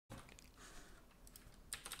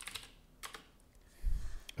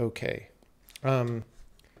Okay. Let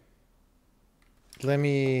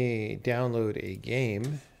me download a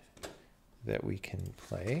game that we can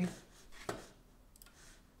play.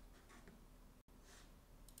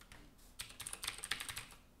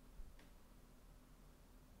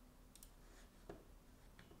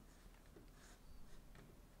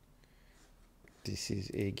 This is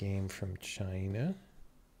a game from China,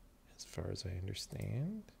 as far as I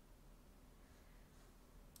understand.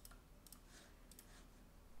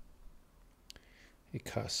 It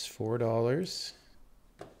costs $4.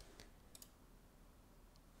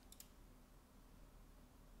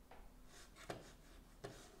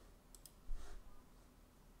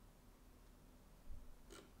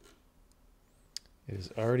 It is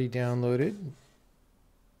already downloaded.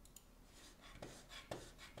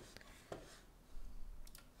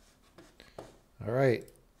 All right.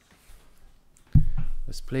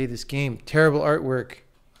 Let's play this game. Terrible artwork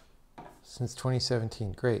since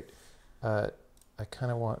 2017. Great. I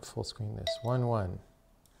kind of want full screen this. 1-1.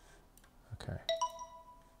 Okay.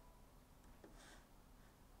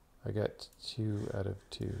 I got 2 out of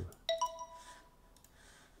 2.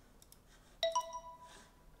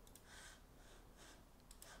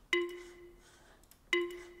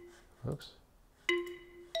 Oops.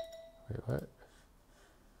 Wait, what?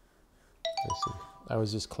 Let's see. I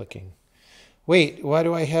was just clicking. Wait, why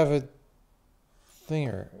do I have a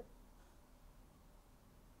thinger?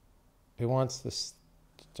 It wants the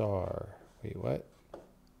star. Wait, what?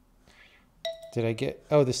 Did I get...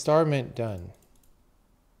 Oh, the star meant done,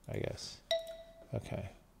 I guess. Okay.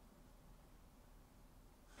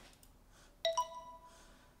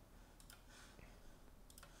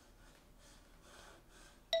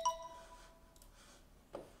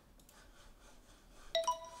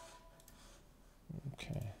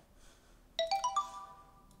 Okay.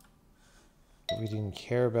 But we didn't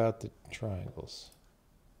care about the triangles.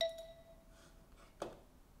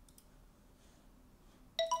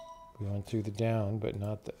 We went through the down, but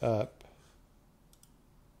not the up.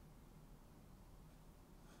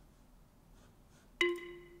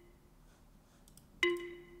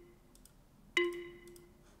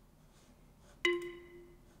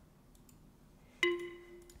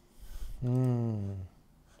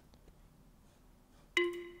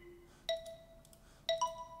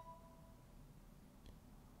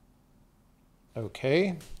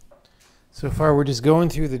 Okay. So far we're just going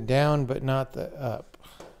through the down, but not the up.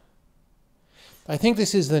 I think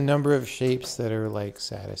this is the number of shapes that are like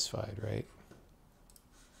satisfied, right?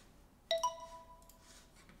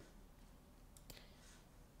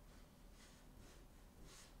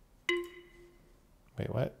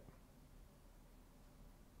 Wait, what?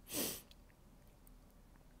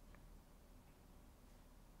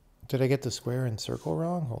 Did I get the square and circle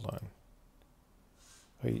wrong? Hold on.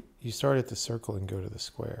 Wait, you start at the circle and go to the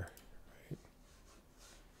square, right?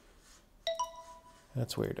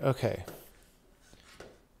 That's weird. Okay.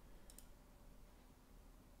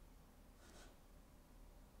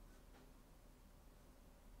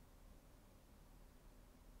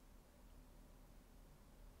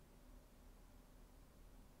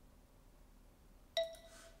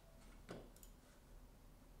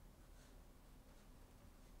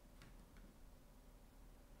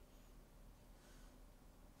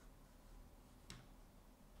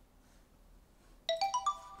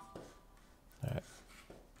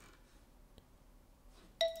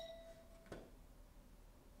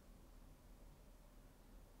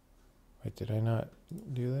 Wait, did I not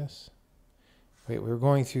do this? Wait, we were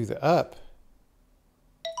going through the up.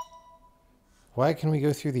 Why can we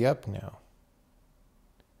go through the up now?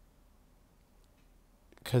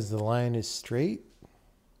 Because the line is straight?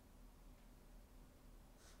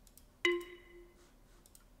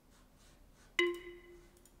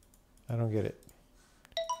 I don't get it.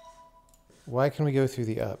 Why can we go through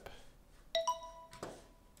the up?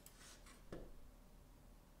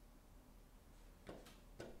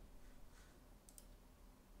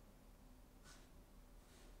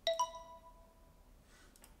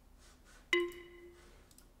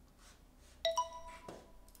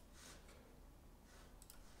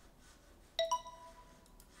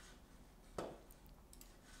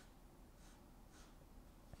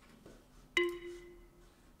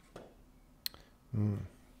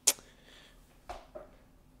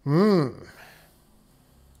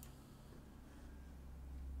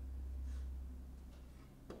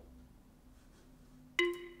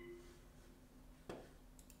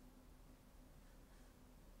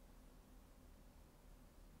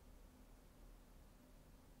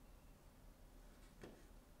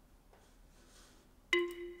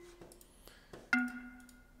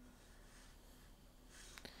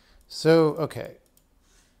 So, okay.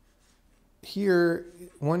 here,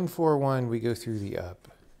 1, 4, 1, we go through the up.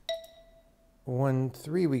 1,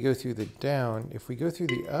 3, we go through the down. If we go through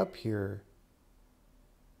the up here,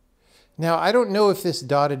 now I don't know if this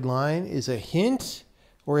dotted line is a hint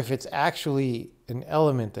or if it's actually an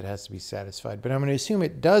element that has to be satisfied, but I'm going to assume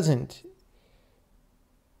it doesn't.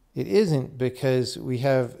 It isn't, because we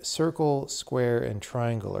have circle, square, and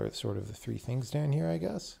triangle are sort of the three things down here, I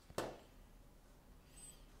guess.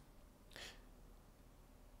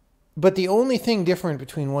 But the only thing different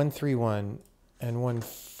between 1, 3, 1 and 1,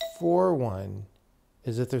 4, 1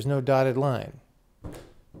 is that there's no dotted line.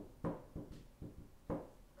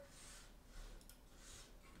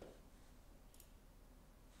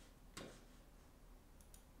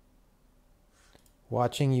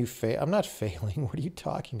 Watching you fail. I'm not failing. What are you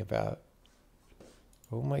talking about?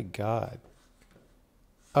 Oh my God.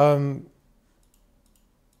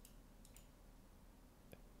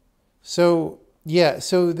 So yeah,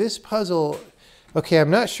 so this puzzle, okay, I'm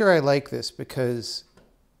not sure I like this because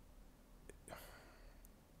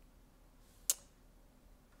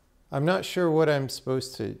I'm not sure what I'm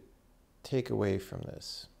supposed to take away from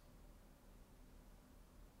this.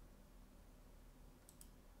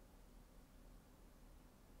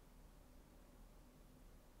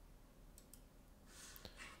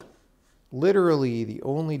 Literally, the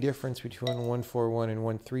only difference between 1, 4, 1 and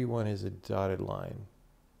 1, 3, 1 is a dotted line.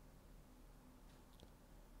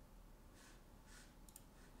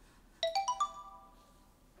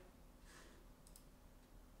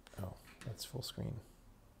 Oh, that's full screen.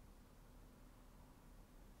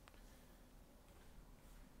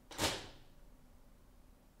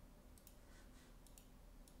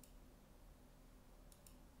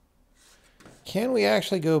 Can we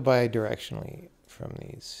actually go bidirectionally from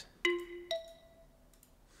these?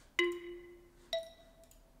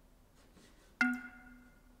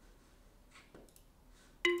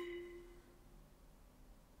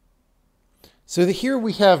 So here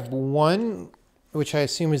we have 1, which I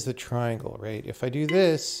assume is the triangle, right? If I do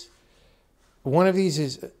this, one of these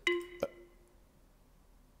is...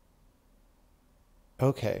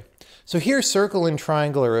 Okay. So here circle and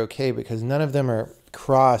triangle are okay because none of them are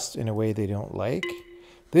crossed in a way they don't like.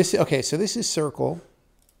 This, okay, so this is circle,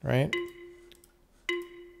 right?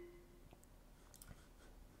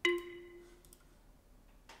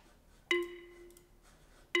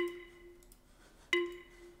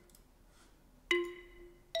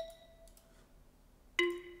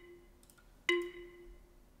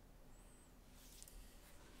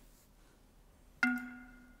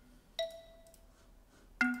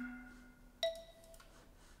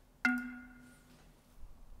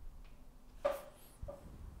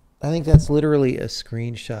 I think that's literally a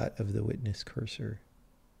screenshot of the witness cursor.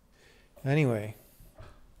 Anyway.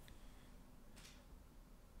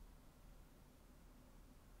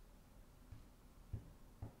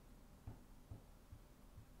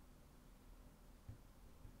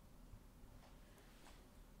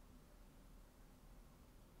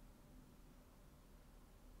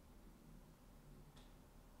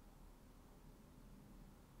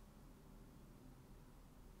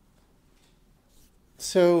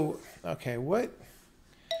 So, okay, what?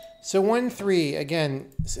 So 1, 3, again,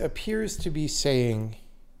 appears to be saying,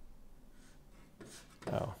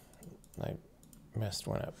 oh, I messed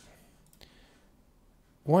one up.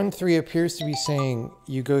 1, 3 appears to be saying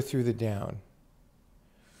you go through the down.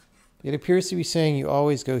 It appears to be saying you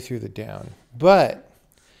always go through the down. But,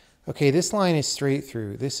 okay, this line is straight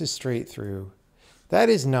through. This is straight through. That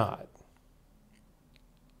is not.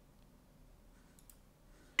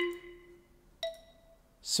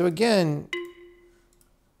 So again,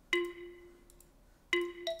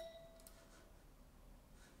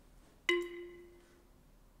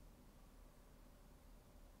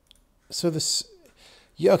 so this,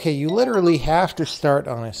 okay, you literally have to start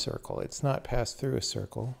on a circle. It's not passed through a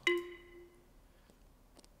circle.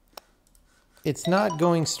 It's not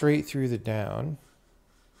going straight through the down.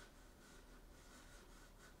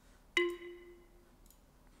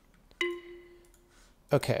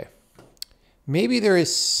 Okay. Maybe there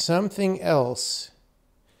is something else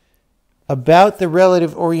about the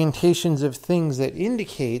relative orientations of things that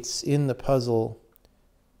indicates in the puzzle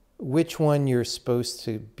which one you're supposed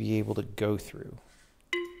to be able to go through.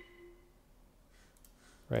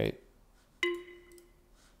 Right?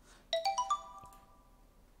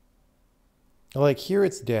 Like here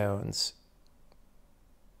it's downs.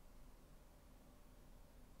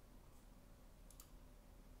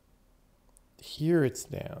 Here it's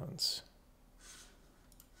downs.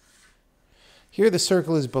 Here the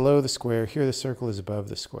circle is below the square. Here the circle is above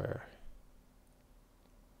the square.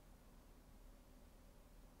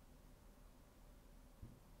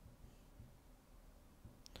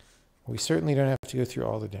 We certainly don't have to go through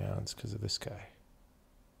all the downs because of this guy.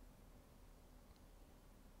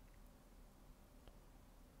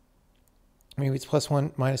 Maybe it's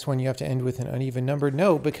 +1, -1. You have to end with an uneven number.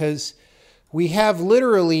 No, because we have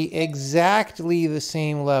literally exactly the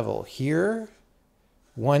same level. Here,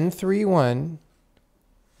 1, 3, 1,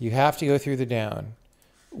 you have to go through the down.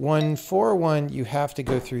 1, 4, 1, you have to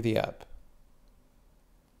go through the up.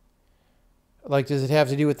 Like, does it have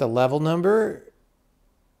to do with the level number?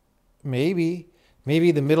 Maybe.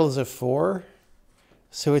 Maybe the middle is a 4,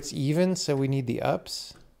 so it's even, so we need the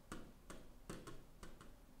ups.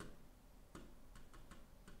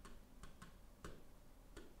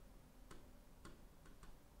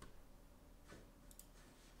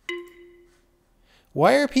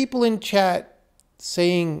 Why are people in chat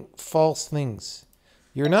saying false things?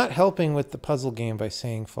 You're not helping with the puzzle game by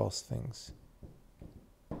saying false things.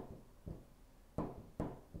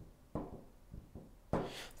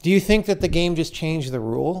 Do you think that the game just changed the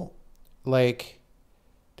rule? Like,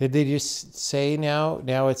 did they just say now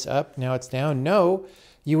it's up, now it's down? No,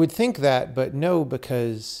 you would think that, but no,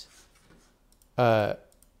 because okay,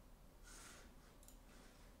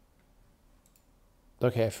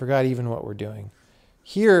 I forgot even what we're doing.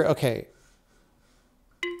 Here, okay.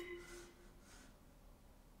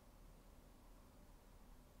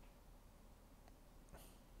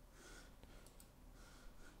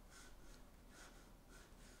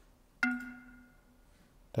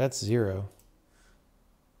 That's 0.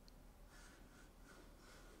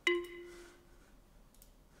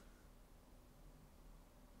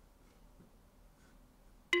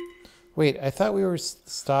 Wait, I thought we were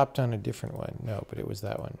stopped on a different one. No, but it was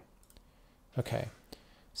that one. Okay.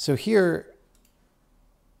 So here,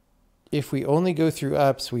 if we only go through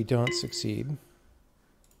ups, we don't succeed.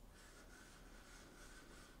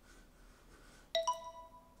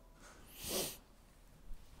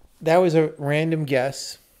 That was a random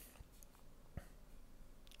guess.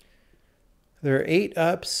 There are 8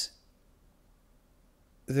 ups.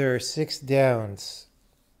 There are 6 downs.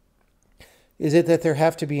 Is it that there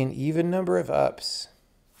have to be an even number of ups?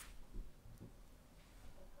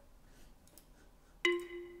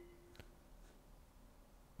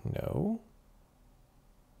 No.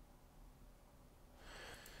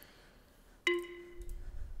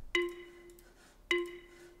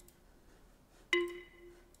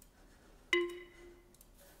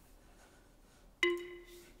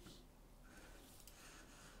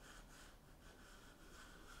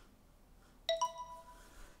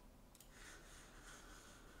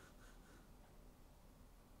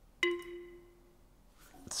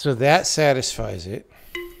 So that satisfies it.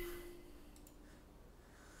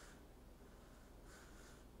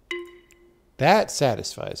 That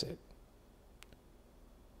satisfies it.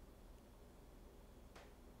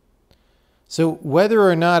 So whether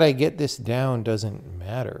or not I get this down doesn't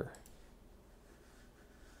matter.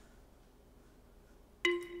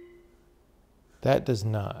 That does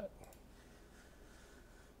not.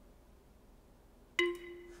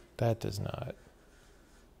 That does not.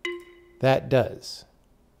 That does.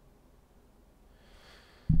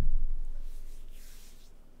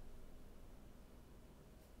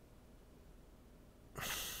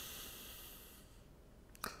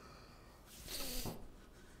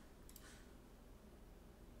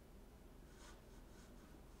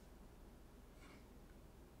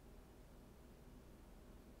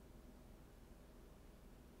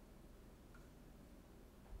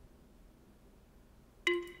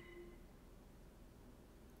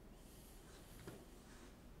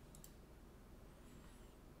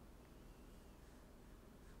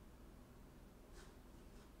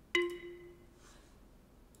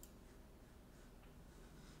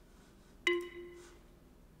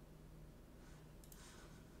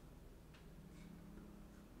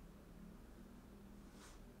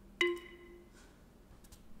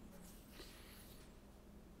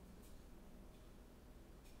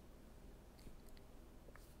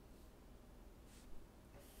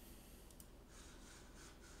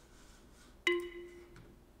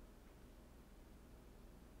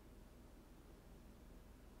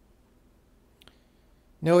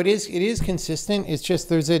 No, it is consistent. It's just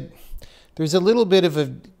there's a little bit of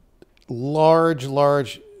a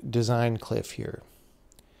large design cliff here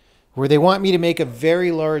where they want me to make a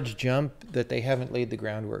very large jump that they haven't laid the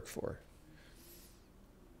groundwork for.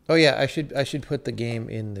 Oh yeah, I should put the game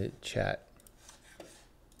in the chat.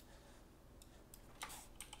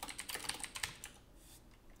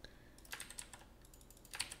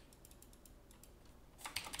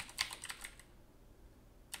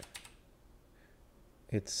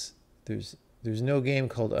 There's no game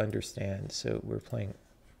called Understand, so we're playing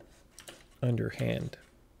Underhand.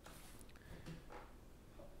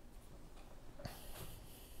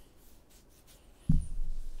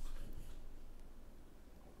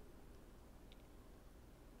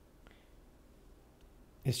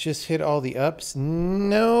 It's just hit all the ups?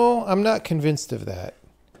 No, I'm not convinced of that.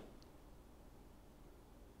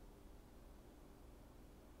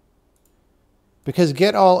 Because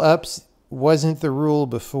get all ups wasn't the rule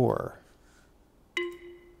before.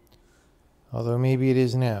 Although maybe it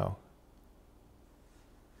is now.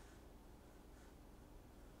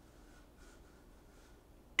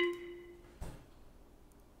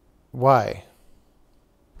 Why?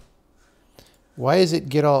 Why is it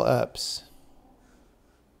get all ups?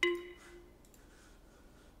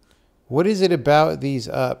 What is it about these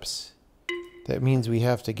ups that means we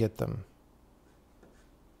have to get them?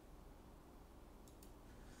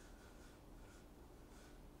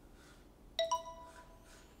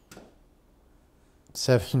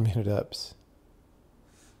 Seven-minute ups.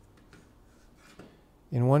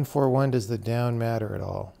 In 141, does the down matter at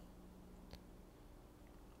all?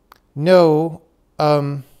 No.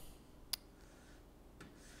 I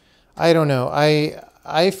don't know.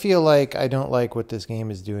 I feel like I don't like what this game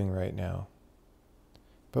is doing right now.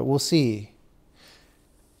 But we'll see.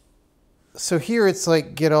 So here it's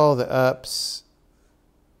like get all the ups.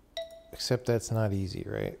 Except that's not easy,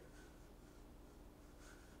 right?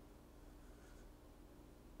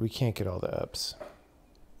 We can't get all the ups.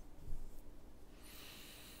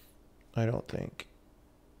 I don't think.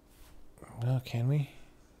 Well, can we?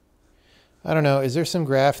 I don't know. Is there some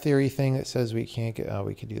graph theory thing that says we can't get... Oh,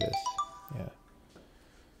 we could do this. Yeah.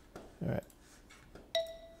 All right.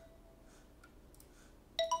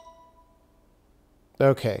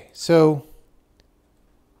 Okay. So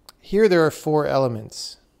here there are 4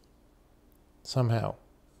 elements. Somehow.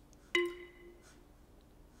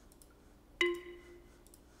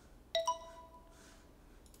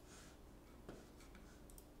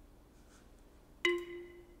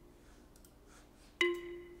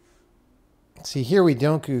 See, here we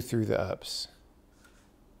don't go through the ups.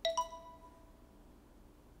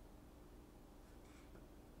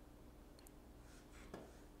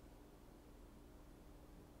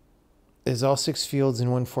 Is all 6 fields in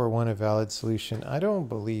 141 a valid solution? I don't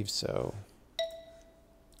believe so.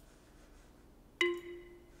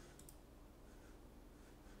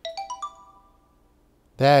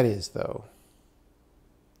 That is, though.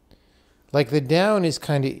 Like, the down is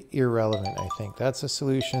kind of irrelevant, I think. That's a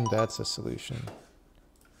solution. That's a solution.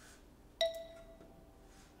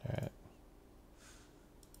 All right.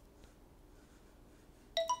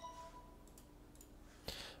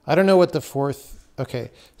 I don't know what the fourth...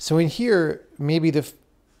 Okay, so in here, maybe the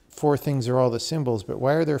 4 things are all the symbols, but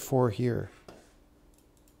why are there 4 here?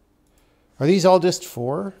 Are these all just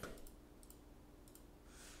 4?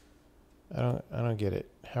 I don't get it.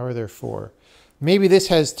 How are there 4? Maybe this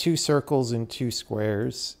has 2 circles and 2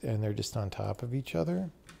 squares, and they're just on top of each other.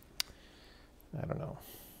 I don't know.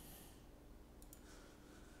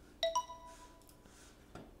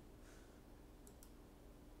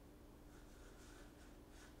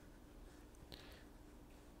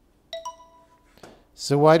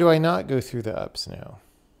 So why do I not go through the ups now?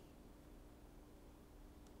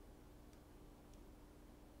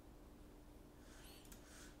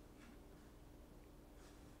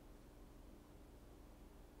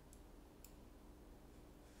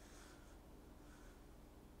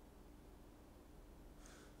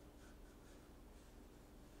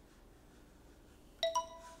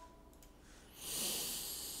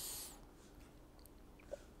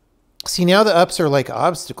 See, now the ups are like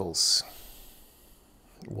obstacles.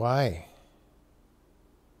 Why?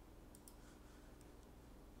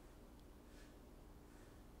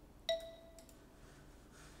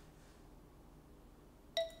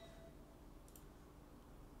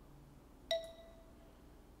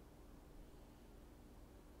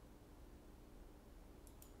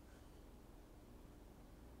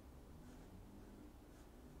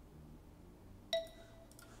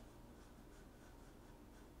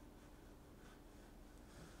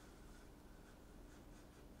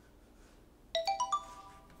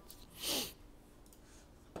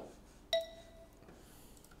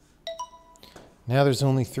 Now there's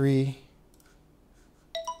only 3.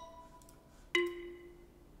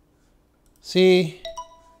 See?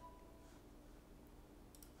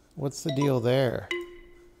 What's the deal there?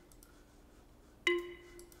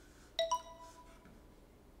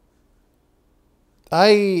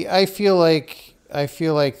 I feel like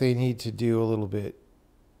they need to do a little bit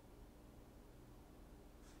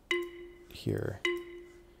here.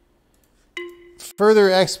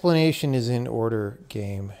 Further explanation is in order,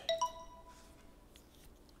 game.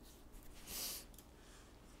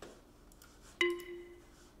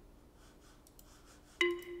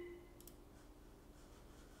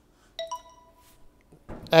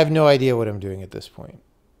 I have no idea what I'm doing at this point.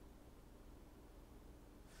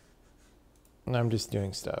 I'm just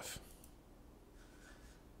doing stuff.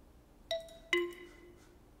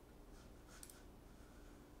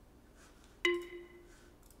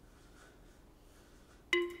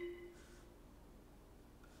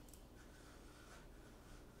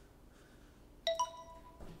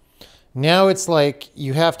 Now it's like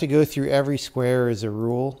you have to go through every square as a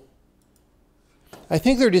rule. I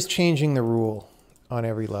think they're just changing the rule on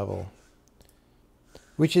every level,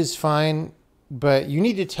 which is fine, but you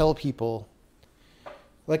need to tell people.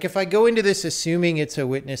 Like if I go into this assuming it's a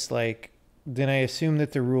witness like, then I assume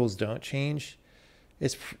that the rules don't change.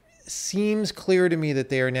 It seems clear to me that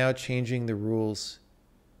they are now changing the rules,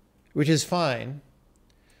 which is fine.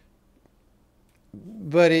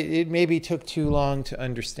 But it maybe took too long to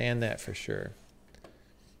understand that for sure.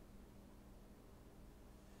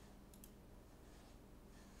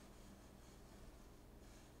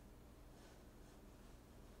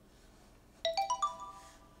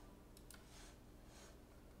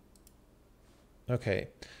 Okay.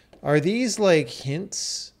 Are these like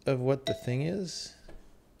hints of what the thing is?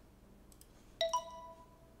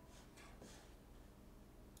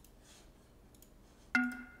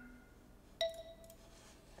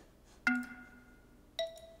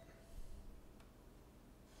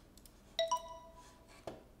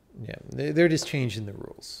 Yeah, they're just changing the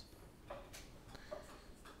rules.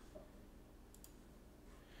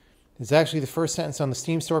 It's actually the first sentence on the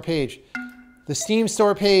Steam Store page. The Steam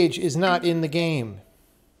Store page is not in the game.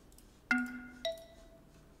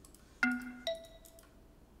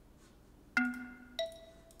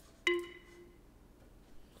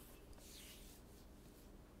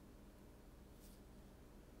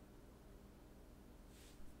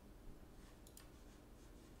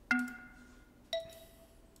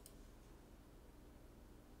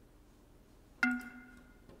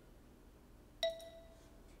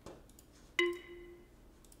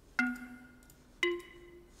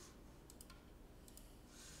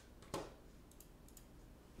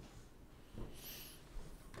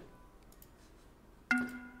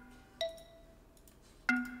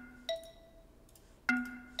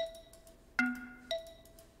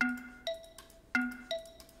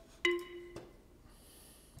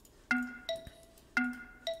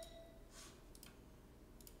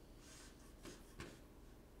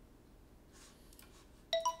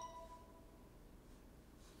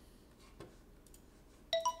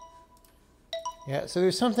 Yeah, so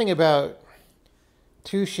there's something about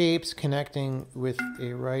two shapes connecting with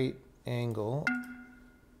a right angle.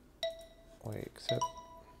 Wait, except...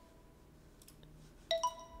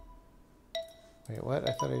 Wait, what?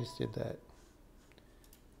 I thought I just did that.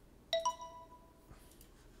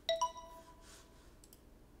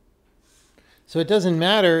 So it doesn't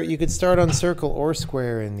matter. You could start on circle or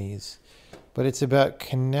square in these, but it's about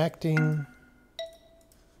connecting...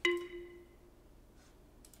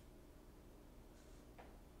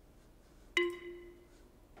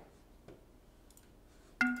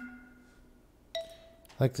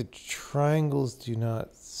 Like the triangles do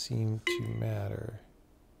not seem to matter.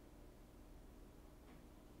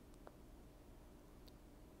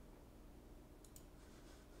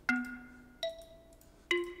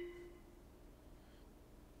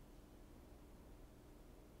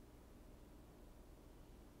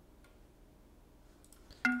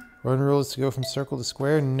 One rule is to go from circle to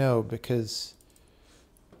square? No, because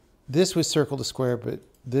this was circle to square, but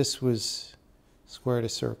this was square to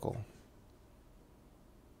circle.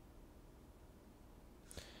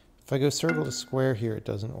 If I go circle to square here, it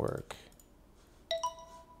doesn't work.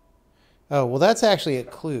 Oh, well, that's actually a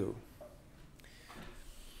clue.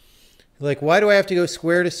 Like, why do I have to go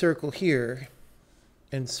square to circle here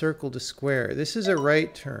and circle to square? This is a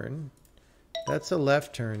right turn. That's a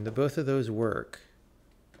left turn. Both of those work.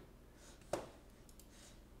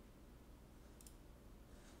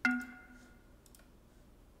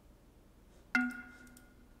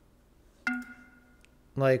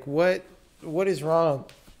 Like, what is wrong?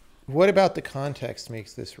 What about the context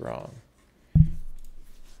makes this wrong?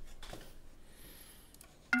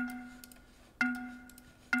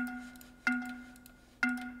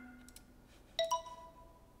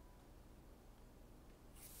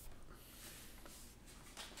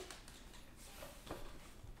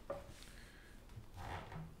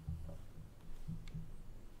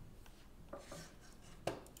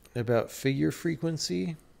 About figure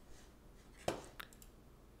frequency?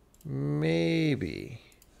 Maybe.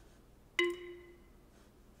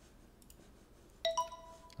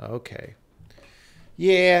 Okay.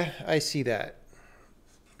 Yeah, I see that.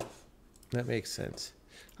 That makes sense.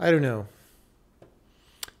 I don't know.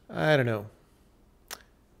 I don't know.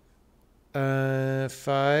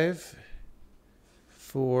 5,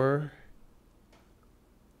 4,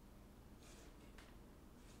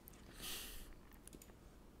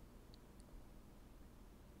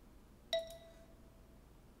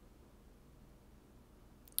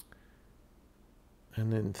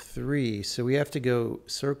 And then 3. So we have to go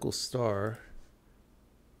circle star.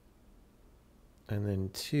 And then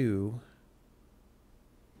 2.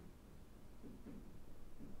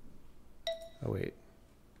 Oh, wait.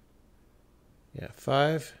 Yeah,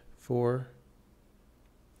 5, 4,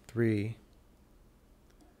 3.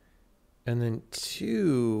 And then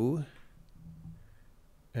 2.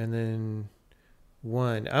 And then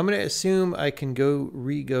 1. I'm going to assume I can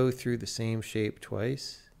re-go through the same shape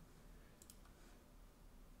twice.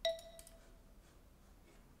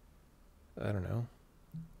 I don't know.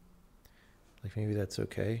 Like maybe that's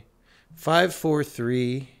okay. 5, 4,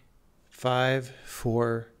 3, 5,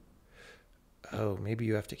 4. Oh, maybe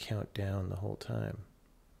you have to count down the whole time.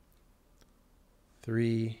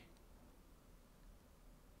 3.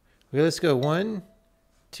 Okay, let's go 1,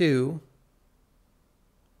 2.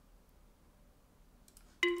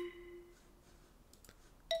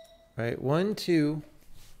 Right, 1, 2.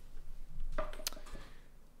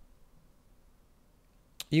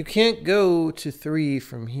 You can't go to 3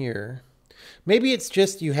 from here. Maybe it's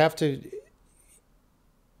just you have to...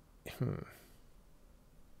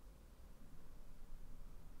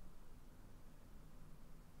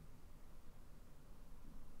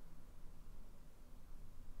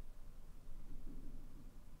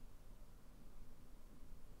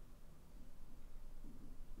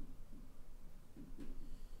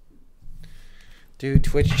 Dude,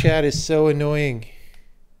 Twitch chat is so annoying.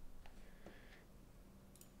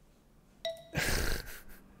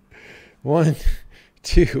 One,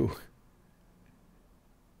 2,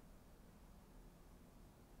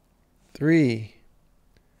 3.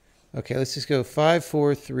 Okay, let's just go 5,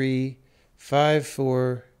 4, 3, 5,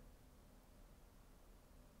 4,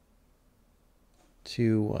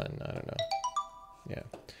 2, 1. I don't know. Yeah.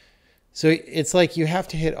 So it's like you have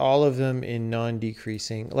to hit all of them in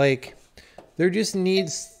non-decreasing. Like there just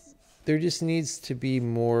needs to be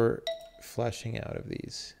more fleshing out of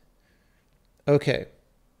these. Okay.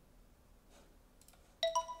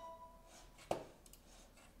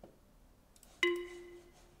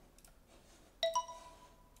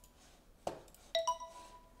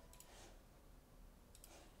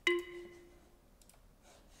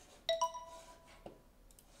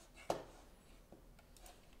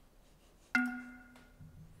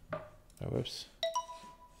 Oh, whoops.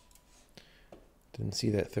 Didn't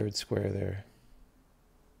see that third square there.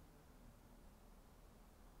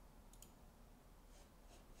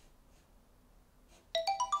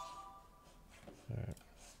 All right.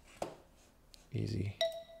 Easy.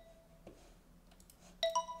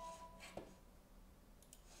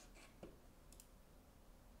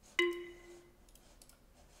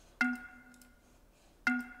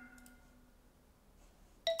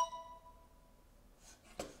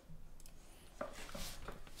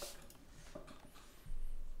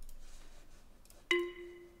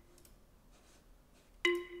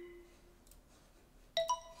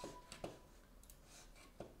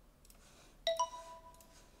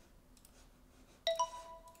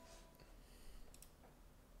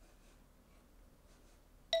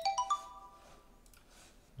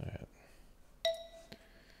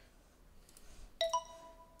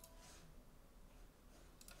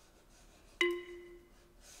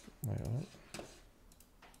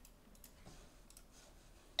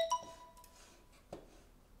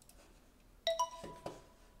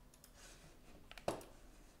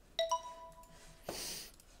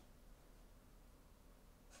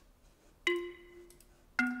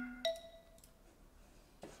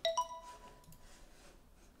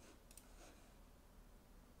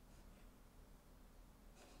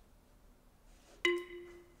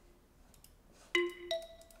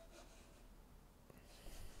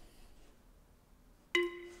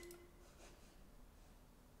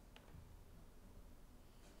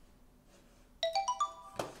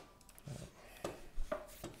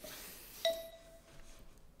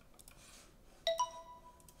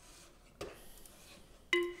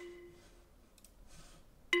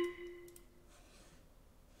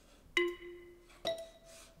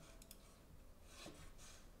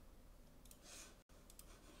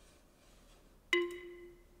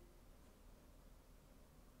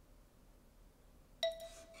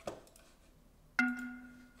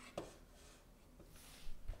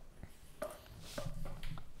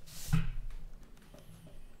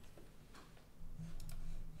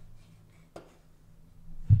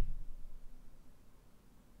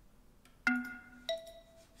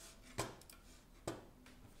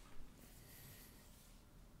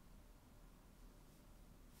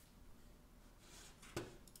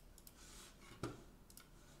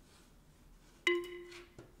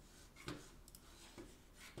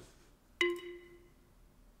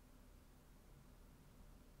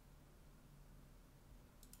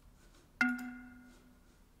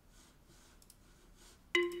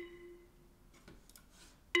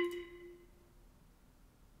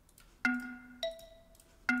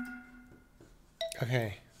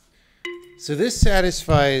 Okay. So this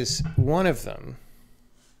satisfies one of them.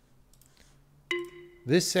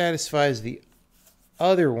 This satisfies the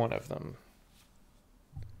other one of them.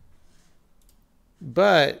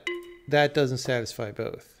 But that doesn't satisfy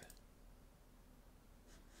both.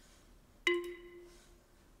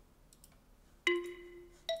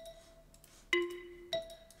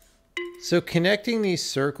 So connecting these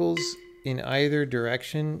circles in either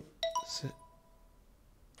direction.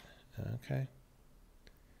 Okay.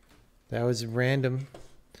 That was random.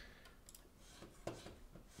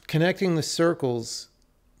 Connecting the circles.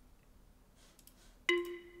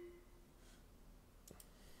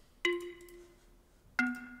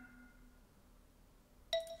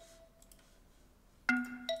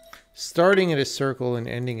 Starting at a circle and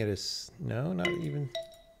ending at a... No, not even...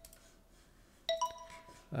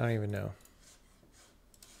 I don't even know.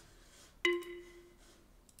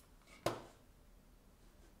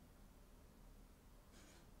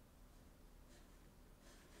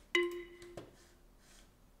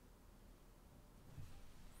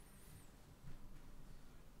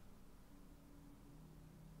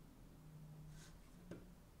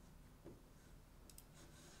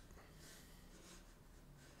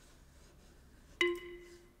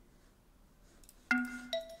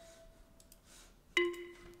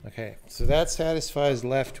 Okay, so that satisfies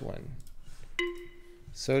left one.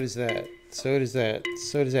 So does that. So does that.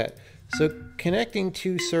 So does that. So connecting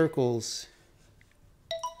two circles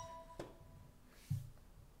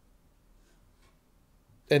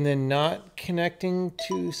and then not connecting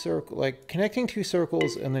two circles, like connecting two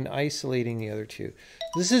circles and then isolating the other two.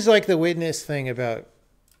 This is like the witness thing about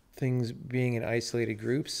things being in isolated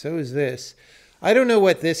groups. So is this. I don't know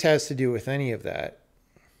what this has to do with any of that.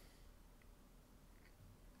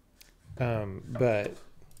 But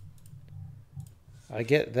I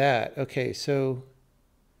get that. Okay, so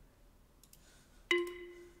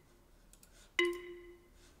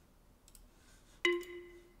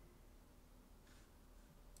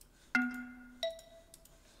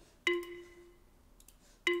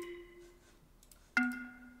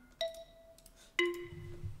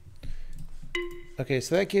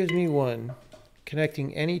so that gives me one.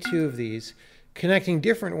 Connecting any two of these. Connecting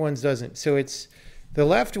different ones doesn't. So it's the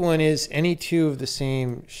left one is any two of the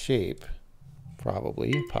same shape.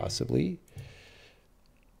 Probably, possibly.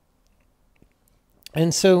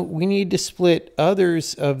 And so we need to split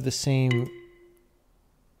others of the same.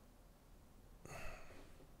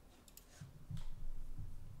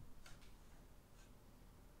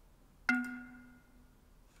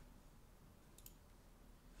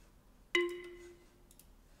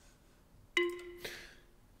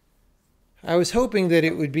 I was hoping that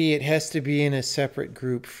it would be, it has to be in a separate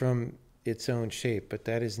group from its own shape, but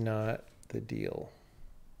that is not the deal.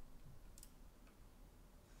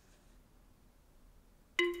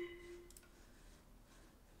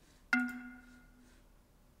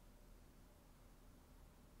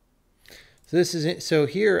 So this is it. So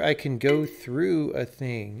here I can go through a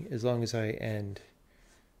thing as long as I end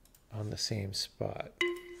on the same spot.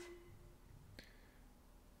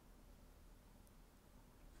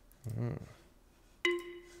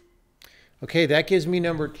 Okay, that gives me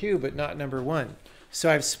number 2, but not number 1. So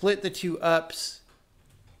I've split the two ups,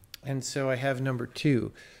 and so I have number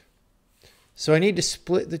 2. So I need to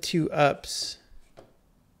split the two ups,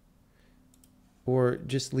 or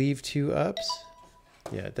just leave 2 ups.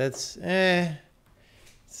 Yeah, that's,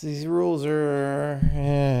 these rules are,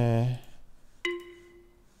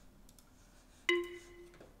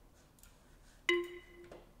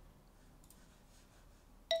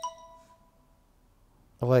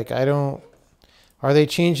 Like, I don't... Are they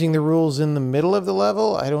changing the rules in the middle of the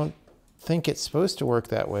level? I don't think it's supposed to work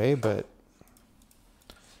that way, but...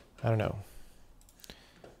 I don't know.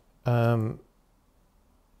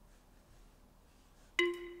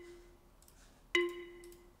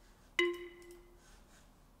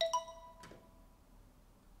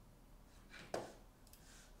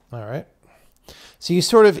 All right. So you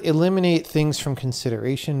sort of eliminate things from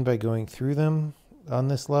consideration by going through them on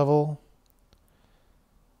this level.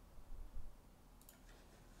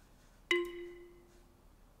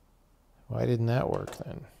 Why didn't that work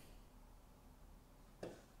then?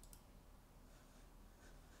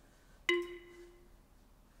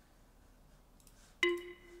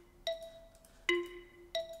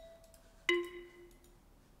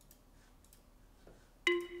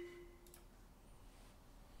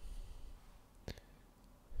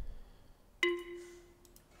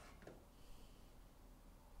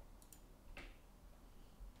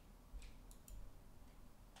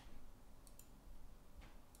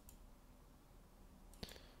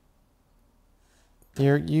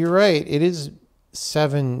 You're right. It is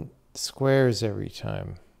 7 squares every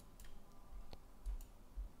time.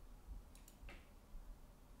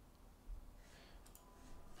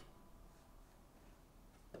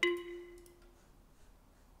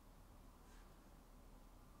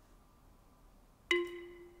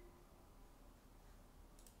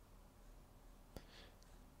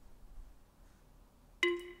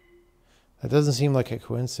 That doesn't seem like a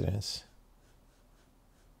coincidence.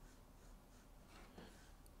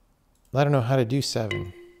 I don't know how to do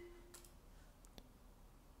 7.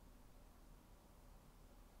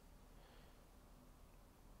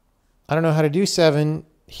 I don't know how to do 7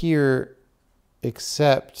 here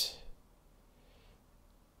except...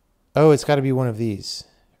 Oh, it's got to be one of these,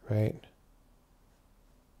 right?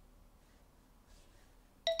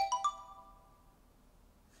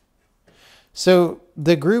 So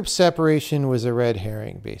the group separation was a red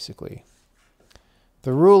herring, basically.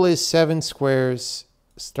 The rule is 7 squares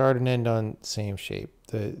start and end on same shape.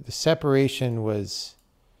 The separation was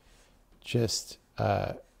just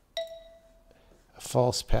a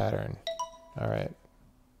false pattern. All right.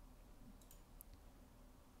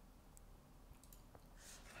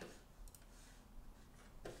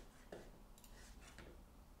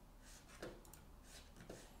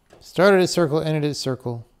 Started a circle, ended a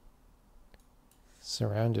circle,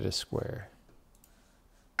 surrounded a square.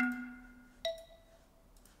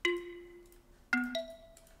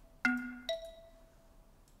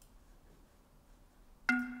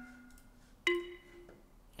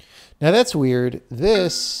 Now that's weird.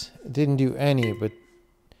 This didn't do any, but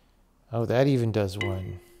oh, that even does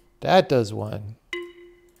 1. That does 1.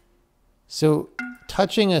 So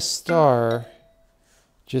touching a star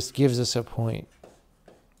just gives us a point.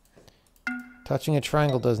 Touching a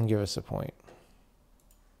triangle doesn't give us a point.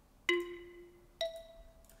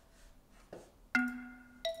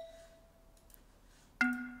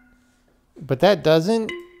 But that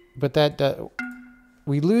doesn't, but that does.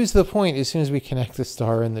 We lose the point as soon as we connect the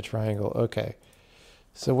star and the triangle. Okay.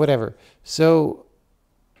 So whatever. So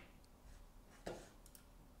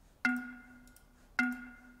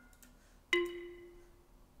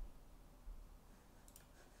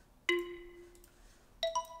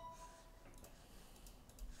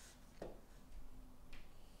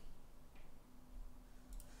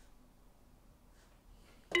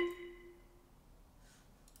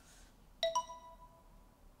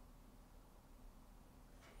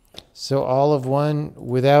So all of one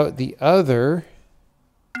without the other,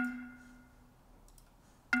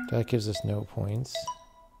 that gives us no points.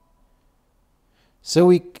 So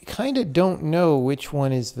we kind of don't know which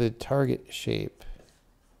one is the target shape.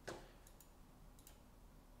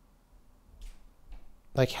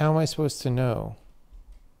 Like, how am I supposed to know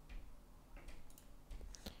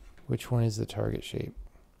which one is the target shape?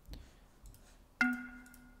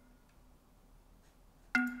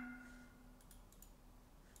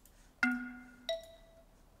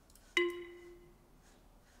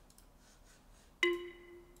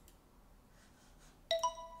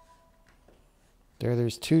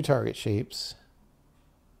 There's 2 target shapes.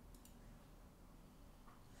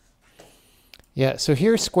 Yeah, so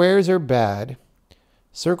here squares are bad.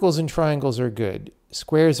 Circles and triangles are good.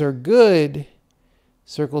 Squares are good.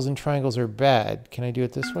 Circles and triangles are bad. Can I do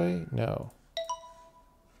it this way? No.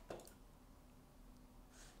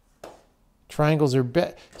 Triangles are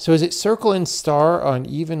bad. So is it circle and star on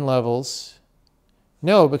even levels?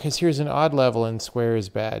 No, because here's an odd level and square is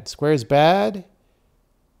bad. Square is bad.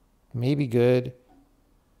 Maybe good.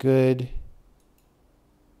 Good.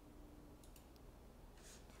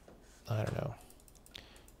 I don't know.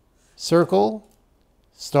 Circle,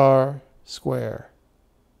 star, square.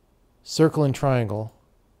 Circle and triangle.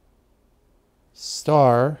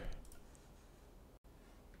 Star.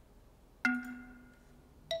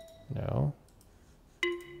 No.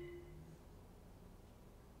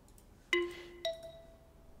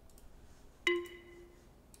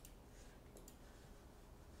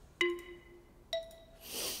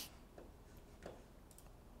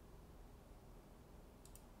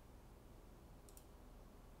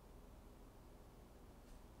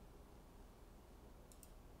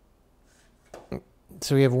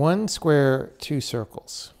 So we have 1 square, 2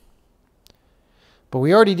 circles. But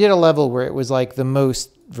we already did a level where it was like the most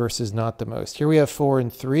versus not the most. Here we have 4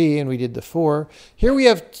 and 3, and we did the 4. Here we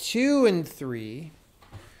have 2 and 3,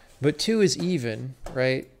 but 2 is even,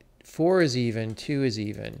 right? 4 is even, 2 is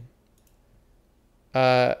even.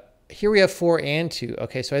 Here we have 4 and 2.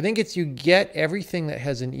 Okay, so I think it's you get everything that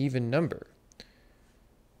has an even number,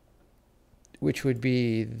 which would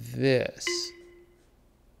be this.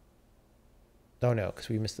 Oh no, because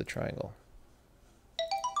we missed the triangle.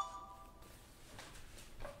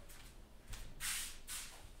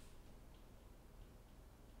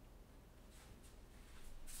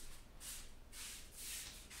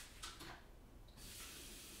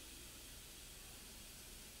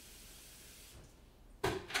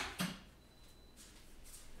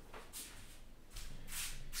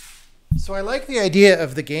 So I like the idea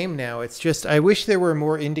of the game now. It's just I wish there were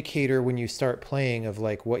more indicator when you start playing of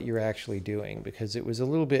like what you're actually doing, because it was a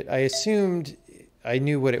little bit, I assumed I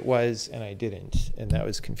knew what it was and I didn't, and that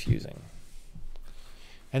was confusing.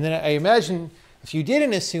 And then I imagine if you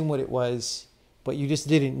didn't assume what it was, but you just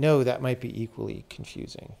didn't know, that might be equally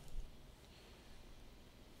confusing.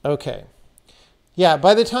 Okay. Yeah,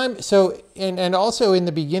 by the time, so, and also in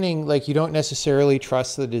the beginning, like you don't necessarily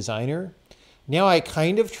trust the designer. Now I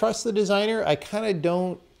kind of trust the designer. I kind of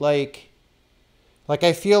don't like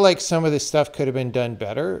I feel like some of this stuff could have been done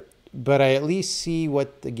better, but I at least see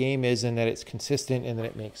what the game is and that it's consistent and that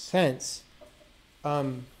it makes sense,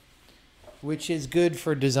 which is good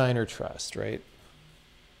for designer trust, right?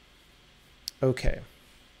 Okay.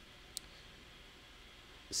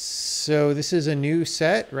 So this is a new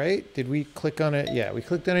set, right? Did we click on it? Yeah, we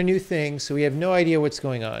clicked on a new thing, so we have no idea what's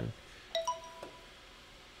going on.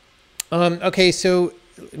 Okay, so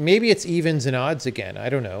maybe it's evens and odds again. I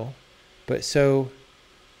don't know. But so...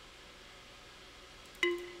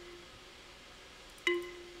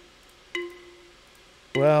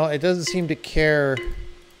 Well, it doesn't seem to care.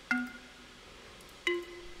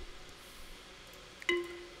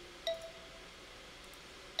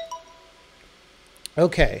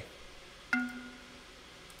 Okay.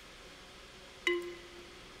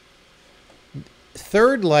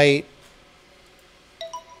 Third light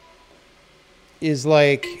is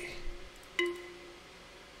like...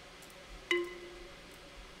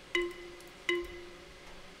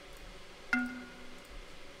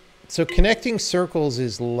 So connecting circles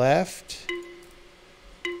is left.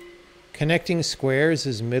 Connecting squares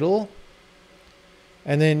is middle.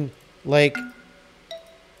 And then, like,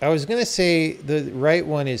 I was going to say the right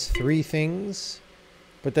one is three things,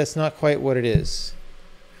 but that's not quite what it is.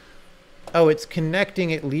 Oh, it's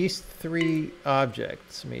connecting at least three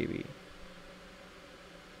objects, maybe.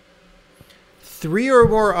 Three or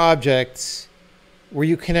more objects where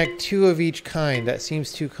you connect two of each kind. That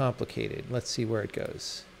seems too complicated. Let's see where it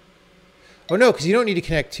goes. Oh, no, because you don't need to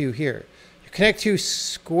connect two here. You connect two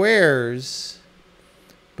squares,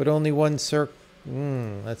 but only one circle.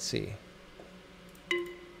 Let's see.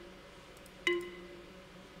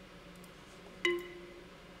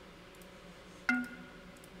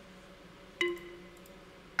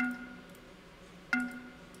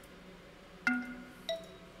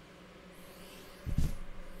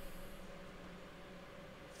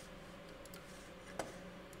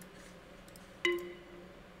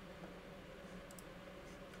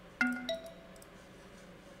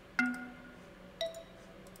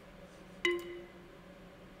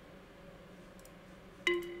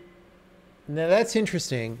 Now that's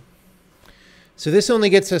interesting. So this only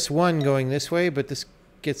gets us one going this way, but this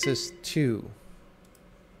gets us two.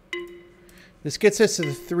 This gets us to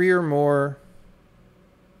the three or more.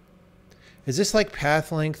 Is this like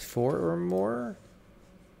path length 4 or more?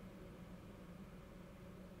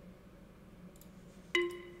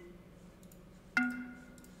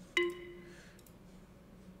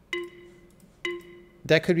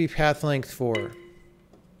 That could be path length 4.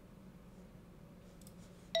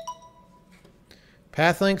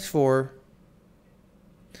 Path length 4.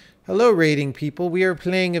 Hello, rating people. We are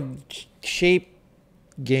playing a shape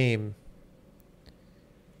game.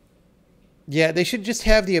 Yeah, they should just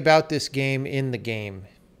have the about this game in the game,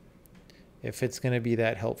 if it's going to be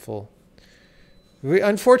that helpful.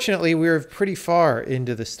 Unfortunately, we're pretty far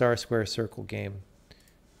into the star, square, circle game.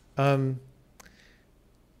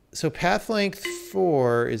 So path length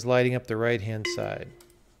 4 is lighting up the right-hand side.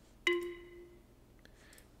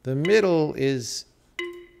 The middle is...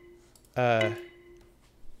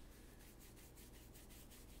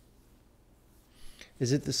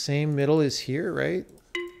 is it the same middle as here, right?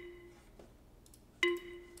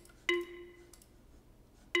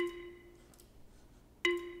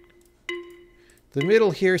 The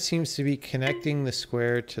middle here seems to be connecting the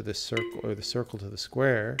square to the circle, or the circle to the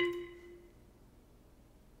square.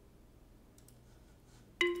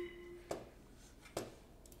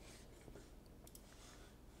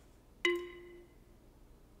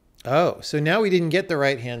 Oh, so now we didn't get the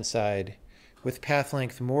right-hand side with path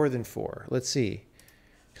length more than 4. Let's see.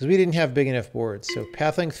 Because we didn't have big enough boards. So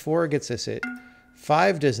path length 4 gets us it.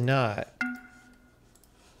 5 does not.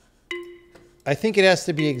 I think it has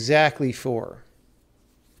to be exactly 4.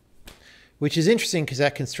 Which is interesting because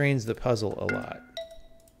that constrains the puzzle a lot.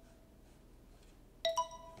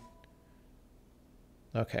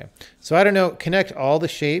 Okay. So I don't know. Connect all the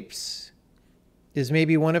shapes is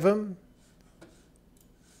maybe one of them.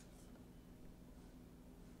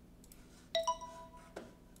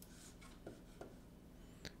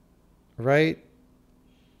 Right?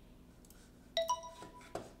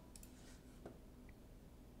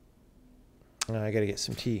 I gotta get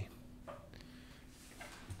some tea.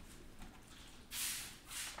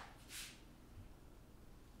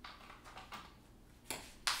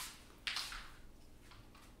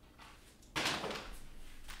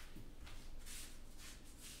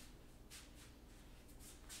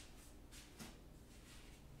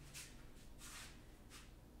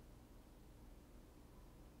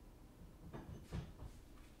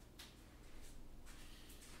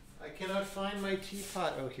 I cannot find my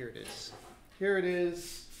teapot. Oh, here it is. Here it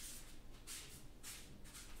is.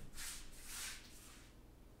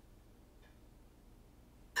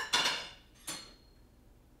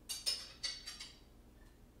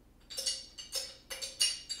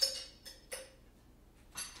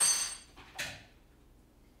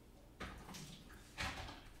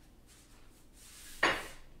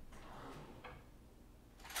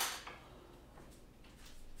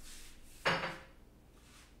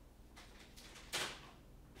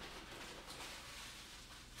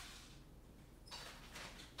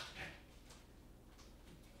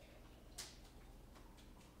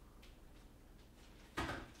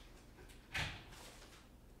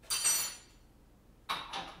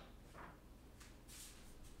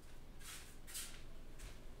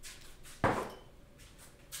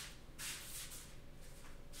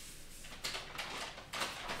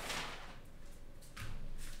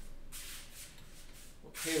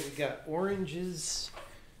 Okay, we got oranges.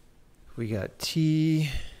 We got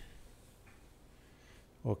tea.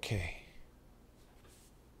 Okay.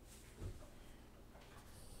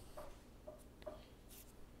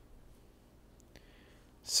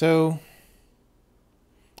 So,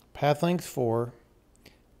 path length 4,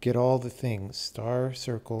 get all the things. Star,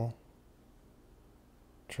 circle,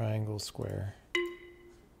 triangle, square.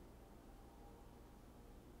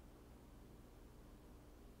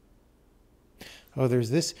 Oh, there's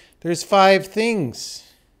this. There's 5 things.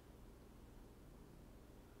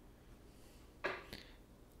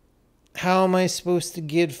 How am I supposed to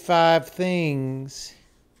get 5 things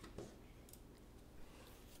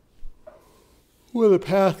with a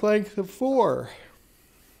path length of 4?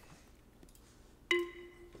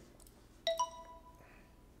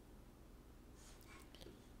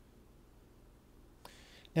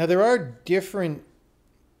 Now there are different,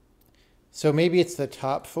 so maybe it's the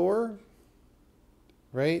top 4,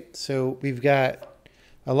 right? So we've got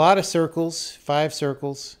a lot of circles, 5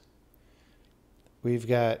 circles. We've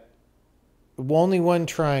got only 1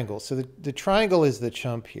 triangle. So the triangle is the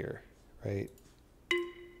chump here, right?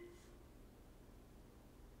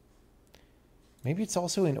 Maybe it's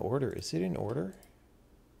also in order. Is it in order?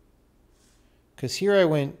 Because here I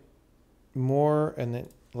went more and then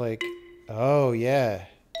like, oh yeah,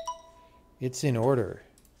 it's in order.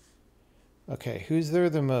 Okay, who's there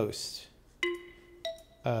the most?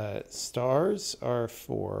 Stars are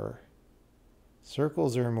 4.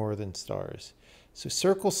 Circles are more than stars. So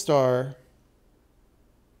circle, star,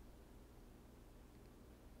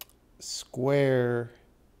 square,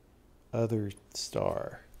 other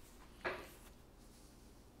star.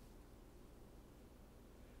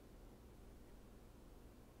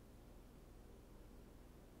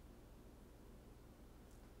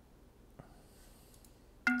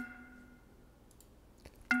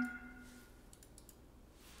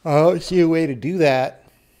 I don't see a way to do that.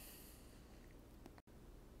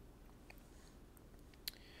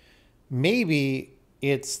 Maybe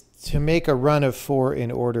it's to make a run of 4 in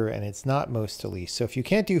order and it's not most to least. So if you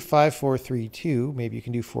can't do 5, 4, 3, 2, maybe you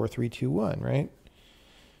can do 4, 3, 2, 1, right?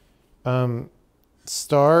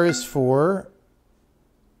 Star is 4.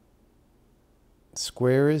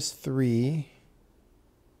 Square is 3.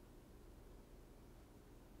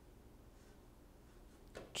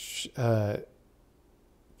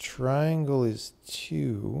 Triangle is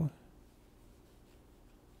 2.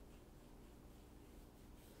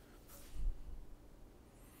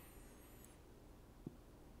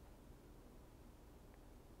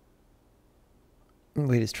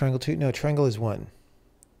 Wait, is triangle 2? No, triangle is 1.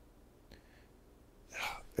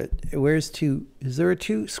 Where's 2? Is there a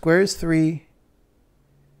 2? Square is 3.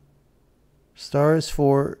 Star is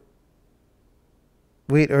 4.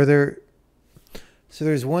 Wait, are there... So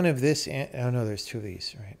there's 1 of this and... Oh, no, there's 2 of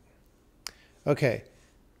these, right? Okay.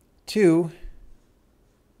 2,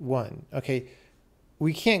 1. Okay.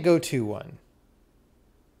 We can't go 2, 1.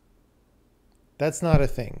 That's not a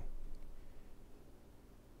thing.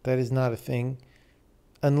 That is not a thing.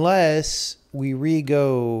 Unless we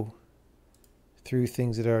re-go through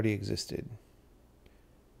things that already existed.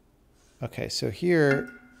 Okay, so here,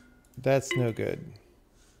 that's no good.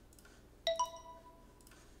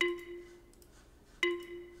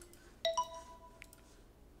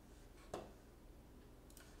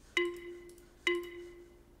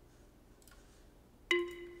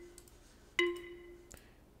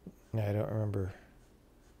 No, I don't remember.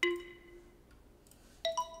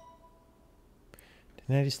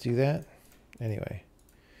 Didn't I just do that? Anyway.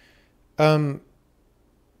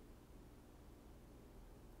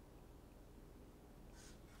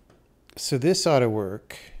 So this ought to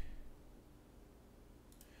work.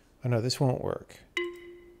 Oh no, this won't work.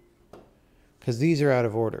 Because these are out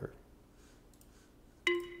of order.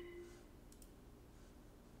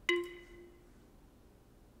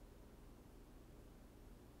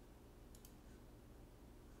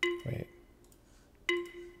 Wait.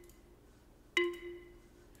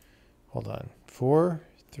 Hold on. 4,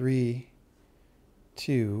 3,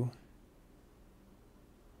 2.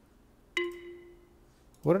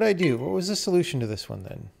 What did I do? What was the solution to this one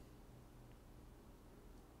then?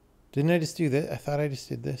 Didn't I just do this? I thought I just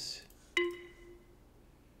did this.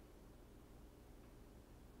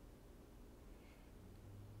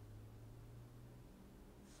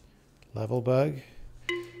 Level bug?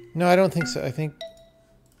 No, I don't think so. I think...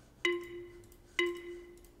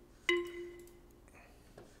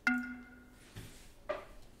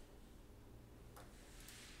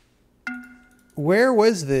 Where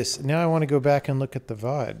was this? Now I want to go back and look at the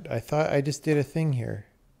VOD. I thought I just did a thing here.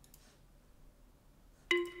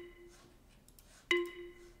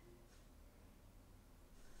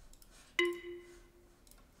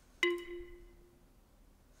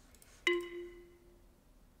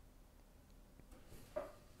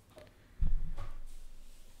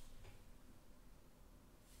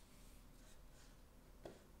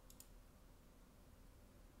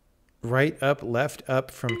 Right up, left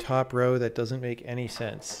up from top row. That doesn't make any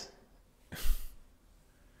sense.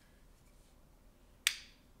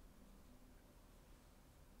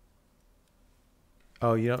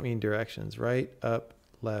 Oh, you don't mean directions. Right, up,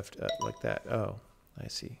 left, up, like that. Oh, I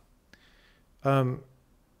see.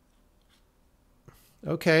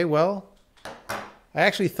 Okay, well, I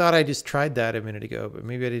actually thought I just tried that a minute ago, but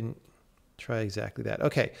maybe I didn't try exactly that.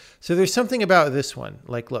 Okay, so there's something about this one.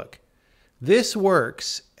 Like, look. This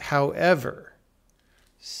works, however,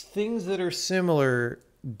 things that are similar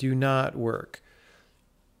do not work.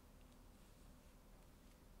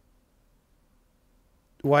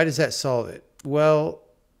 Why does that solve it? Well,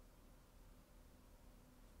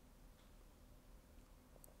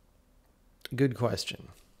 good question.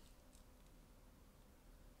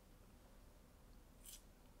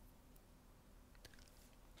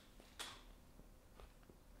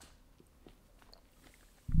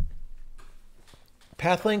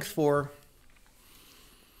 Path length 4.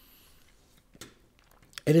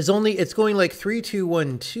 It's going like 3, 2,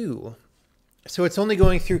 1, 2. So it's only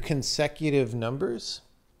going through consecutive numbers,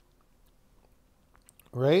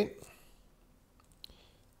 right?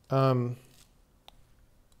 But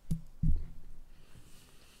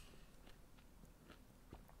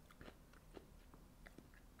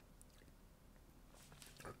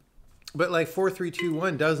like 4, 3, 2,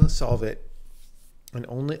 1 doesn't solve it. And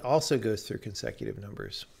also goes through consecutive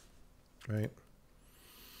numbers, right?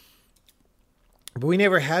 But we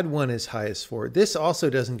never had one as high as 4. This also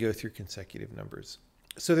doesn't go through consecutive numbers.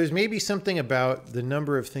 So there's maybe something about the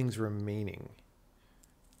number of things remaining,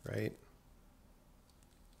 right?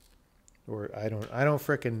 Or I don't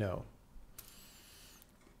frickin' know.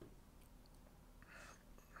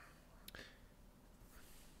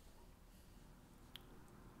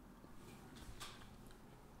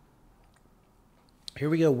 Here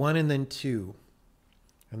we go, 1 and then 2.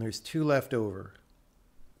 And there's 2 left over.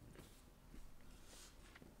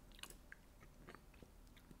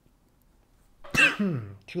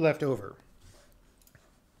 Two left over.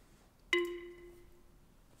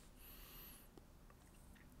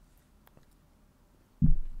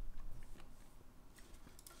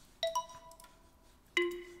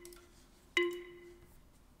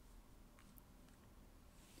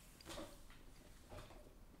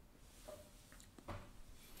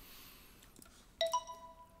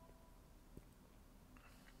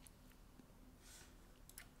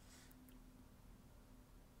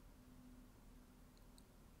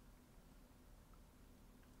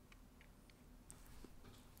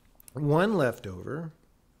 One left over,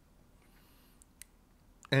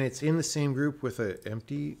 and it's in the same group with an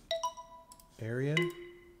empty area,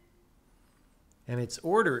 and it's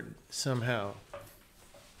ordered somehow.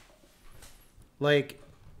 Like,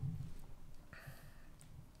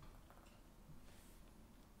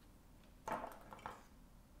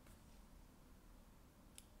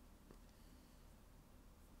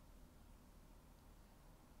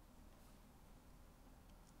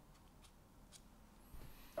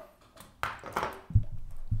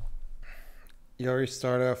 you always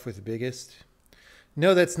start off with the biggest.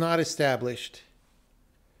 No, that's not established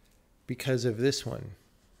because of this one.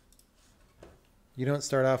 You don't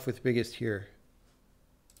start off with biggest here.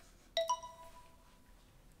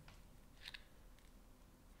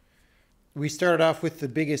 We started off with the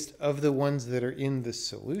biggest of the ones that are in the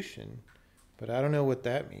solution, but I don't know what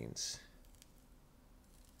that means.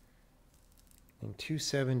 In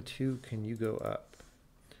 272, can you go up?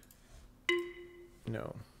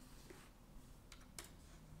 No.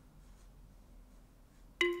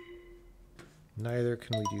 Neither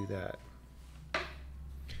can we do that.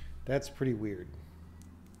 That's pretty weird.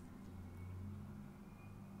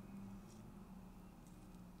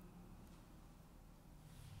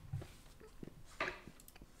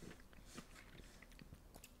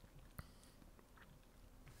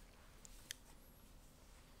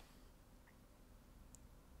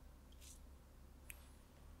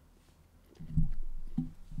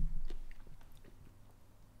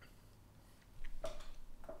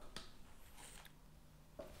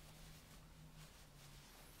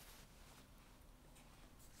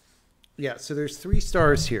 Yeah, so there's 3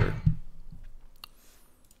 stars here.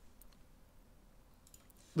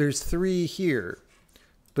 There's 3 here.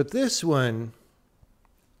 But this one,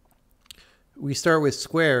 we start with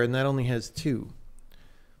square, and that only has 2.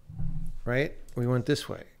 Right? We went this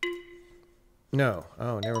way. No.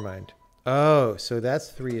 Oh, never mind. Oh, so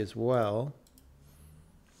that's 3 as well.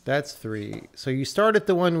 That's 3. So you start at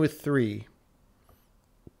the one with 3.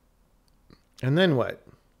 And then what?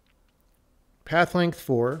 Path length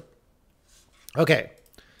 4. Okay,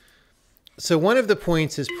 so one of the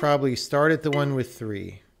points is probably start at the one with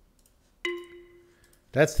 3.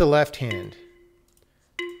 That's the left hand.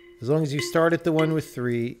 As long as you start at the one with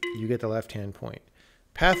 3, you get the left hand point.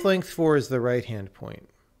 Path length 4 is the right hand point.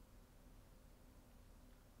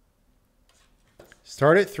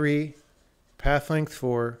 Start at 3, path length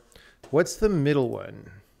 4. What's the middle one?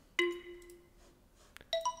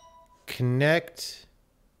 Connect.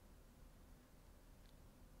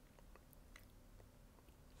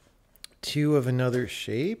 Two of another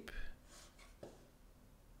shape.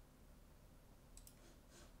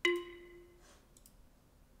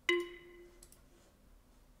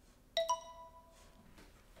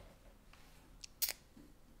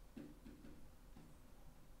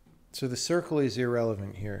 So the circle is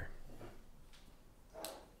irrelevant here.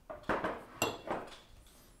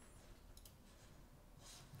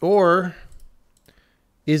 Or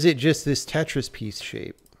is it just this Tetris piece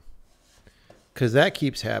shape? Because that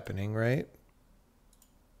keeps happening, right?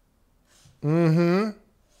 Mm-hmm.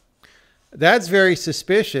 That's very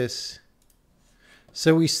suspicious.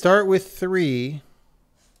 So we start with 3.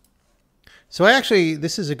 So actually,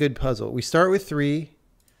 this is a good puzzle. We start with 3.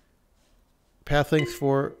 Path length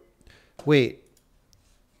 4. Wait.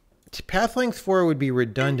 Path length 4 would be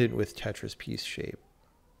redundant with Tetris piece shape.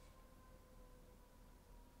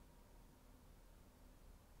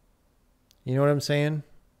 You know what I'm saying?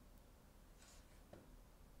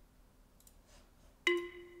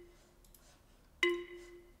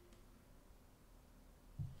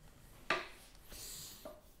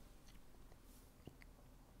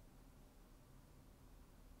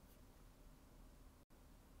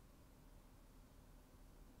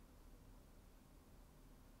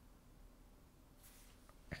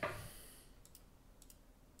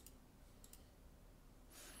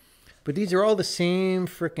 But these are all the same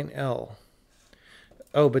frickin' L.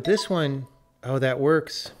 Oh, but this one, oh, that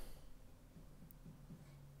works.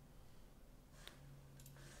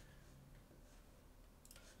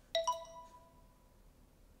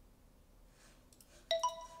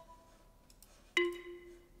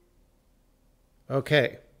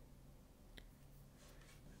 Okay.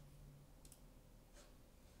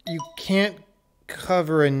 You can't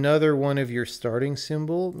cover another one of your starting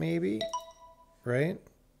symbol, maybe, right?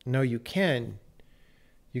 No, you can.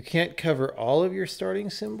 You can't cover all of your starting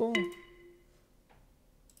symbol?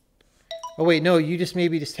 Oh, wait, no, you just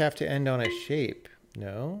maybe just have to end on a shape.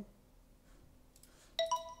 No?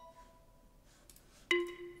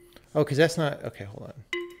 Oh, because that's not... Okay, hold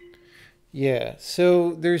on. Yeah,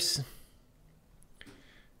 so there's...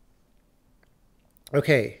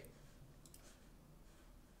 Okay.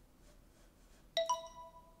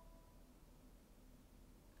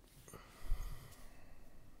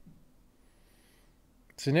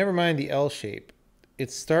 So never mind the L shape.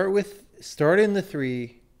 It's start in the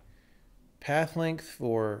 3, path length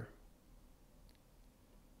 4,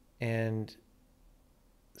 and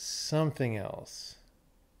something else.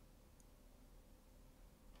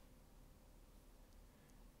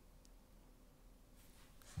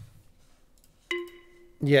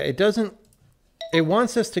 Yeah, it doesn't, it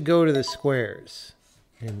wants us to go to the squares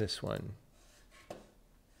in this one.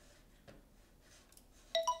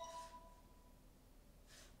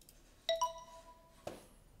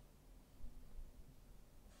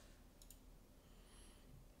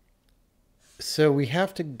 So we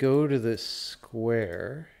have to go to the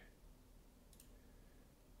square.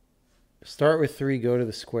 Start with 3, go to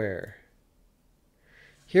the square.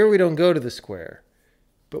 Here we don't go to the square,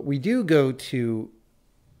 but we do go to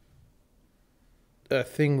a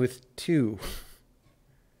thing with 2.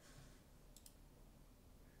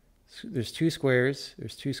 There's 2 squares,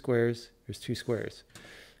 there's 2 squares, there's 2 squares.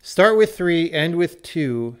 Start with 3, end with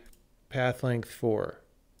 2, path length 4.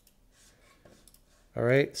 All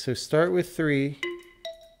right, so start with 3,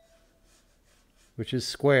 which is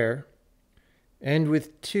square, end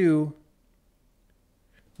with 2,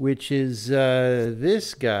 which is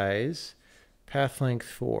this guy's path length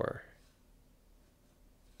 4.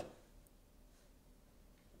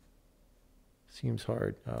 Seems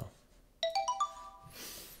hard. Oh.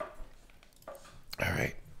 All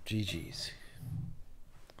right, GG's.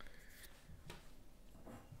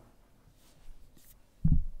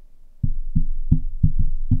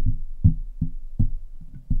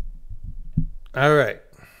 All right.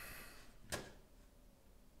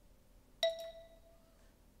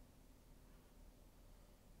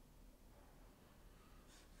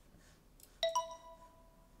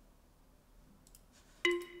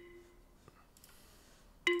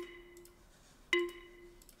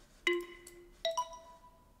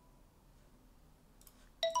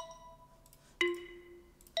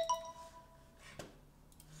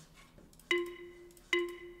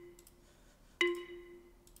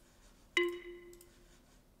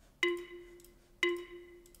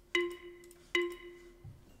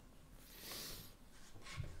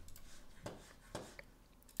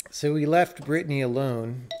 So we left Brittany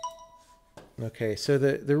alone. Okay, so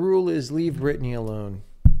the rule is leave Brittany alone.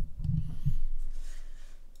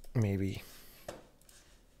 Maybe.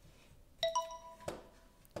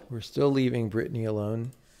 We're still leaving Brittany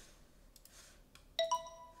alone.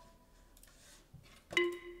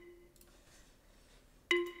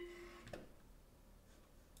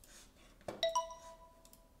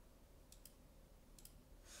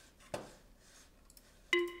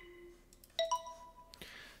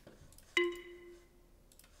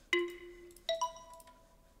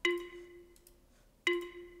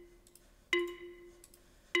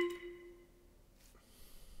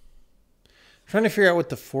 Trying to figure out what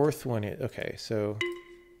the 4th one is. Okay, so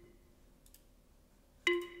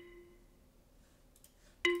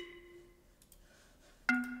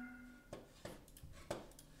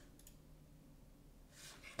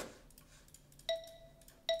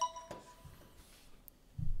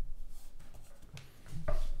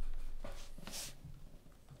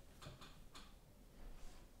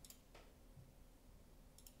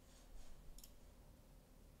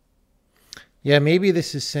yeah, maybe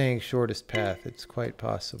this is saying shortest path. It's quite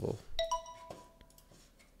possible.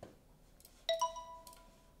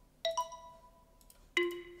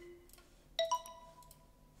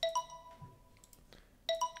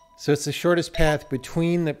 So it's the shortest path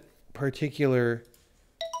between the particular...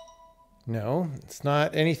 No, it's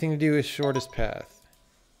not anything to do with shortest path.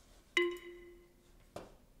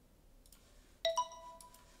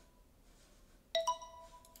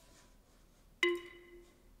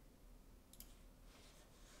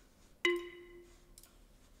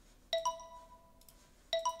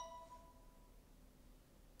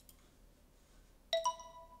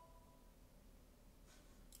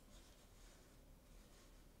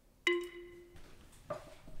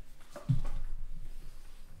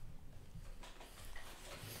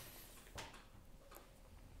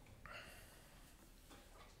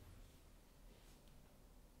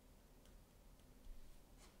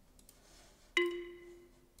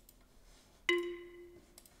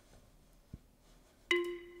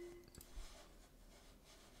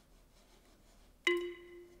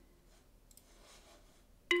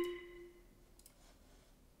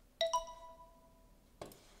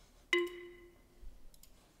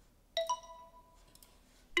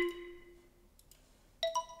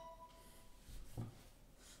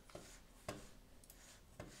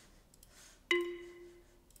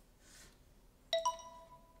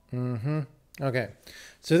 Okay,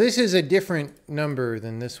 so this is a different number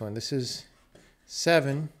than this one. This is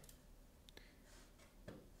 7.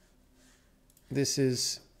 This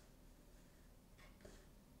is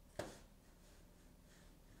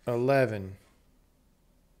 11.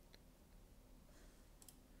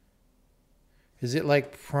 Is it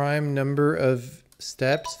like prime number of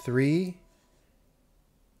steps? 3,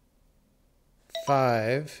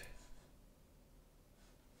 5,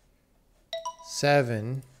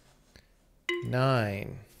 7,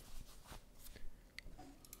 9,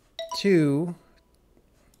 2,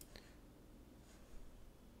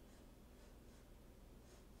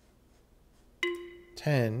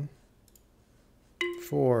 10,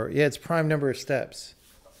 4. Yeah, it's prime number of steps.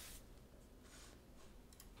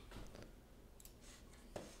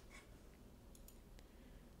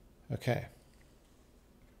 Okay.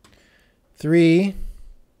 3,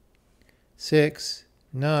 6,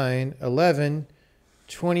 9, 11,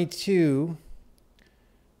 22.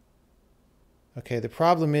 Okay, the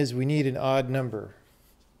problem is we need an odd number.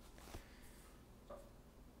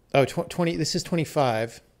 Oh, 20, this is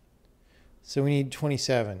 25. So we need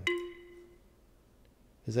 27.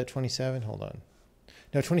 Is that 27? Hold on.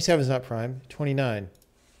 No, 27 is not prime. 29.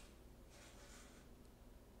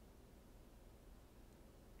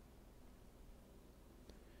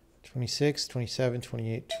 $26, $27,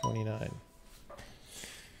 $28, $29.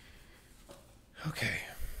 Okay.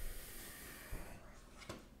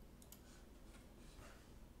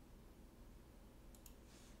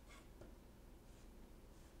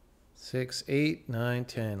 Six, 8, 9,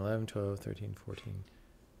 10, 11, 12, 13, 14.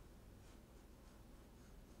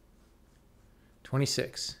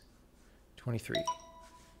 26, 23.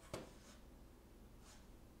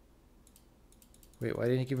 Wait, why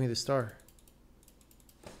didn't you give me the star?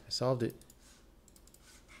 I solved it.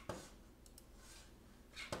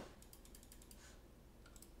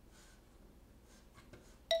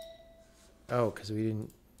 Oh, because we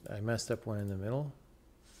didn't, I messed up one in the middle?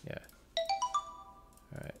 Yeah.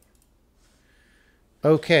 All right.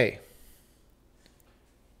 Okay.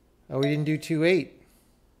 Oh, we didn't do 2, 8.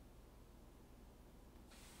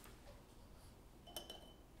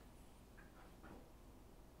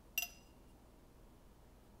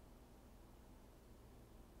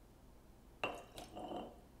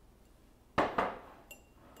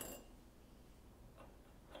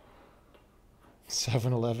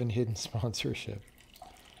 $7-Eleven hidden sponsorship.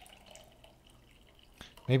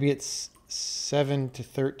 Maybe it's 7 to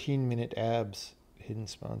 13 minute abs hidden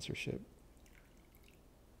sponsorship.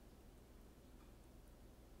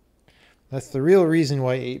 That's the real reason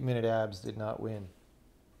why 8-minute abs did not win.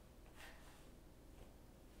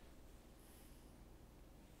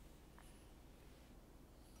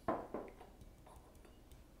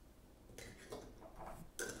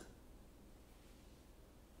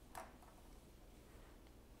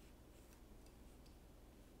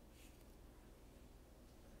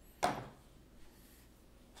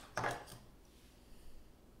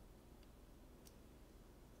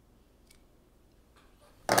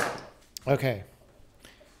 Okay,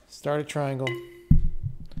 start a triangle,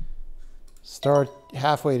 start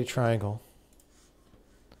halfway to triangle.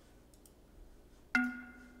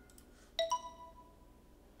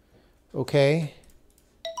 Okay.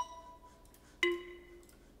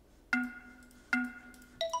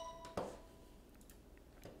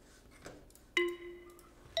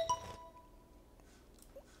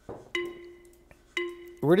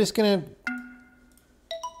 We're just gonna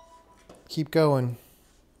keep going.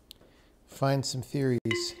 Find some theories.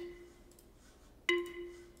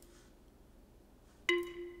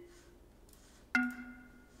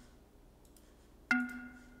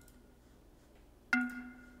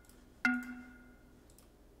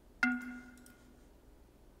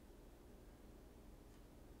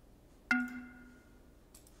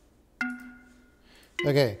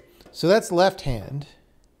 Okay, so that's left hand,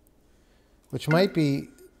 which might be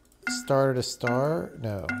star to star.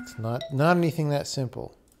 No, it's not anything that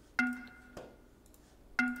simple.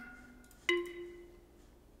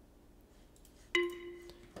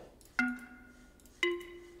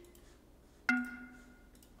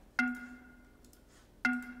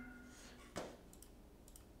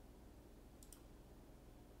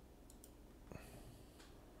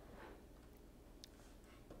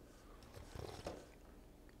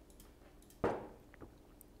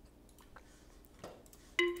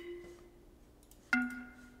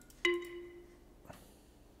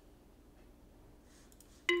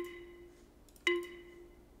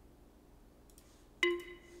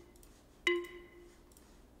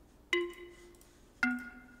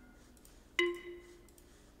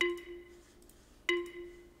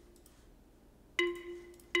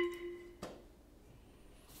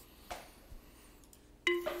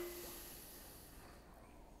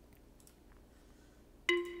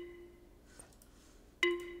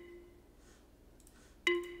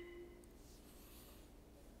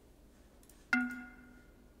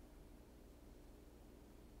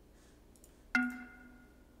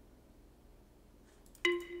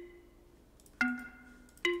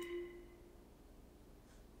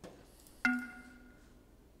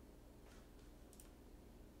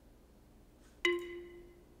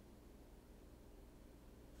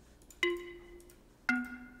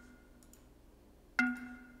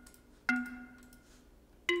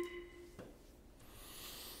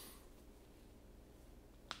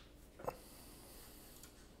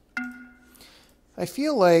 I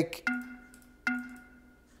feel like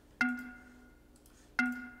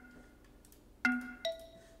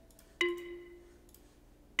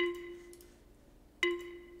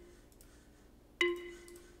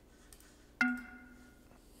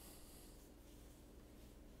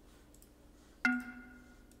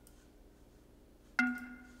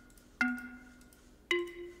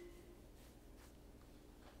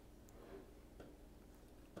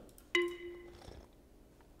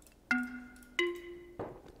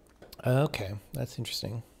okay, that's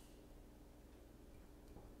interesting.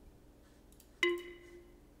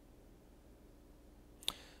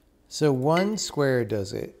 So one square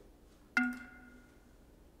does it.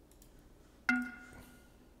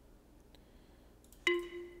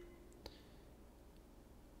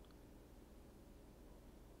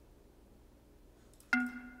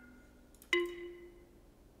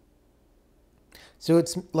 So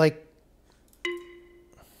it's like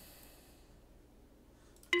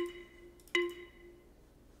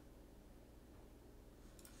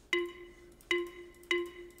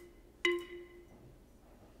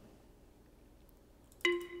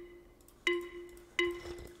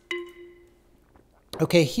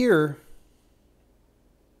okay, here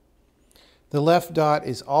the left dot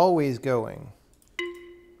is always going.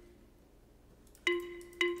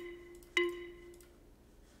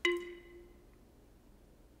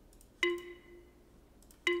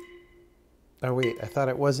 Oh, wait, I thought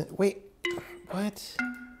it wasn't. Wait, what?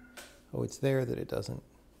 Oh, it's there that it doesn't.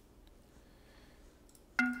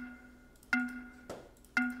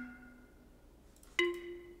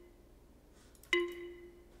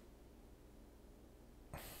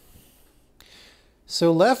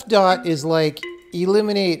 So left dot is like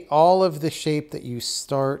eliminate all of the shape that you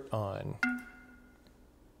start on.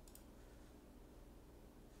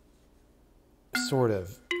 Sort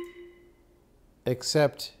of.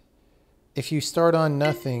 Except if you start on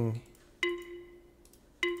nothing,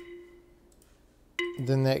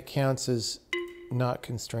 then that counts as not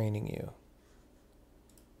constraining you.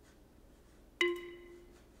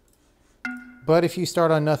 But if you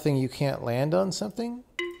start on nothing, you can't land on something?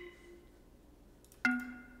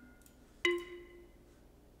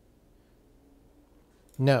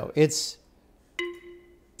 No, it's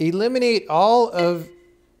eliminate all of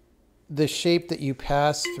the shape that you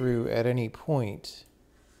pass through at any point.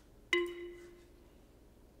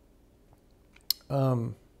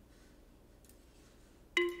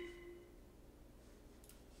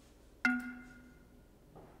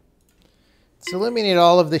 So eliminate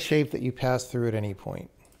all of the shape that you pass through at any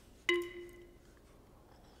point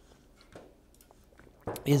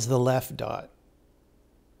is the left dot.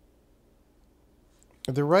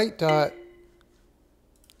 The right dot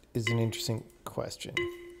is an interesting question.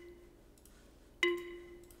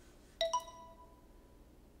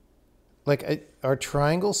 Like, are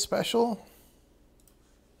triangles special?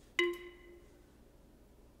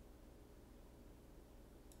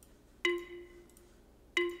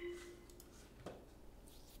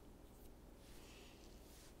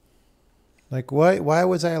 Like, why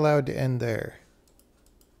was I allowed to end there?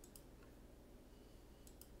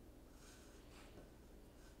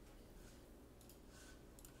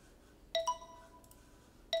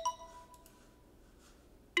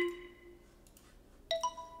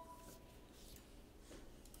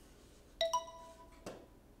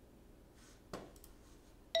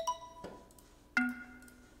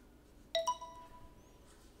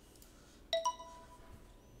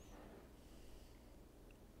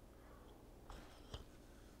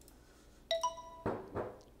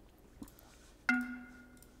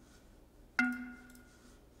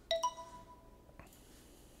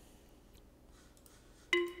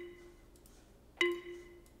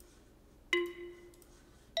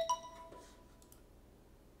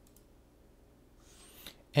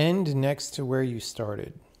 End next to where you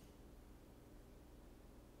started.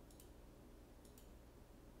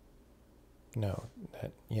 No,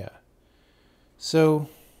 yeah. So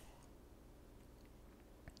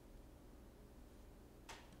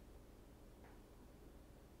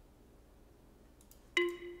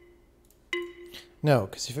no,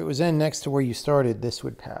 because if it was end next to where you started, this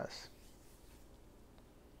would pass.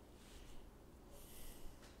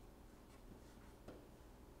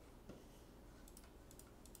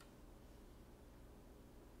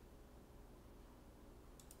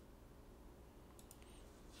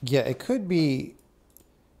 Yeah, it could be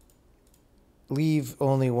leave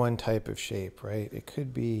only one type of shape, right? It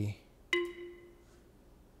could be...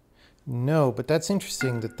 No, but that's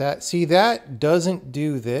interesting that see, that doesn't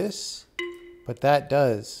do this, but that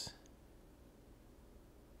does.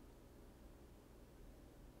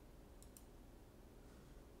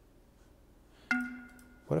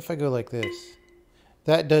 What if I go like this?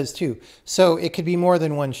 That does too. So it could be more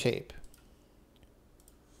than one shape.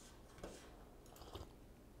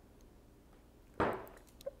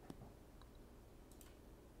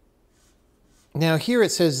 Now here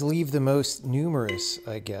it says leave the most numerous,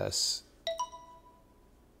 I guess.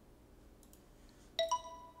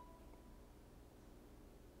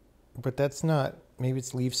 But that's not, maybe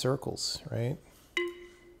it's leave circles, right?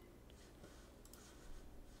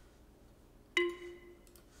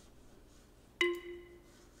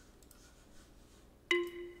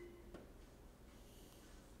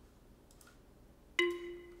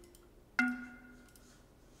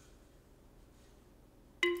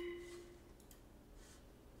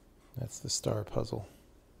 That's the star puzzle.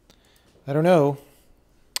 I don't know.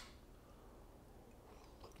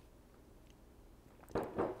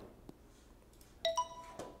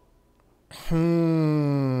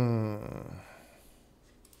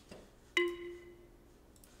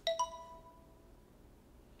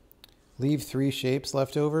 Leave 3 shapes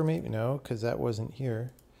left over, maybe? No, because that wasn't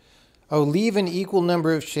here. Oh, leave an equal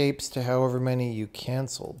number of shapes to however many you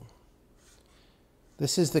canceled.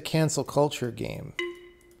 This is the cancel culture game.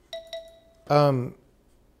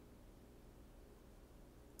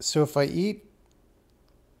 So if I eat,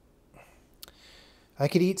 I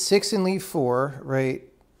could eat 6 and leave 4, right?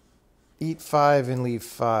 Eat 5 and leave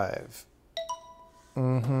 5.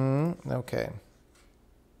 Okay.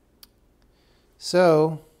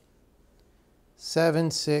 So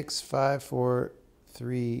 7, 6, 5, 4,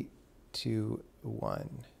 3, 2, 1.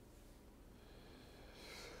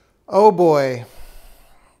 Oh boy.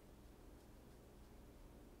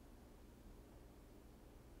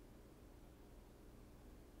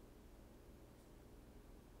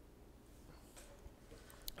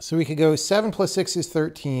 So we could go 7 plus 6 is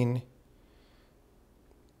 13.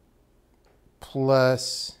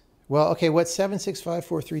 Plus, well, okay, what's 7, 6, 5,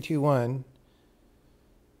 4, 3, 2, 1?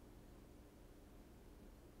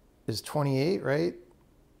 Is 28, right?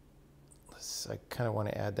 I kind of want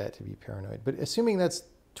to add that to be paranoid. But assuming that's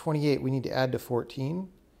 28, we need to add to 14,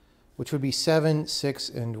 which would be 7, 6,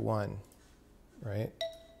 and 1, right?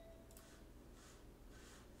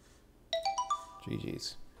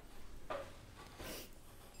 GG's.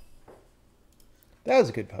 That was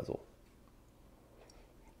a good puzzle.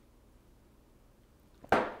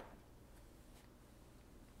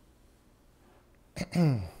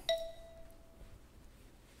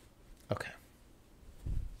 Okay.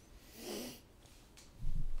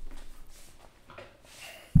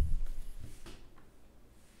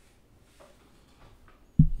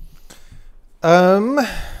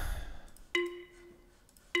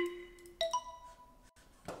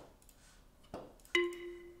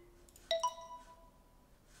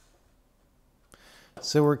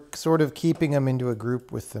 So we're sort of keeping them into a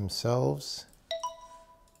group with themselves.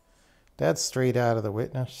 That's straight out of the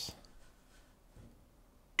witness.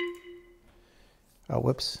 Oh,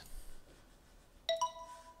 whoops.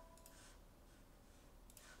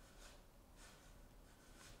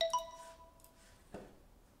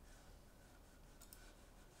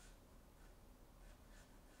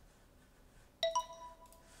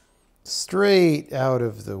 Straight out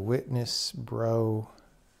of the witness, bro.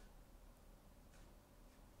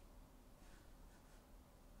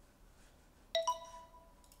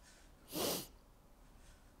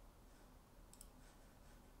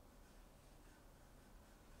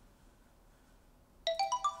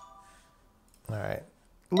 All right.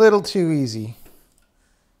 Little too easy.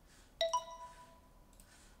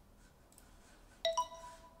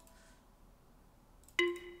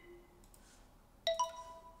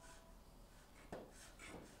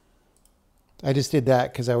 I just did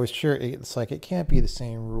that because I was sure it's like it can't be the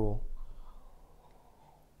same rule.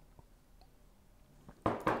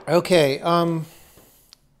 Okay,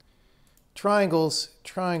 triangles,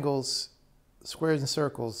 triangles, squares and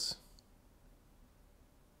circles.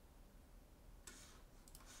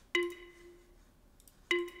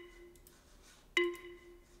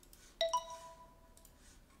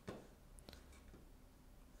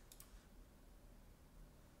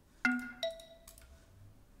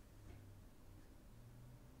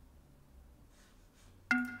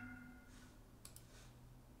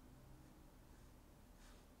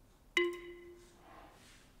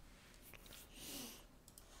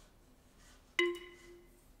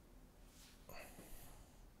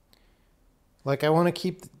 Like I want to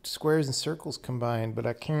keep the squares and circles combined, but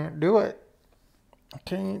I can't do it. I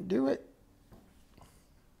can't do it.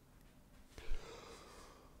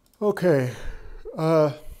 Okay.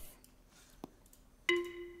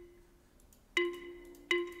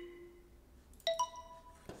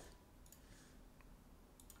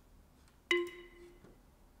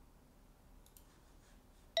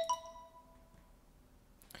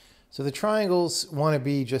 So the triangles want to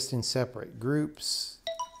be just in separate groups.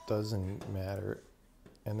 Doesn't matter.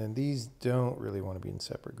 And then these don't really want to be in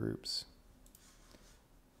separate groups.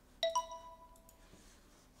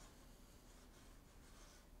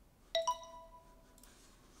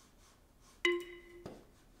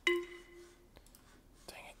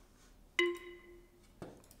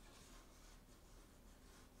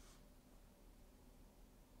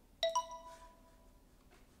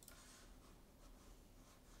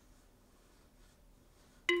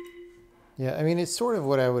 Yeah, I mean, it's sort of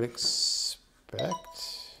what I would expect.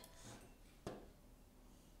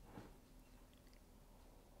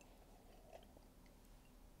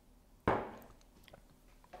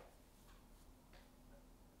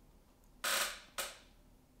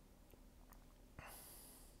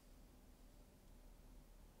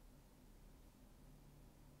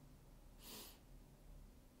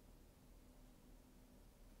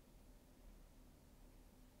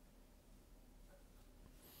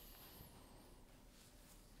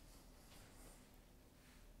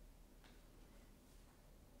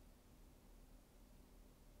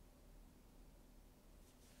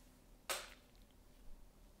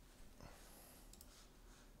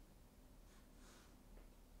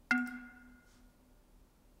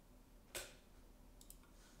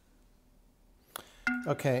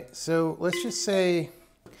 Okay, so let's just say,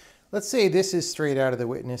 let's say this is straight out of the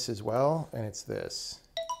witness as well, and it's this.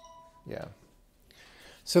 Yeah.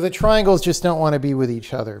 So the triangles just don't want to be with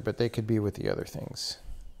each other, but they could be with the other things.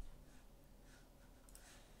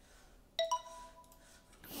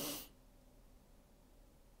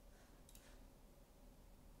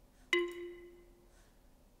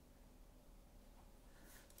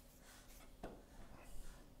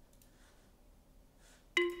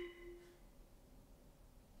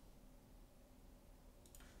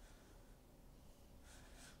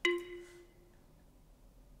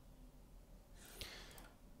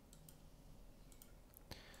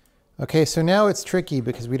 Okay, so now it's tricky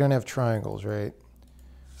because we don't have triangles, right?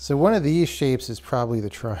 So one of these shapes is probably the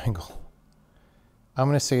triangle. I'm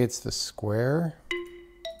going to say it's the square.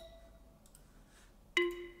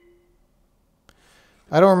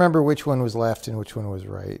 I don't remember which one was left and which one was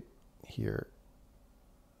right here.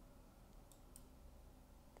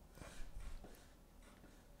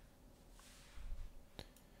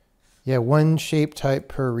 Yeah, one shape type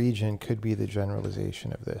per region could be the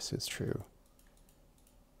generalization of this. It's true.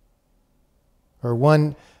 Or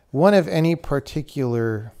one of any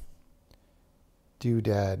particular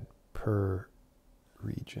doodad per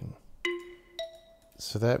region.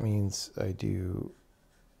 So that means I do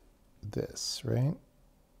this, right?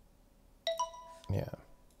 Yeah.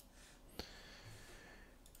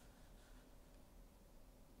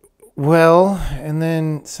 Well, and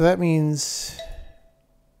then, so that means,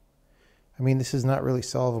 I mean, this is not really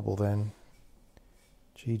solvable then.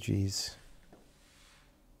 GG's.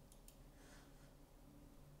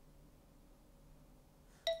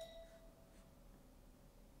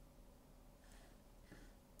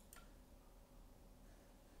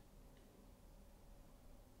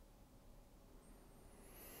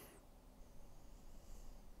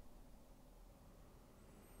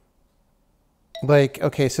 Like,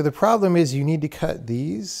 okay, so the problem is you need to cut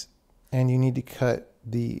these and you need to cut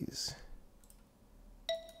these.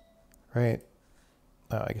 Right?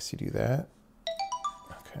 Oh, I guess you do that.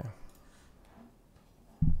 Okay.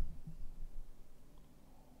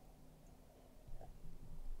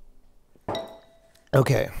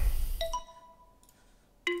 Okay.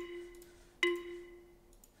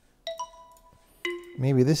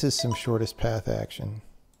 Maybe this is some shortest path action.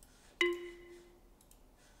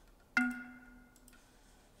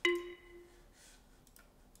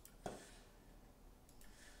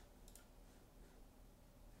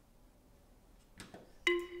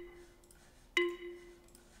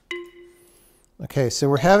 Okay, so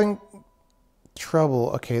we're having trouble.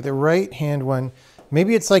 Okay, the right hand one,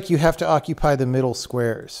 maybe it's like you have to occupy the middle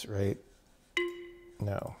squares, right?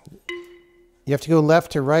 No. You have to go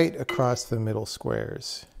left to right across the middle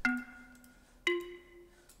squares.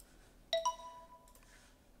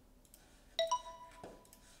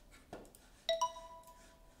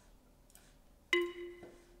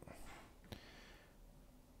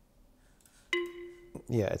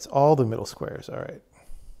 Yeah, it's all the middle squares. All right.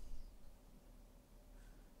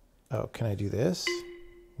 Oh, can I do this?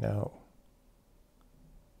 No.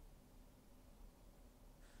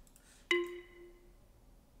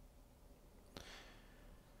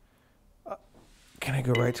 Can I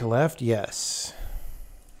go right to left? Yes.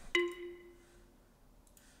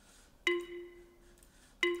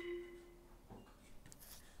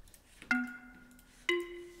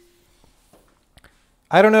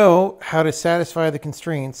 I don't know how to satisfy the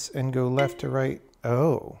constraints and go left to right.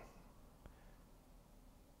 Oh.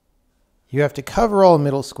 You have to cover all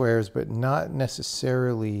middle squares, but not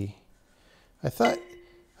necessarily. I thought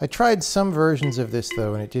I tried some versions of this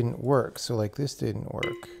though, and it didn't work. So like this didn't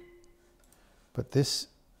work. But this,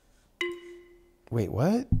 wait,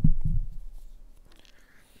 what?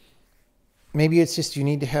 Maybe it's just you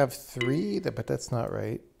need to have 3, but that's not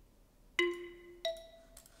right.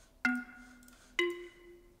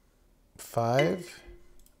 5.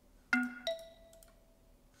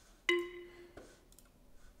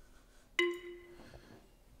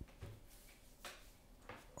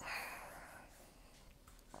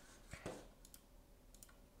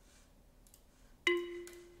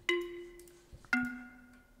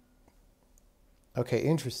 Okay,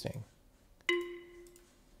 interesting.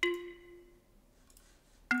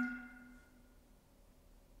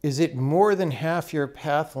 Is it more than half your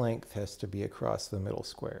path length has to be across the middle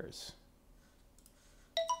squares?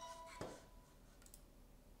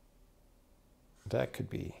 That could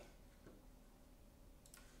be.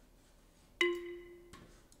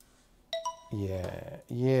 Yeah.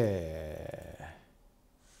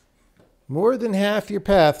 More than half your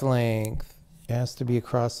path length has to be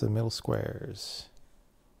across the middle squares.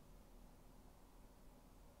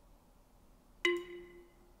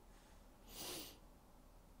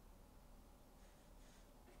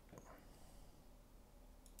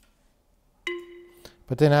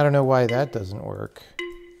 But then I don't know why that doesn't work.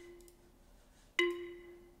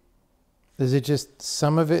 Is it just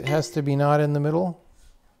some of it has to be not in the middle?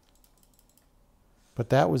 But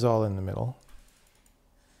that was all in the middle.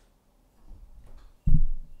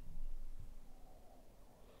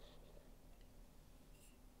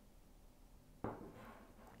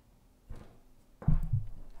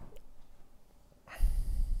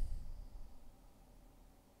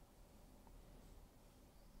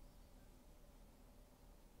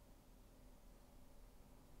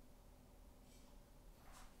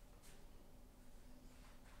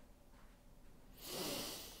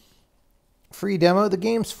 Free demo. The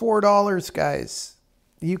game's $4, guys.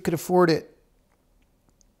 You could afford it.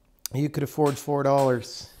 You could afford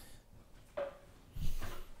 $4.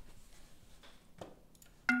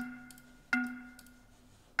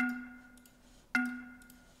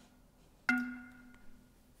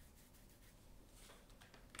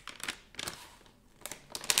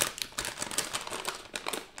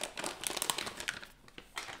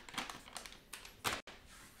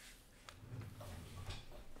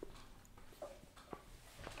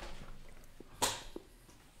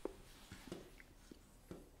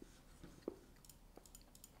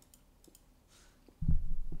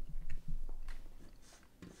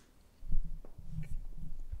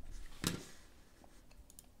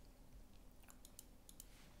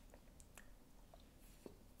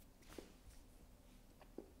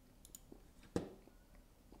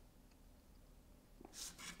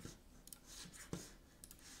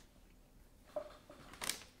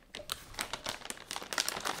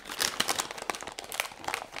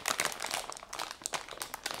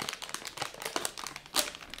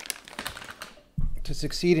 To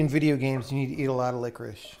succeed in video games, you need to eat a lot of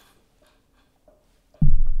licorice.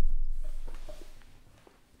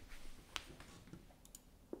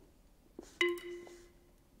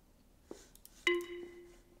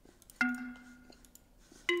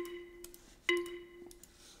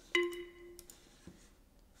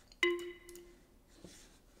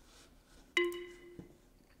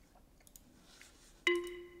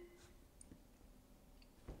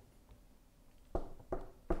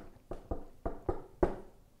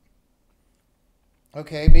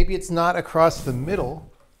 Okay, maybe it's not across the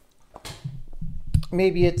middle.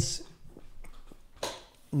 Maybe it's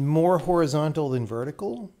more horizontal than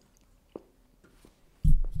vertical.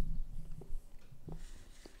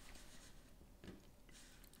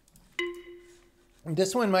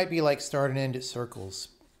 This one might be like start and end at circles.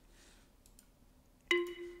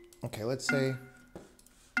 Okay, let's say.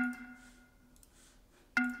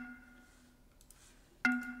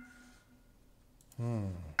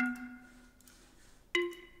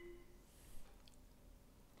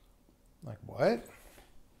 Like what?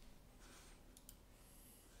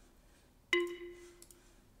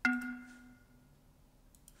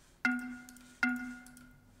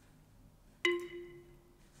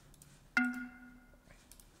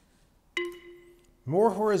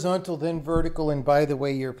 More horizontal than vertical, and by the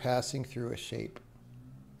way, you're passing through a shape.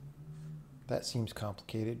 That seems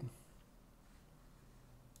complicated.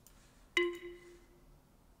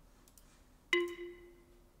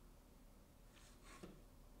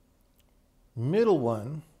 Middle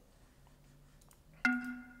one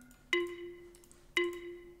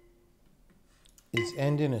is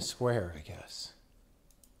end in a square, I guess.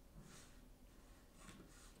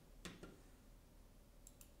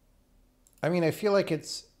 I mean, I feel like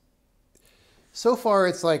it's, so far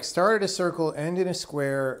it's like start at a circle, end in a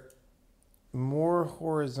square, more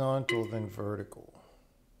horizontal than vertical.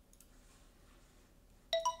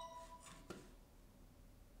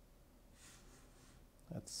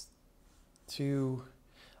 That's two.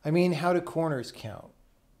 I mean, how do corners count?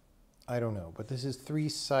 I don't know, but this is 3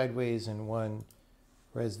 sideways and 1,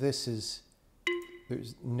 whereas this is,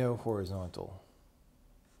 there's no horizontal.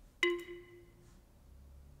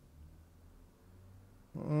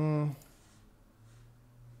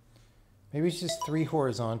 Maybe it's just 3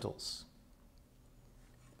 horizontals.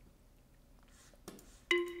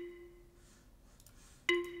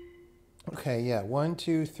 Okay, yeah, 1,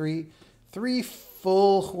 2, 3. 3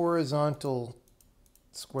 full horizontal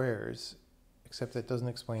squares, except that doesn't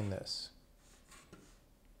explain this.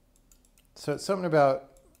 So it's something about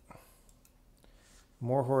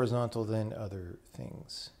more horizontal than other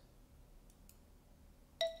things.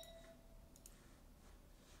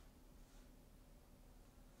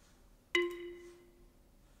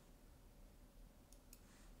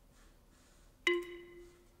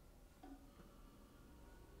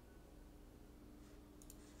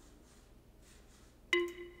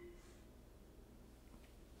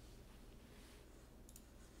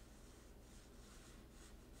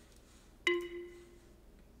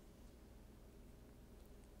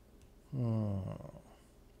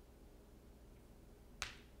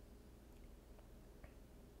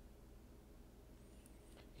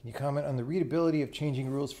 Can you comment on the readability of changing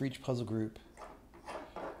rules for each puzzle group?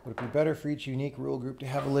 Would it be better for each unique rule group to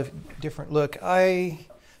have a different look?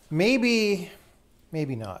 Maybe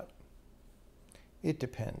not. It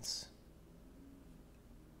depends.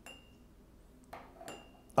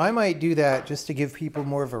 I might do that just to give people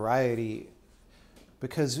more variety,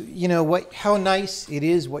 because you know how nice it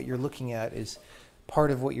is. What you're looking at is part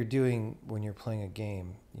of what you're doing when you're playing a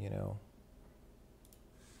game, you know.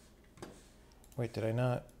 Wait, did I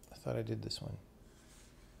not? I thought I did this one.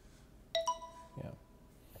 Yeah.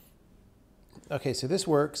 Okay, so this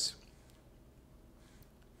works.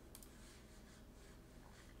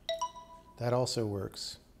 That also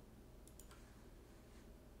works.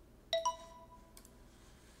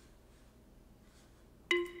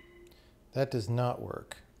 That does not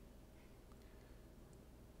work.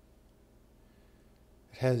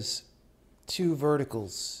 It has 2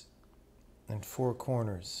 verticals and 4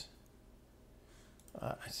 corners.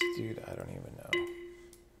 Dude, I don't even know.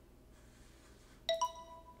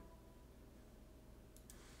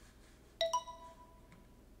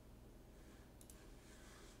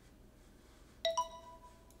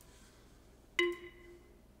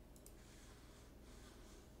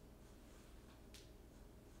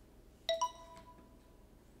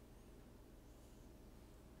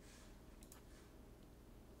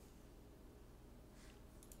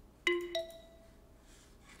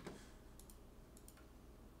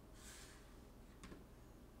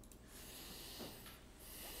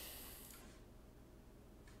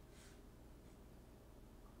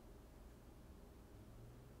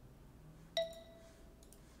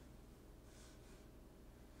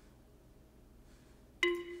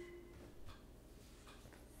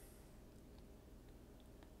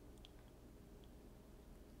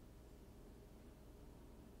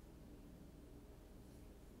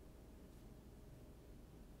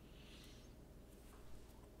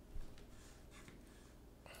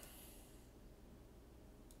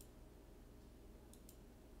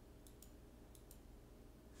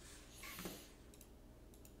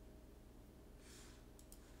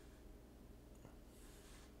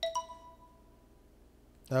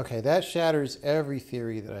 Okay, that shatters every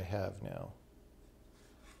theory that I have now.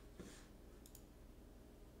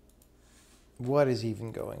 What is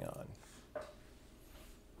even going on?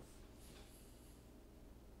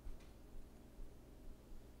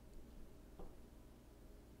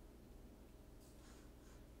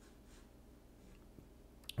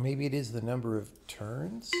 Maybe it is the number of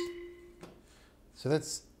turns? So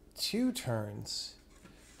that's 2 turns.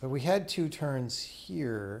 But we had 2 turns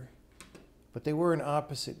here, but they were in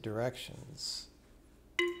opposite directions.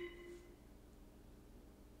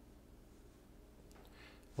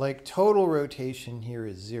 Like total rotation here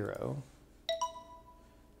is 0.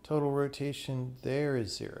 Total rotation there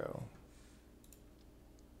is 0.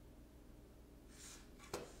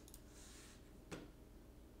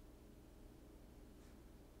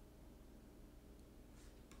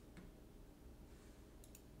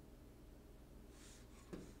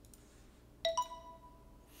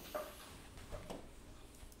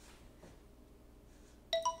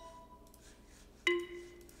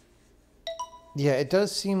 Yeah, it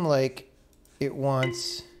does seem like it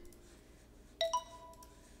wants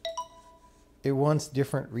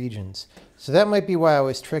different regions. So that might be why I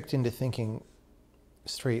was tricked into thinking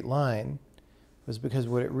straight line, was because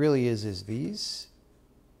what it really is these.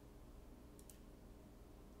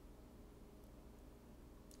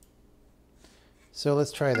 So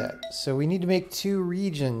let's try that. So we need to make 2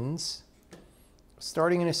 regions,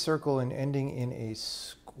 starting in a circle and ending in a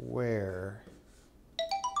square.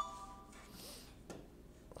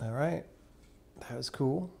 All right, that was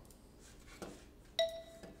cool.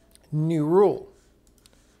 New rule.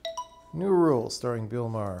 New rule starring Bill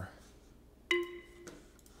Maher.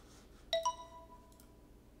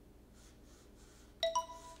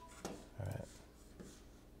 All right.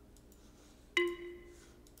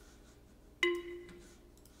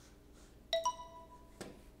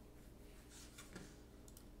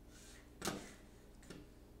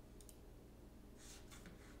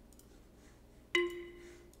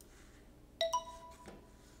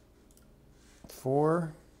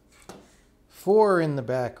 Four in the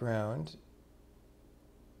background.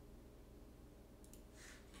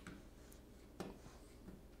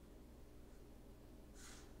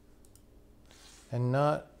 And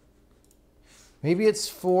not, maybe it's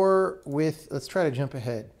 4 with, let's try to jump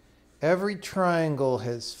ahead. Every triangle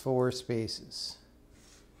has 4 spaces,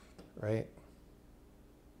 right?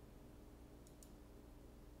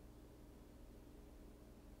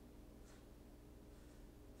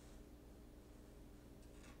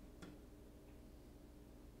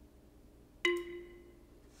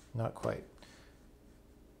 Not quite.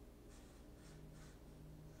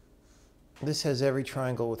 This has every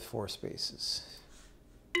triangle with 4 spaces.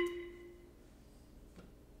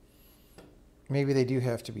 Maybe they do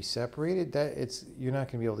have to be separated. You're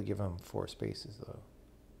not going to be able to give them 4 spaces though.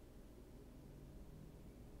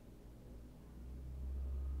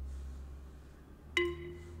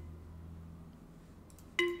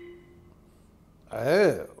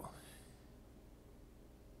 Oh.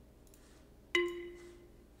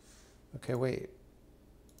 Okay, wait.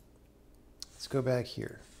 Let's go back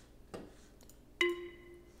here.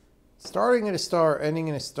 Starting at a star, ending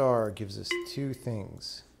in a star gives us 2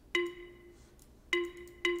 things.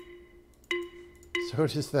 So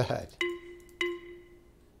does that.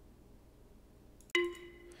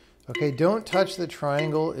 Okay, don't touch the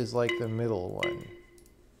triangle is like the middle one.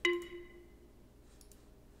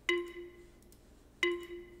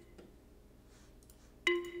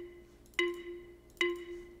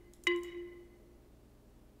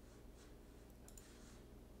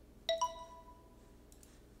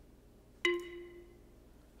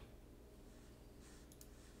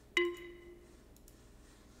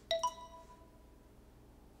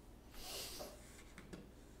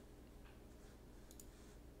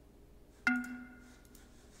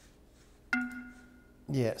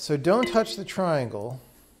 Yeah, so don't touch the triangle.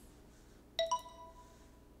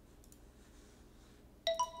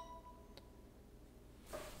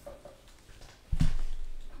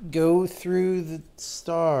 Go through the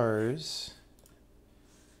stars,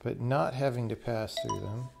 but not having to pass through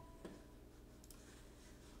them.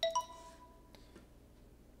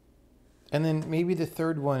 And then maybe the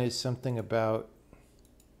third one is something about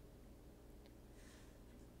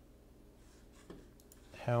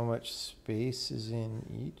how much space is in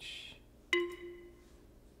each.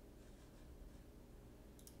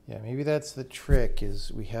 Yeah, maybe that's the trick,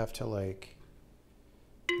 is we have to like,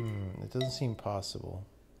 it doesn't seem possible.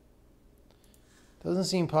 It doesn't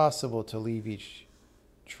seem possible to leave each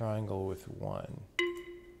triangle with 1.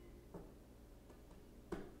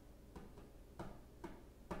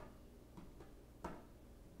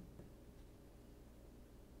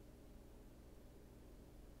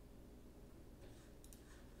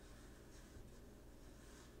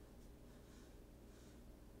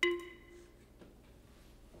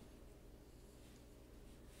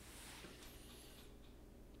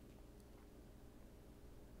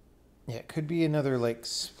 Yeah, it could be another like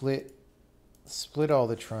split all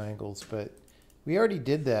the triangles, but we already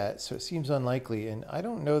did that, so it seems unlikely, and I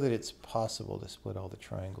don't know that it's possible to split all the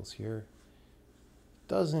triangles here.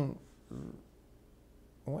 Doesn't,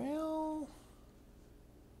 well,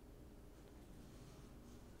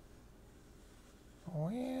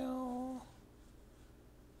 no,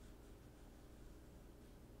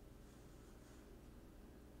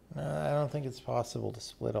 I don't think it's possible to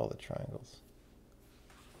split all the triangles.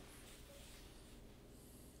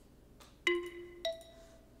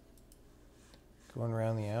 Going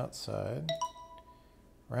around the outside.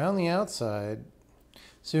 Around the outside.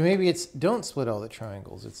 So maybe it's don't split all the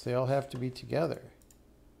triangles. It's they all have to be together.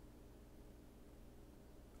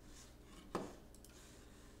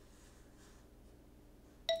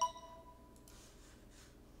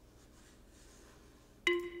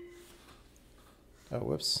 Oh,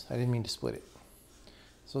 whoops. I didn't mean to split it.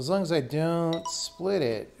 So as long as I don't split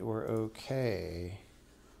it, we're okay.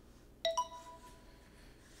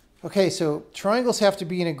 Okay, so triangles have to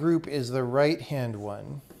be in a group is the right-hand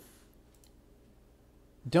one.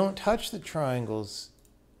 Don't touch the triangles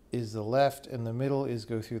is the left, and the middle is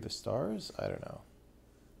go through the stars? I don't know.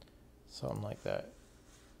 Something like that.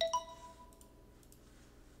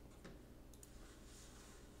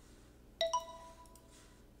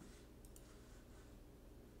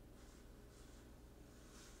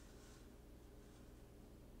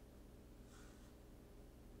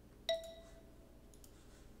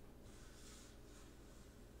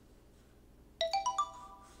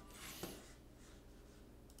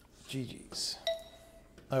 GG's.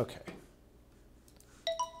 Okay.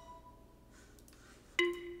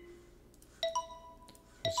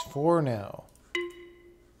 There's 4 now.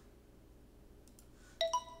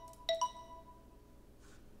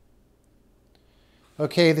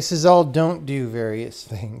 Okay, this is all don't do various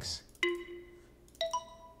things.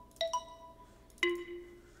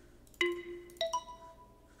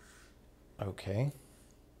 Okay.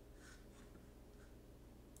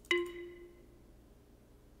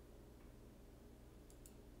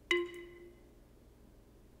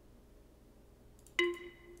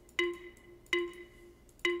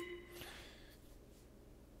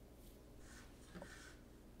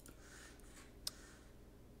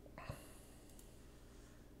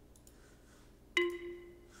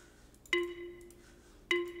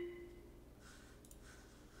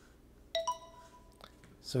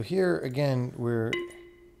 So here again, we're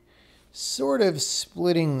sort of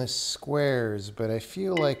splitting the squares, but I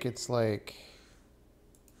feel like it's like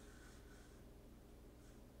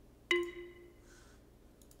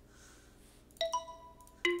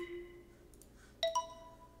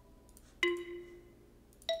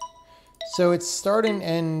so it's start and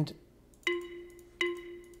end.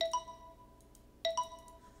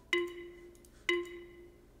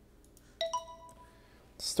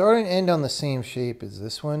 Start and end on the same shape as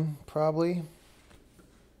this one, probably.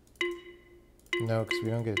 No, because we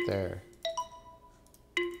don't get it there.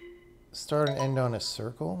 Start and end on a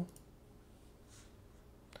circle.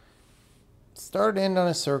 Start and end on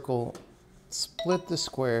a circle. Split the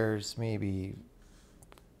squares, maybe.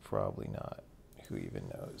 Probably not. Who even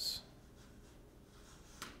knows?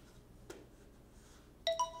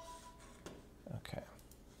 Okay.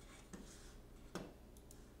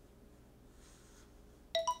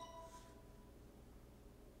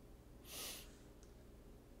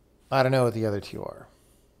 I don't know what the other two are.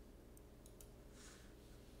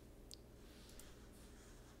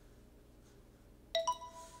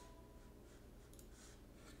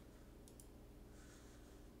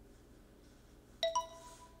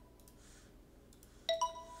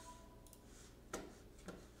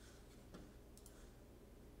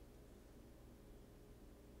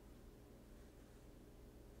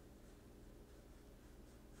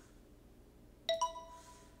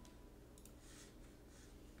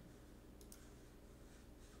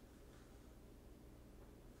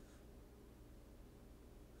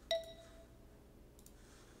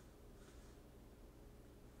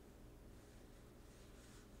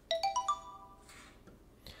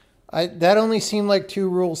 That only seemed like 2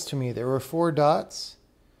 rules to me. There were 4 dots,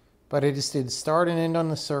 but I just did start and end on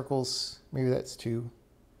the circles. Maybe that's 2.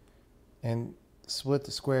 And split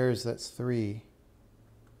the squares, that's 3.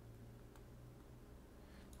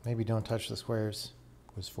 Maybe don't touch the squares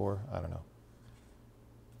was 4. I don't know.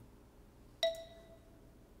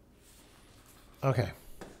 Okay.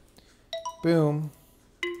 Boom.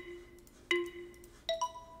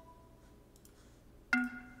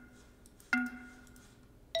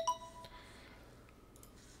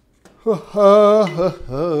 Ha ha ha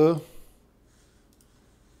ha.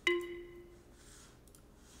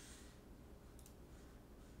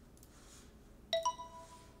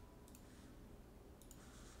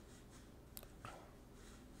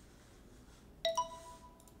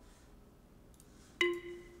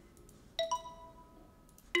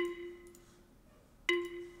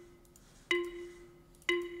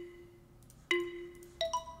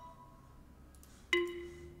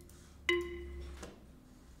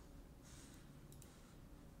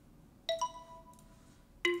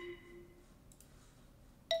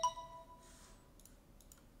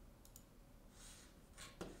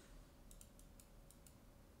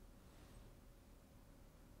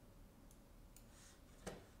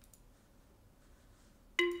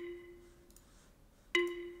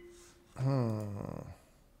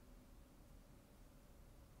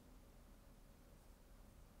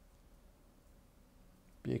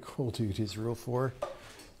 Be a cool dude is rule 4.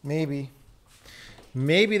 Maybe.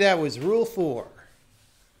 Maybe that was rule 4.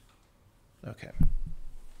 Okay.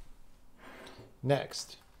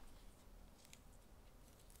 Next.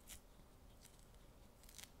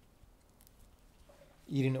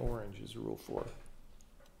 Eat an orange is rule 4.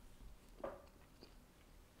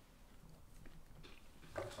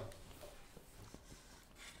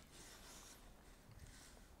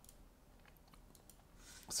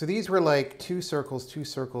 So these were like 2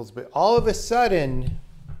 circles, but all of a sudden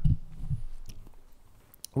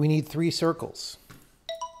we need 3 circles.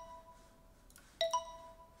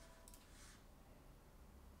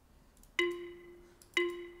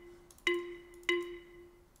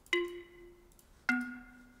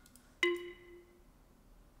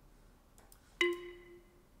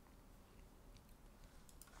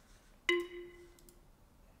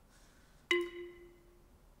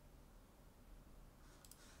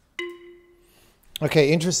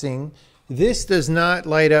 Okay, interesting. This does not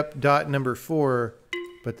light up dot number 4,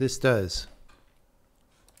 but this does.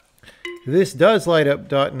 This does light up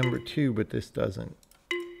dot number 2, but this doesn't.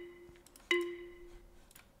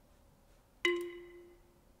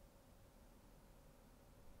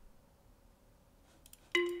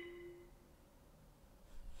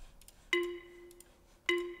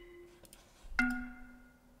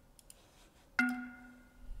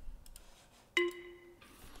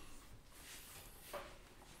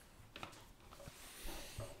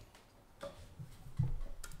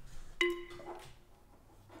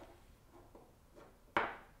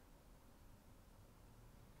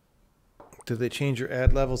 Do they change your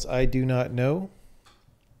ad levels? I do not know.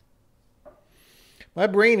 My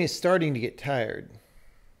brain is starting to get tired.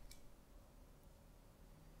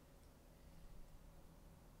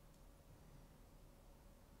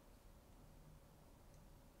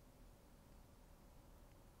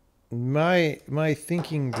 My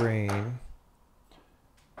thinking brain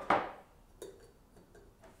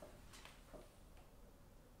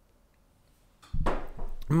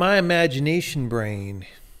my imagination brain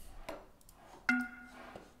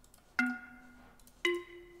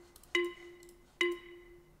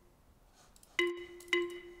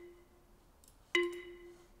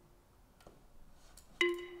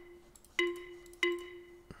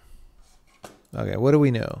Okay, what do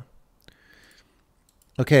we know?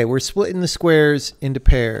 Okay, we're splitting the squares into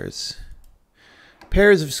pairs.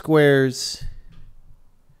 Pairs of squares,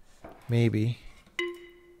 maybe.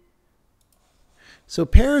 So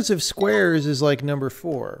pairs of squares is like number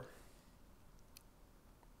 4.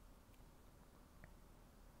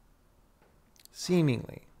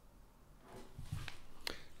 Seemingly.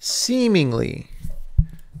 Seemingly.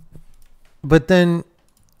 But then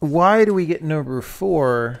why do we get number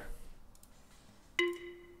 4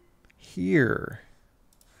 here,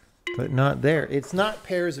 but not there? It's not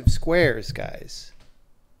pairs of squares, guys.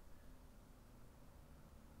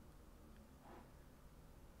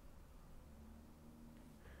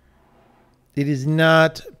 It is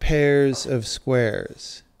not pairs of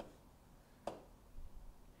squares.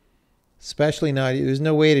 Especially not, there's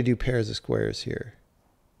no way to do pairs of squares here.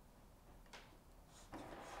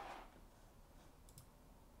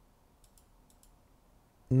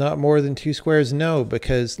 Not more than 2 squares? No,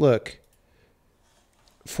 because look,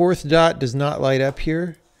 4th dot does not light up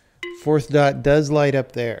here. 4th dot does light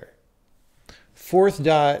up there. 4th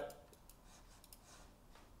dot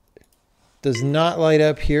does not light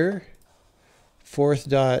up here. 4th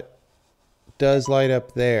dot does light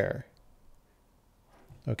up there.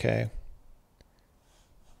 Okay.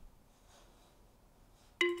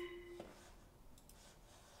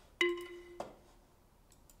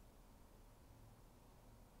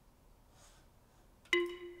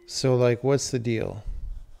 So like, what's the deal?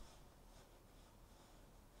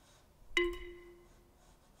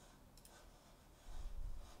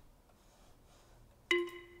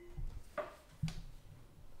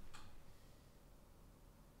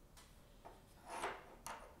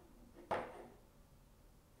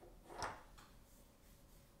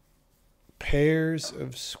 Pairs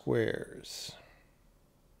of squares.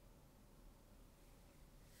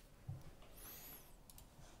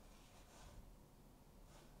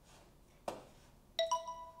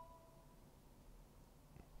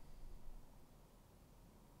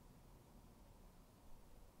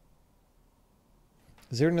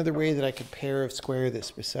 Is there another way that I could pair of square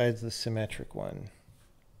this besides the symmetric one?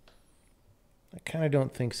 I kind of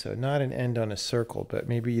don't think so. Not an end on a circle, but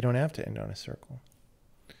maybe you don't have to end on a circle.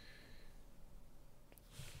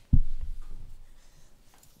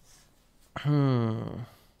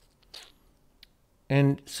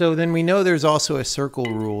 And so then we know there's also a circle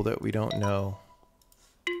rule that we don't know.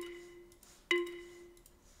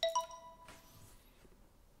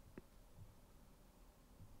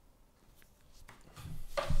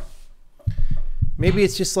 Maybe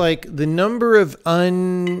it's just like the number of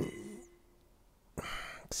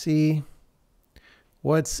see,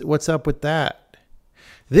 what's up with that?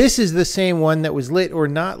 This is the same one that was lit or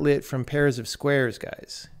not lit from pairs of squares,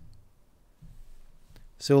 guys.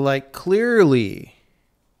 So like clearly,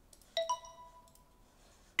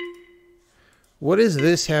 what does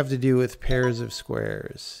this have to do with pairs of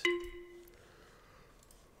squares?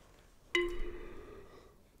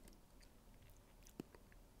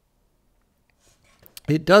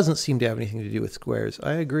 It doesn't seem to have anything to do with squares.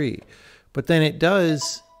 I agree. But then it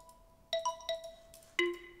does.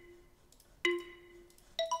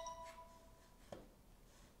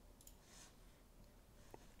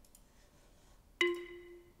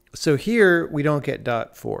 So here we don't get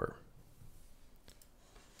dot 4.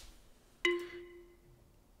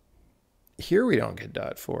 Here we don't get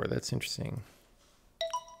dot 4. That's interesting.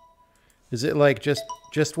 Is it like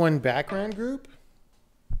just one background group?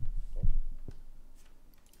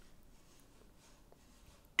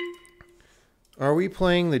 Are we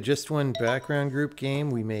playing the just one background group game?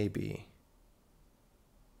 We may be.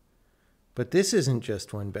 But this isn't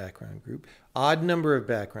just one background group. Odd number of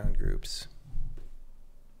background groups.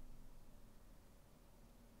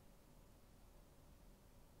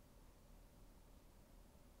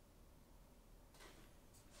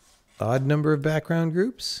 Odd number of background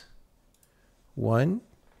groups. 1,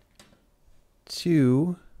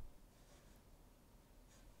 2,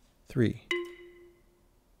 3.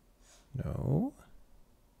 No.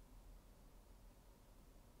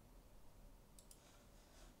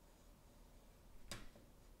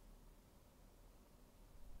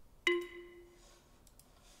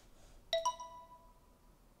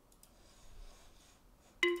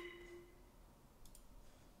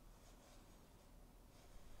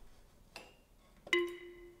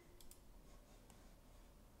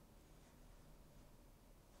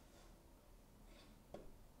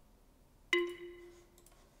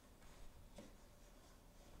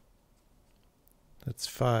 That's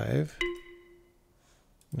 5.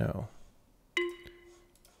 No.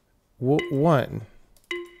 1.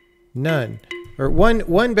 None. Or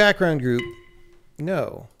one background group.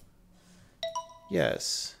 No.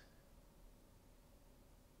 Yes.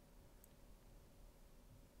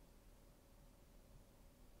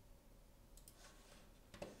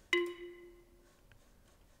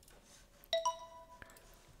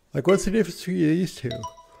 Like, what's the difference between these two?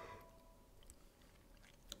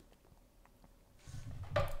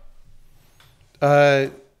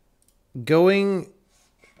 Going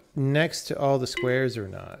next to all the squares or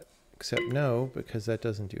not? Except no, because that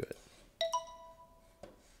doesn't do it.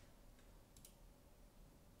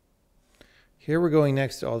 Here we're going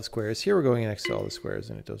next to all the squares. Here we're going next to all the squares,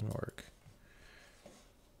 and it doesn't work.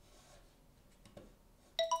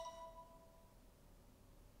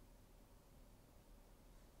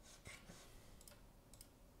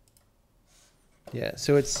 Yeah,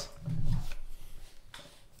 so it's...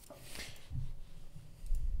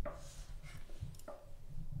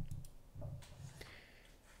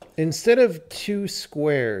 Instead of 2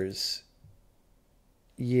 squares,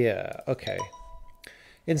 yeah, okay.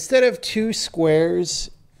 Instead of 2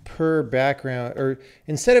 squares per background, or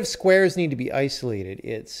instead of squares need to be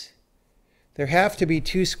isolated, there have to be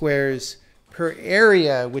 2 squares per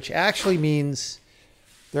area, which actually means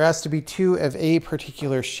there has to be 2 of a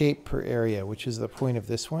particular shape per area, which is the point of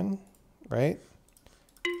this one, right?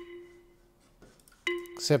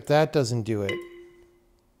 Except that doesn't do it.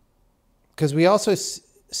 Because we also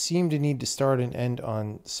seem to need to start and end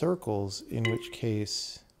on circles, in which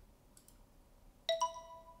case...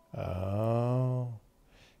 Oh.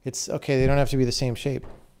 It's okay, they don't have to be the same shape.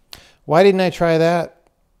 Why didn't I try that?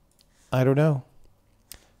 I don't know.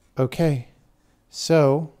 Okay.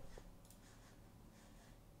 So...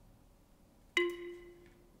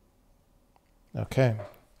 Okay.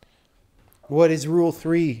 What is rule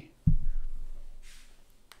 3?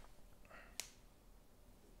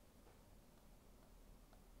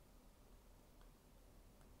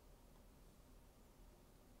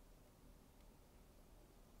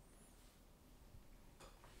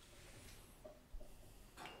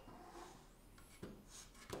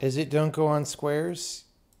 Is it don't go on squares?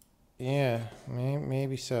 Yeah,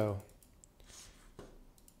 maybe so.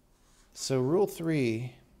 So rule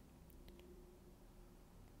 3.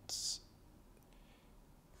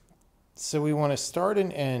 So we want to start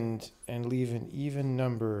and end and leave an even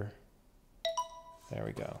number. There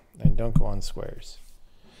we go. And don't go on squares.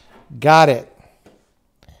 Got it.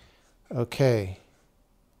 Okay.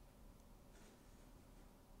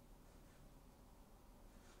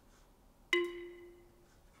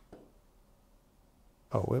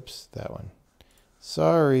 Oh, whoops, that one.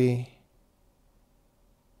 Sorry.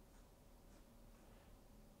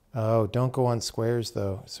 Oh, don't go on squares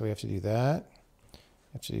though. So we have to do that. We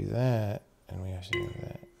have to do that. And we have to do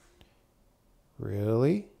that.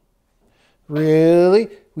 Really? Really?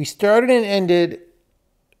 We started and ended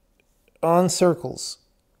on circles.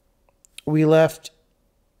 We left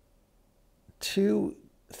 2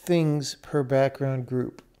 things per background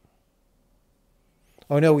group.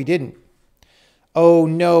 Oh, no, we didn't. Oh,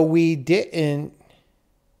 no, we didn't.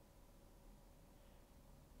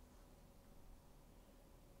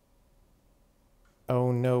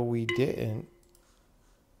 Oh, no, we didn't.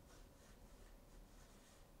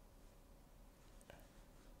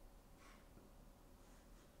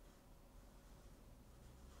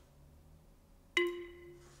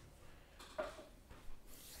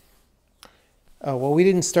 Oh, well, we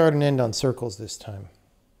didn't start and end on circles this time.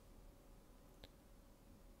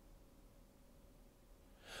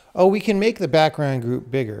 Oh, we can make the background group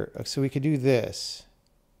bigger. So we could do this.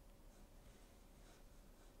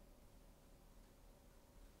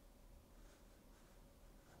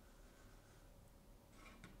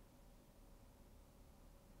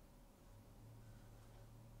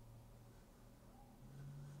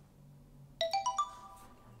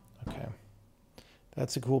 Okay.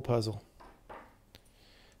 That's a cool puzzle.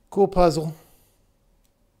 Cool puzzle.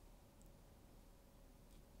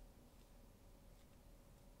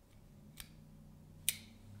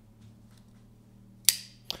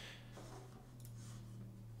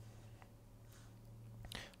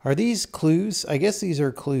 Are these clues? I guess these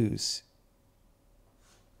are clues.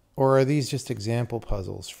 Or are these just example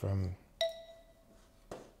puzzles from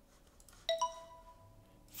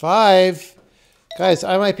 5? Guys,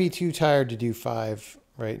 I might be too tired to do 5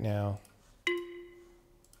 right now.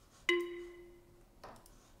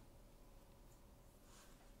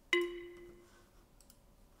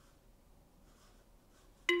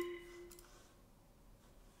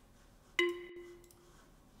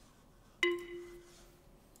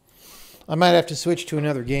 I might have to switch to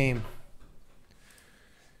another game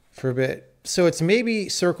for a bit. So it's maybe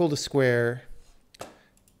circle to square.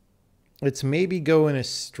 It's maybe go in a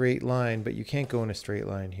straight line, but you can't go in a straight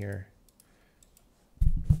line here.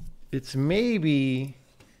 It's maybe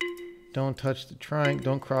don't touch the triangle,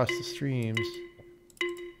 don't cross the streams.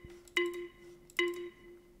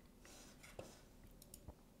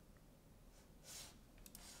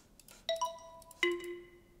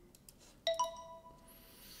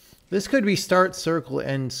 This could be start circle,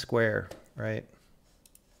 end square, right?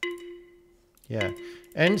 Yeah.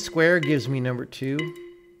 End square gives me number 2.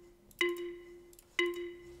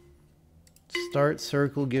 Start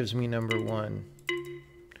circle gives me number 1.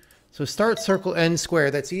 So start circle, end square.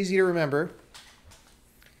 That's easy to remember.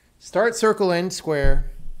 Start circle, end square.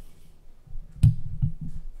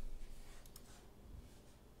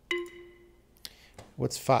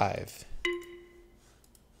 What's 5?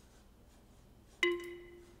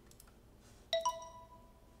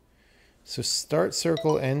 So start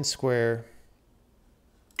circle, end square.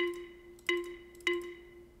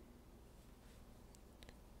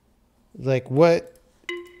 Like what?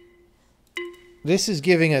 This is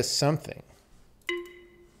giving us something.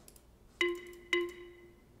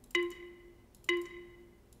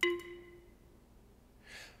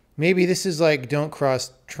 Maybe this is like don't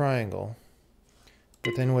cross triangle.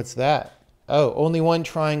 But then what's that? Oh, only one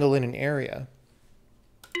triangle in an area.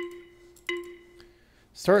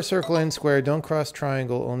 Start circle, end square, don't cross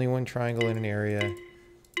triangle, only one triangle in an area.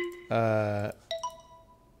 I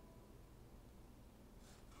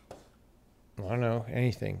don't know,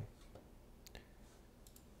 anything.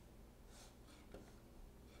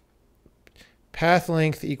 Path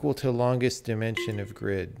length equal to longest dimension of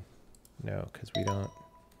grid. No, because we don't.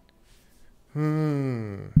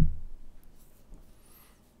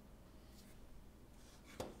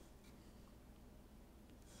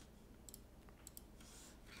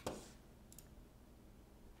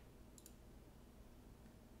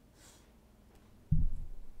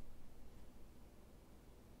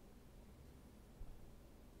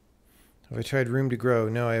 Have I tried room to grow?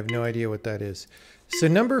 No, I have no idea what that is. So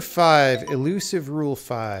number 5, elusive rule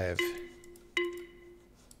 5,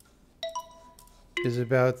 is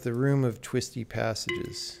about the room of twisty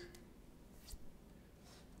passages.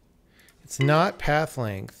 It's not path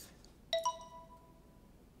length.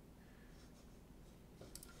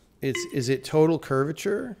 Is it total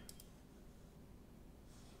curvature?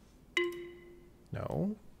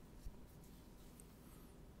 No.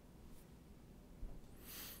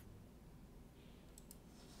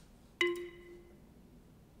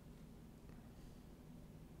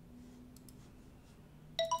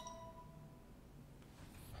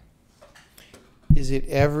 Is it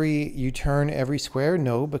you turn every square?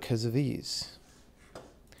 No, because of these.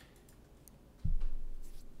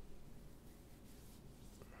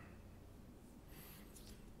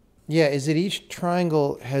 Yeah, is it each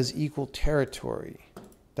triangle has equal territory?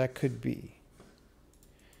 That could be.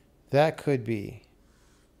 That could be.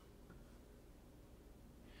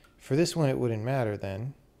 For this one, it wouldn't matter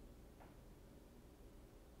then.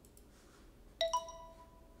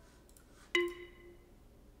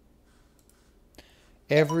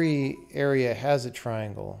 Every area has a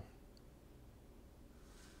triangle.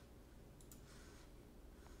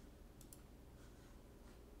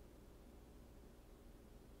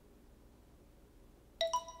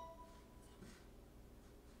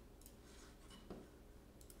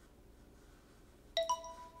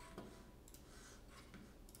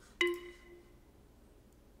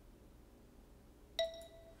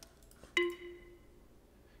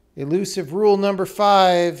 Elusive rule number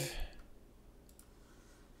 5.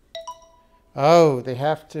 Oh, they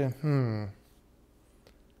have to,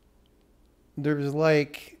 There's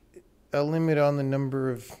like a limit on the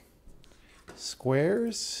number of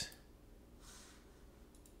squares.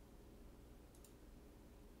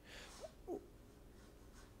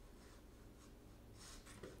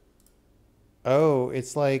 Oh,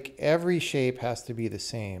 it's like every shape has to be the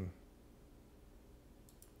same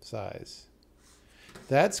size.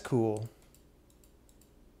 That's cool.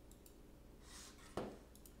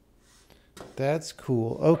 That's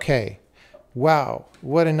cool. Okay. Wow.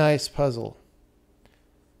 What a nice puzzle.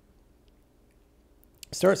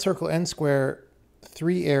 Start circle, end square,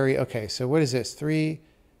 3 area. Okay, so what is this?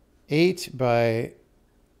 8 by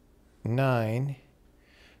 9.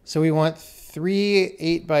 So we want 3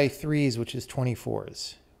 8 by 3s, which is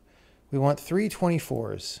 24s. We want 3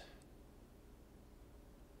 24s,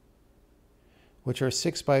 which are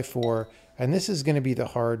 6 by 4. And this is going to be the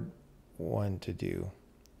hard one to do.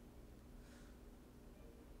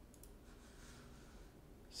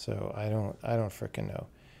 So I don't frickin' know.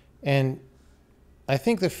 And I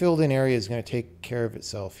think the filled in area is going to take care of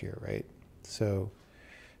itself here, right? So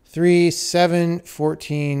 3, 7,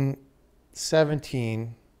 14,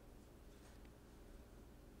 17.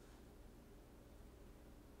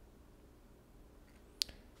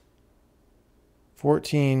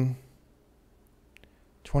 14,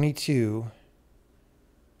 22,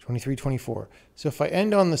 23, 24. So if I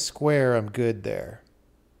end on the square, I'm good there.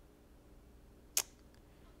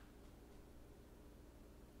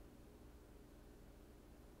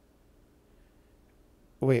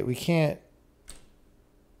 Wait, we can't.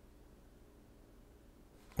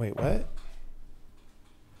 Wait, what?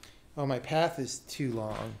 Oh, my path is too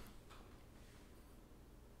long.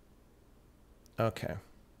 Okay.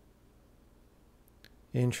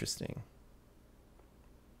 Interesting.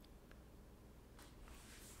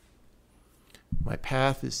 My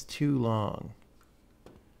path is too long.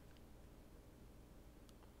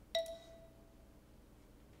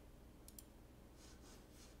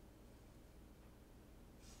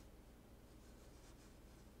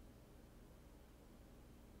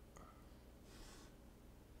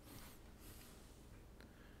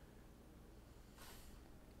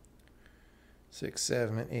 Six,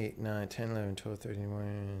 7, 8, 9, 10, 11, 12,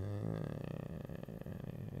 13.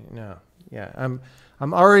 No, yeah,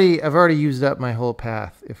 I've already used up my whole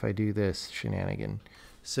path if I do this shenanigan.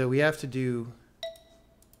 So we have to do.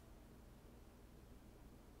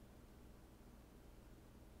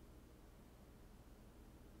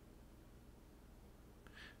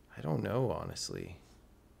 I don't know, honestly.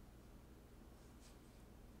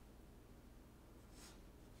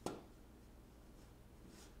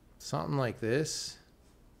 Something like this.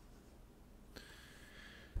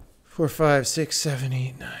 4, 5, 6, 7,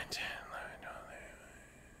 8, 9, 10, 11, 12.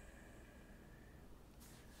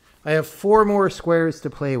 I have 4 more squares to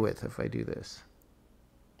play with if I do this.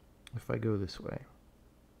 If I go this way.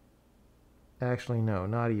 Actually, no,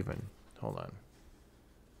 not even. Hold on.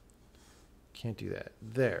 Can't do that.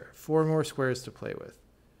 There. 4 more squares to play with.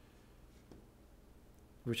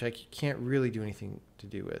 Which I can't really do anything to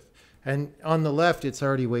do with. And on the left, it's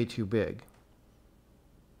already way too big.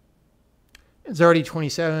 It's already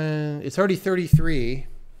 27. It's already 33.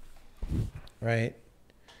 Right?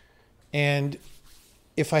 And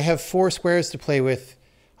if I have 4 squares to play with,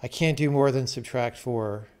 I can't do more than subtract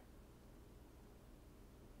 4.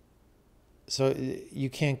 So you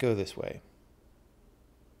can't go this way.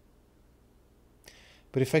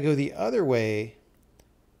 But if I go the other way,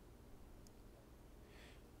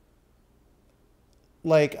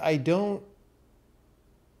 like I don't.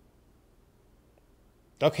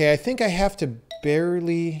 Okay, I think I have to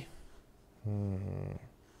barely.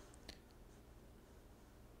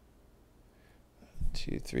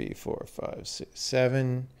 2, 3, 4, 5, 6,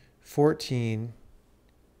 7, 14,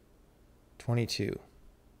 22.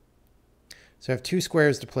 So I have 2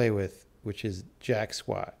 squares to play with, which is jack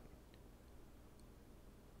squat.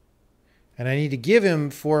 And I need to give him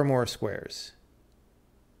 4 more squares.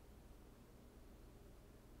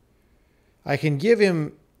 I can give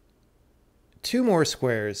him 2 more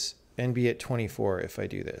squares and be at 24 if I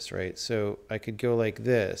do this, right? So I could go like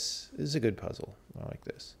this. This is a good puzzle. I like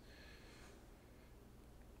this.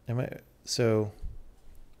 So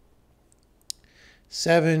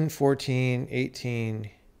 7, 14, 18,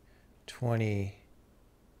 20.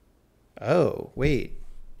 Oh, wait.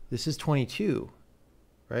 This is 22,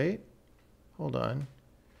 right? Hold on.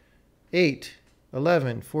 8,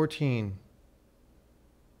 11, 14.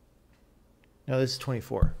 No, this is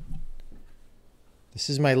 24. This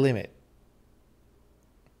is my limit.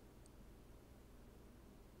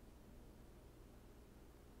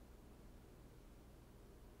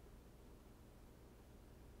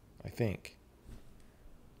 I think.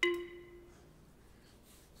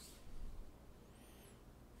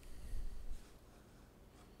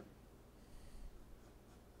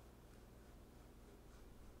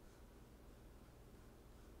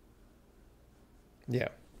 Yeah.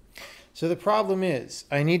 So the problem is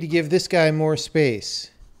I need to give this guy more space.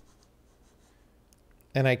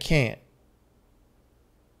 And I can't.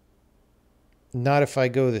 Not if I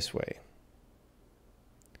go this way.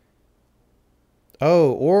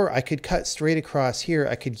 Oh, or I could cut straight across here.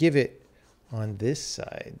 I could give it on this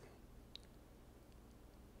side.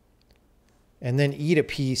 And then eat a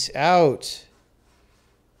piece out.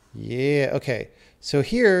 Yeah, okay. So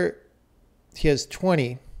here he has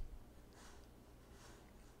 20.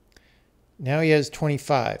 Now he has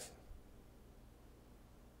 25.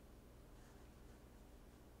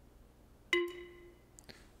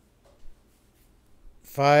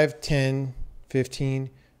 Five, 10, 15,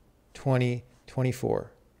 20,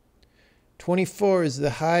 24. 24 is the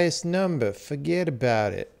highest number. Forget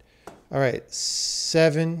about it. All right,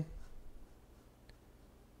 7.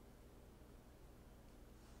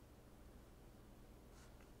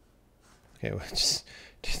 Okay, well, just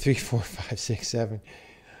 2, 3, 4, 5, 6, 7,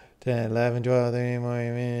 10, 11, 12, 13 more.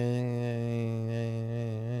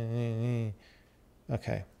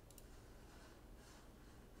 Okay.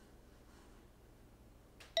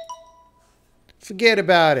 Forget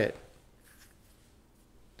about it.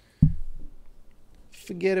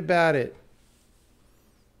 Forget about it.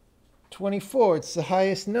 24, it's the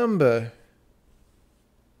highest number.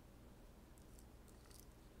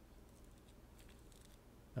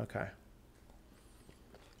 Okay.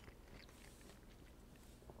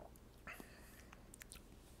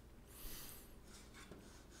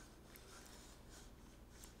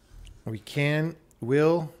 We can,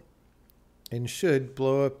 will, and should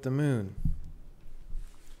blow up the moon.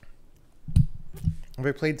 Have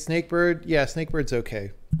I played Snakebird? Yeah, Snakebird's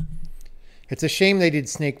okay. It's a shame they did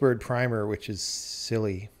Snakebird Primer, which is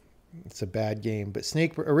silly. It's a bad game. But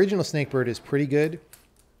original Snakebird is pretty good.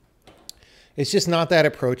 It's just not that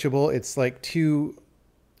approachable. It's like too...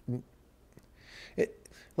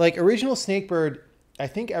 like original Snakebird, I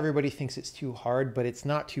think everybody thinks it's too hard, but it's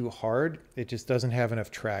not too hard. It just doesn't have enough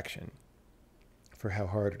traction for how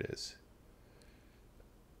hard it is.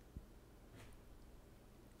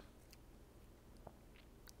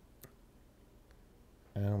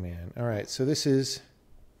 Oh man. All right. So this is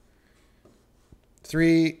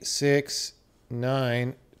 3, 6,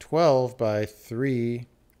 9, 12 by 3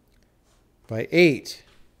 by 8.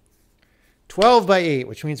 12 by 8,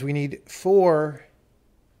 which means we need 4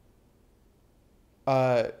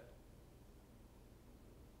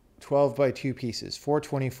 12 by 2 pieces, 4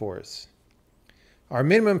 24s. Our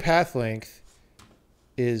minimum path length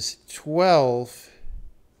is 12,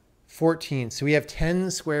 14. So we have 10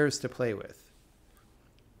 squares to play with.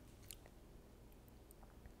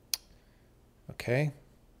 Okay.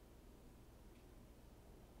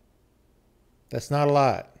 That's not a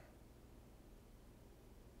lot.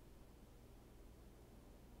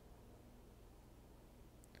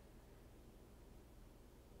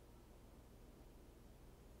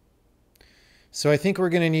 So I think we're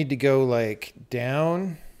going to need to go like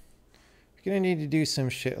down. We're going to need to do some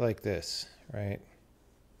shit like this, right?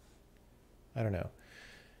 I don't know.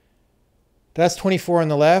 That's 24 on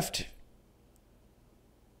the left.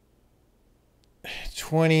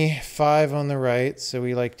 25 on the right, so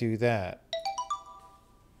we like do that.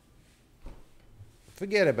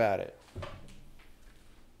 Forget about it.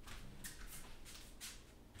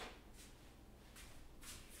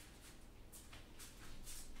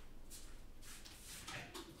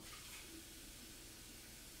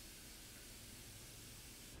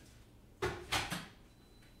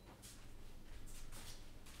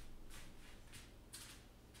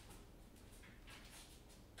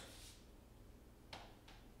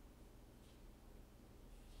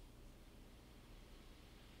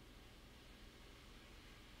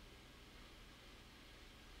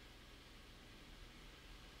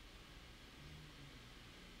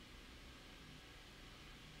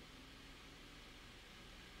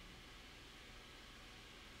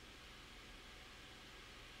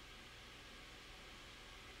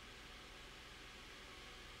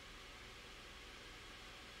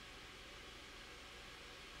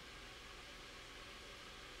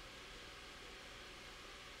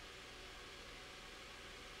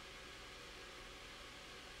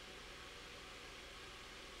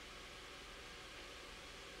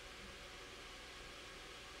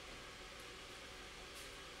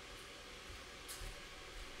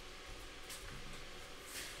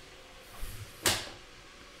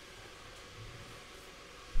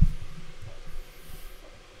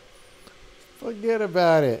 Forget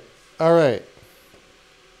about it. All right.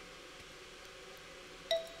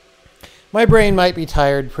 My brain might be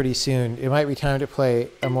tired pretty soon. It might be time to play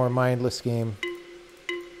a more mindless game.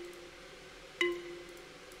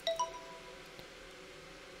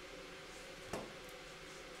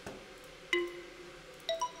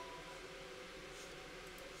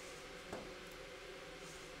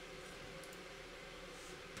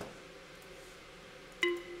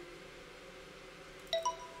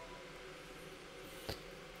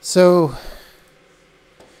 So,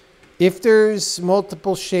 if there's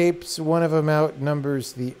multiple shapes, one of them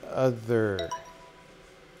outnumbers the other.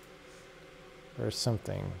 Or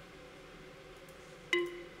something.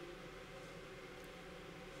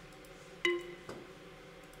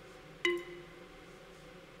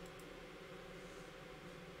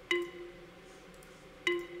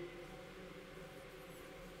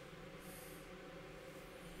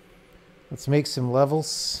 Let's make some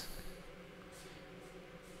levels.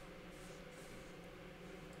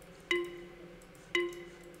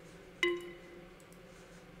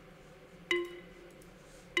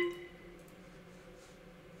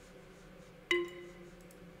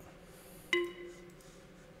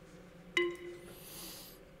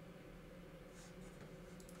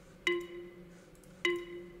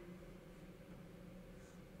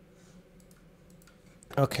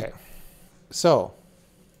 Okay, so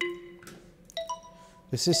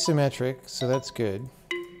this is symmetric, so that's good.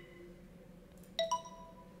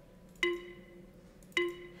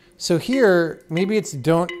 So here, maybe it's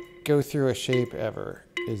don't go through a shape ever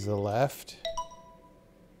is the left.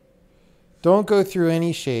 Don't go through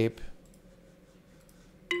any shape.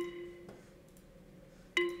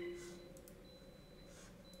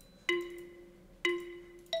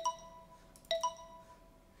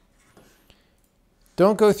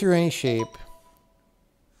 Don't go through any shape.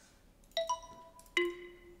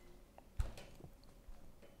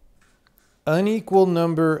 Unequal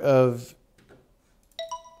number of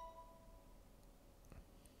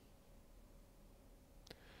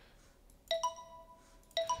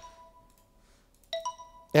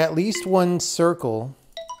at least one circle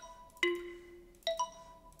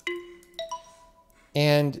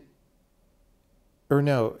and or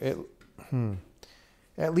no,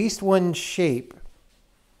 at least one shape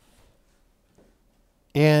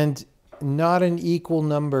and not an equal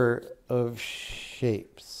number of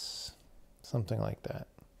shapes. Something like that.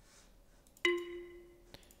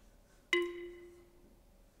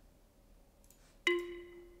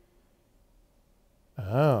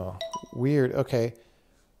 Oh, weird. Okay.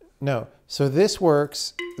 No. So this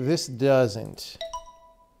works. This doesn't.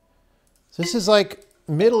 So this is like,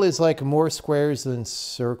 middle is like more squares than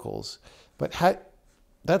circles. But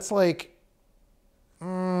that's like,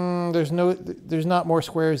 there's not more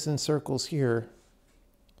squares than circles here.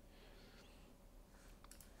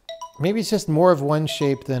 Maybe it's just more of one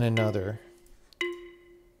shape than another.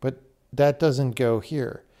 But that doesn't go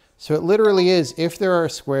here. So it literally is, if there are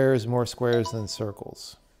squares, more squares than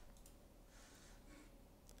circles.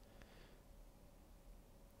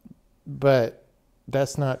 But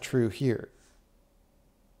that's not true here.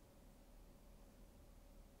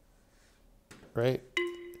 Right?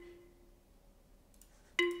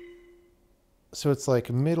 So it's like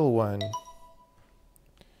middle one.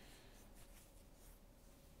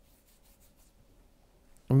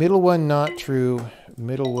 Middle one not true.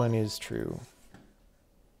 Middle one is true.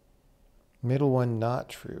 Middle one not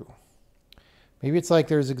true. Maybe it's like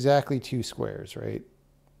there's exactly two squares, right?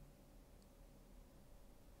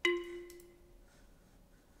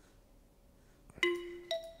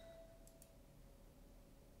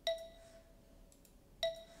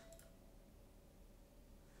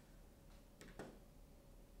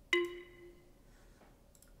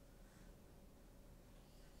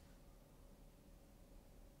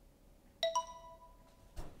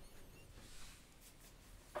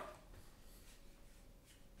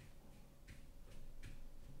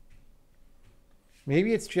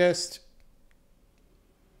 Maybe it's just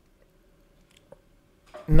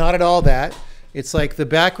not at all that. It's like the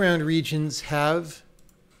background regions have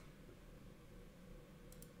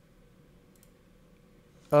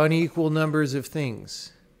unequal numbers of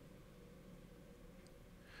things.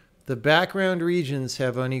 The background regions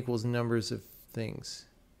have unequal numbers of things.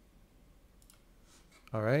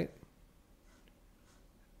 All right?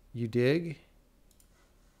 You dig?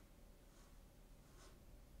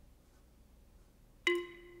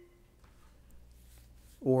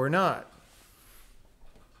 Or not.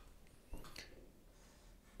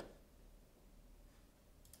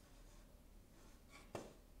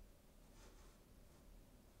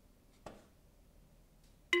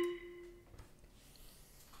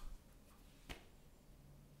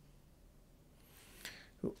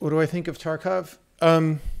 What do I think of Tarkov?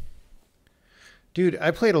 Dude, I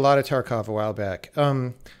played a lot of Tarkov a while back.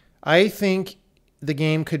 I think the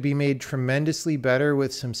game could be made tremendously better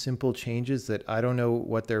with some simple changes that I don't know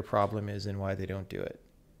what their problem is and why they don't do it.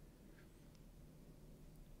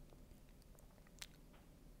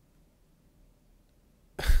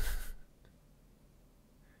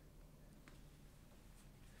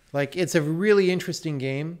 Like, it's a really interesting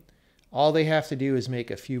game. All they have to do is make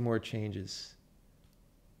a few more changes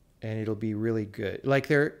and it'll be really good. Like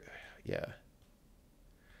yeah.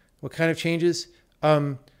 What kind of changes?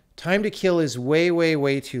 Time to kill is way, way,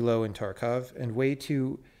 way too low in Tarkov and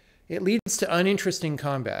it leads to uninteresting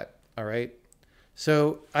combat. All right.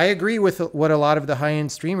 So I agree with what a lot of the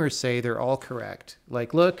high-end streamers say. They're all correct.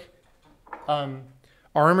 Like, look,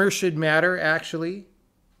 armor should matter, actually.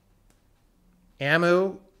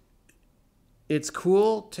 Ammo, it's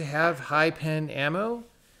cool to have high pen ammo.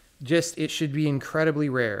 Just, it should be incredibly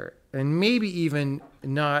rare and maybe even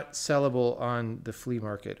not sellable on the flea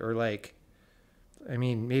market or like, I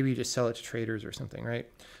mean, maybe you just sell it to traders or something, right?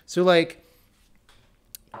 So like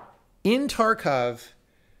in Tarkov,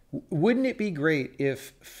 wouldn't it be great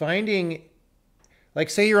if finding,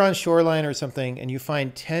 like say you're on Shoreline or something and you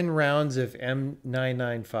find 10 rounds of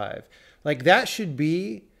M995, like that should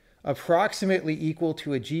be approximately equal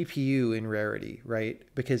to a GPU in rarity, right?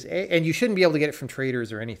 Because and you shouldn't be able to get it from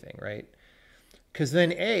traders or anything, right? Because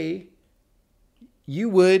then you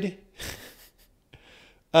would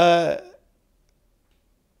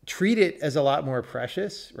treat it as a lot more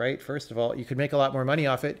precious, right? First of all, you could make a lot more money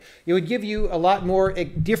off it. It would give you a lot more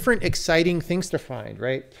different, exciting things to find,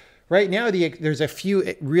 right? Right now, there's a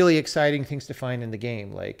few really exciting things to find in the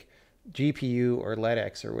game, like GPU or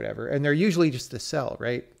LEDX or whatever, and they're usually just to sell,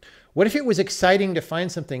 right? What if it was exciting to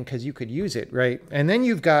find something because you could use it, right? And then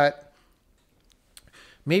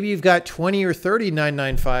maybe you've got 20 or 30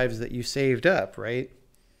 995s that you saved up, right?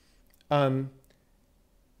 And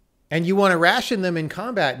you want to ration them in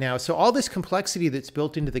combat now. So all this complexity that's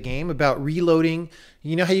built into the game about reloading,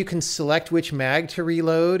 you know how you can select which mag to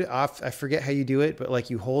reload off, I forget how you do it, but like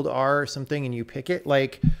you hold R or something and you pick it.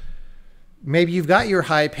 Like maybe you've got your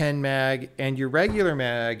high pen mag and your regular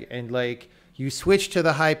mag and like you switch to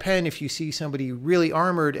the high pen if you see somebody really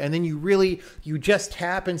armored and then you just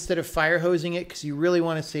tap instead of fire hosing it because you really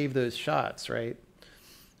want to save those shots, right?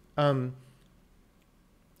 The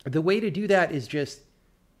way to do that is just,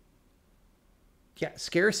 yeah,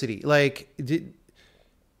 scarcity. Like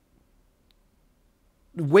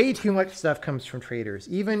way too much stuff comes from traders.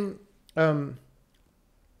 Even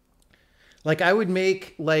like I would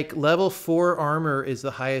make like level 4 armor is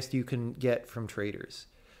the highest you can get from traders.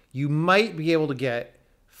 You might be able to get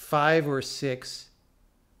 5 or 6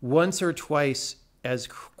 once or twice as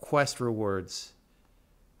quest rewards,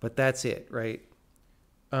 but that's it, right?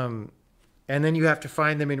 And then you have to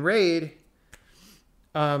find them in raid.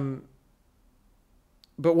 But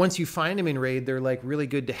once you find them in raid, they're like really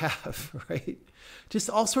good to have, right? Just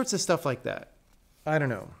all sorts of stuff like that. I don't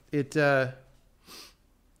know. It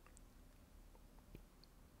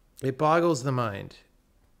boggles the mind.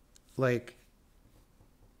 Like,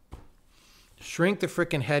 shrink the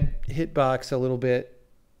frickin' hitbox a little bit.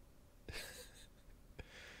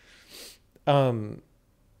 I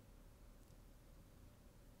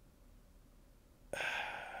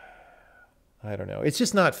don't know. It's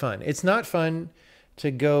just not fun. It's not fun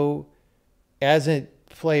to go as a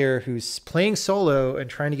player who's playing solo and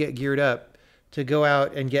trying to get geared up to go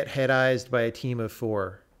out and get head-eyed by a team of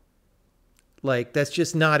 4. Like, that's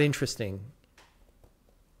just not interesting.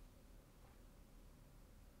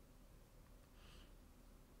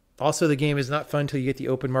 Also, the game is not fun till you get the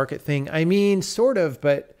open market thing. I mean, sort of,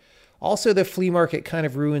 but also the flea market kind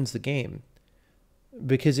of ruins the game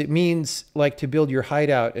because it means like to build your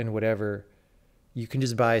hideout and whatever, you can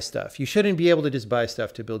just buy stuff. You shouldn't be able to just buy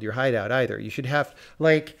stuff to build your hideout either. You should have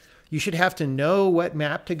to know what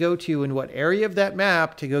map to go to and what area of that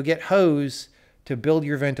map to go get hose to build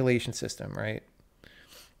your ventilation system, right?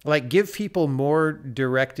 Like give people more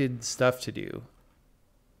directed stuff to do.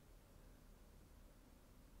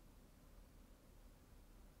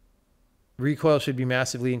 Recoil should be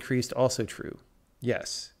massively increased. Also true.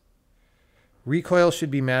 Yes. Recoil should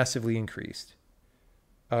be massively increased.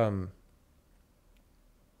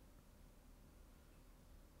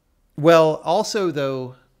 Well, also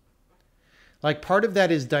though, like part of that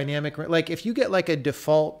is dynamic. Like if you get like a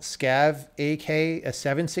default scav AK, a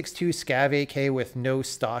 7.62 scav AK with no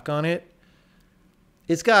stock on it,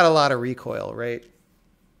 it's got a lot of recoil, right?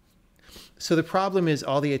 So the problem is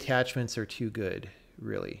all the attachments are too good,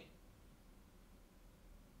 really.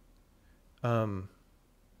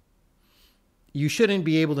 you shouldn't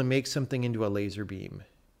be able to make something into a laser beam.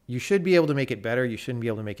 You should be able to make it better. You shouldn't be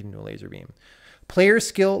able to make it into a laser beam. Player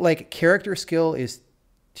skill, like character skill, is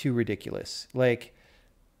too ridiculous. Like,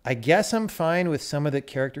 I guess I'm fine with some of the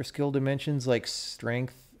character skill dimensions like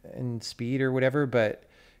strength and speed or whatever, but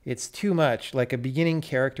it's too much. Like a beginning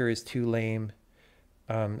character is too lame.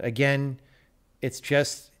 Again, it's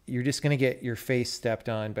just, you're just going to get your face stepped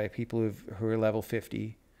on by people who are level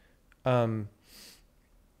 50. Oh,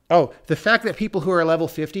 the fact that people who are level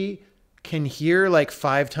 50 can hear like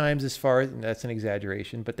 5 times as far, that's an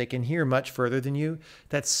exaggeration, but they can hear much further than you.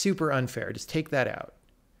 That's super unfair. Just take that out.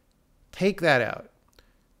 Take that out.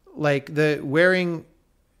 Like the wearing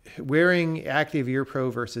active ear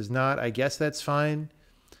pro versus not, I guess that's fine.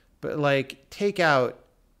 But like take out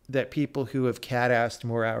that people who have cat-assed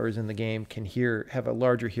more hours in the game can have a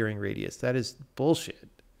larger hearing radius. That is bullshit.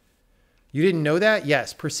 You didn't know that?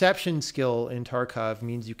 Yes. Perception skill in Tarkov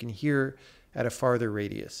means you can hear at a farther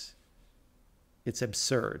radius. It's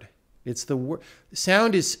absurd. It's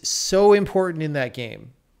sound is so important in that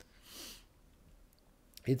game.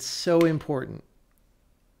 It's so important.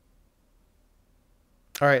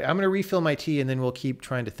 All right, I'm going to refill my tea and then we'll keep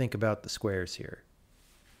trying to think about the squares here.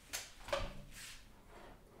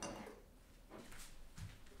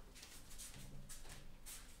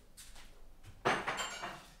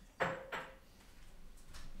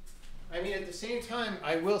 I mean, at the same time,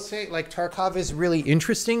 I will say, like, Tarkov is really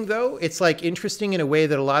interesting, though. It's, like, interesting in a way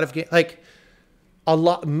that a lot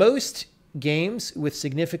of most games with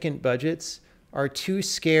significant budgets are too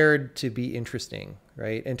scared to be interesting,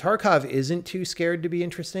 right? And Tarkov isn't too scared to be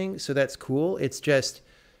interesting, so that's cool. It's just,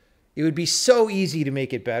 it would be so easy to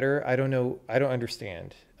make it better. I don't know. I don't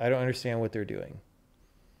understand. I don't understand what they're doing.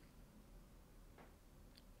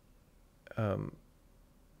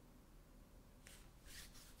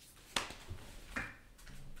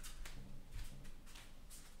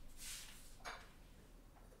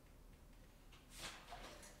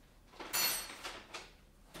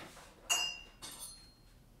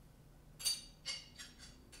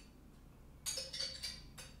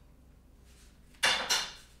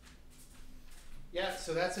 Yeah,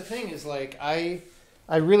 so that's the thing is like, I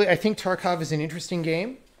think Tarkov is an interesting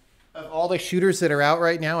game. Of all the shooters that are out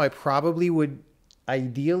right now, I probably would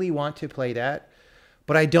ideally want to play that,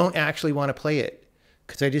 but I don't actually want to play it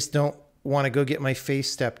because I just don't want to go get my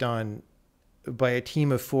face stepped on by a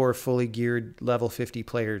team of 4 fully geared level 50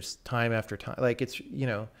 players time after time. Like it's, you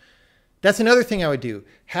know, that's another thing I would do.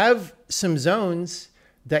 Have some zones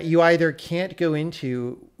that you either can't go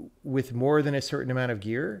into with more than a certain amount of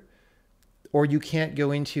gear, or you can't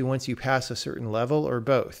go into once you pass a certain level, or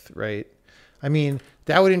both, right? I mean,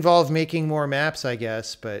 that would involve making more maps, I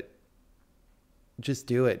guess, but just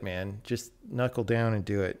do it, man. Just knuckle down and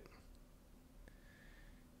do it.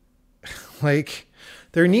 Like,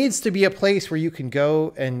 there needs to be a place where you can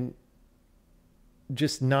go and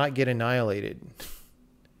just not get annihilated.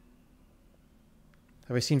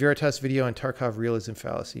 Have I seen Veritas' video on Tarkov realism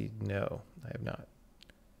fallacy? No, I have not.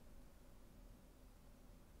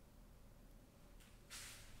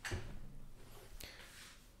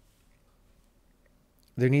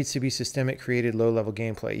 There needs to be systemic created low-level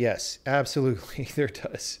gameplay. Yes, absolutely, there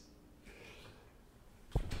does.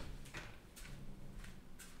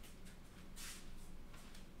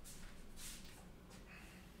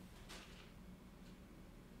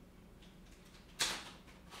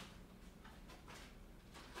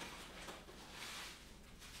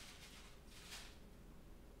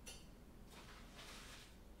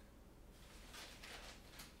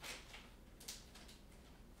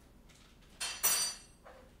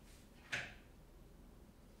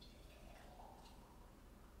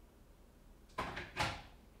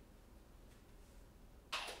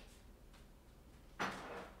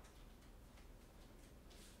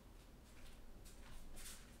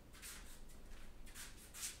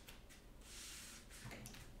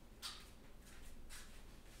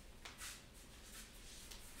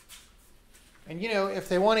 And, you know, if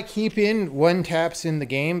they want to keep in one taps in the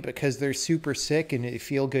game because they're super sick and they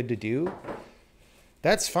feel good to do,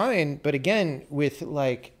 that's fine. But again, with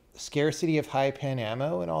like scarcity of high pen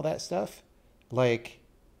ammo and all that stuff, like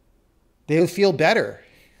they'll feel better.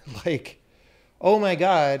 Like, oh my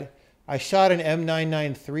God, I shot an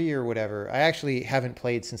M993 or whatever. I actually haven't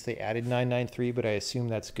played since they added 993, but I assume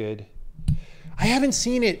that's good. I haven't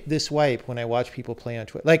seen it this wipe when I watch people play on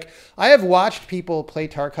Twitch. Like, I have watched people play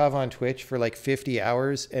Tarkov on Twitch for like 50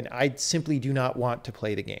 hours, and I simply do not want to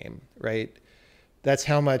play the game, right? That's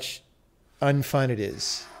how much unfun it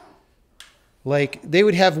is. Like, they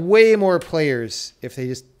would have way more players if they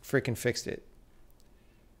just freaking fixed it.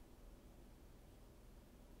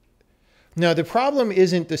 No, the problem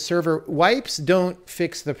isn't the server. Wipes don't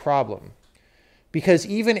fix the problem. Because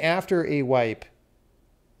even after a wipe,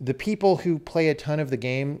 the people who play a ton of the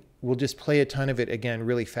game will just play a ton of it again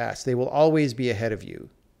really fast. They will always be ahead of you.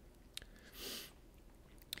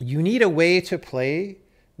 You need a way to play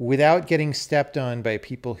without getting stepped on by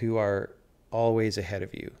people who are always ahead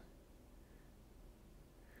of you.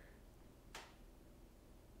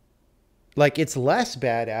 Like, it's less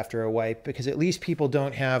bad after a wipe because at least people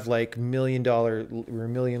don't have like $1 million or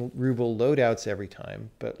million ruble loadouts every time.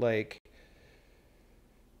 But like,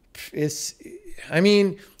 it's, I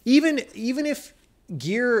mean, even if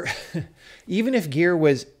gear, even if gear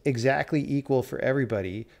was exactly equal for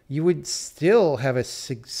everybody, you would still have a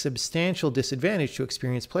substantial disadvantage to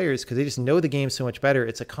experienced players because they just know the game so much better.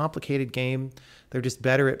 It's a complicated game. They're just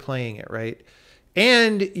better at playing it, right?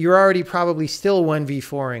 And you're already probably still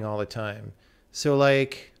 1v4ing all the time. So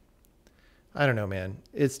like, I don't know, man.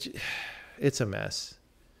 It's a mess.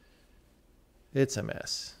 It's a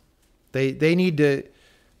mess. They need to,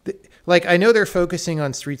 like, I know they're focusing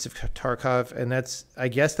on Streets of Tarkov, and that's, I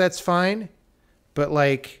guess that's fine. But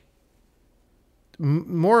like,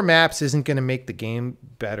 more maps isn't going to make the game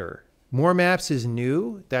better. More maps is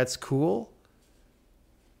new. That's cool.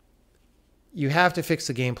 You have to fix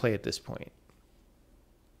the gameplay at this point.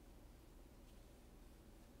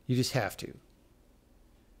 You just have to.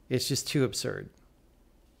 It's just too absurd.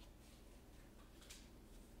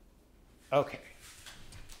 Okay.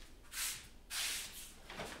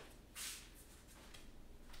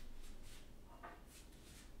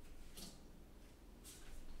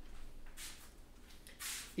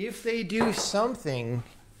 If they do something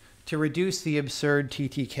to reduce the absurd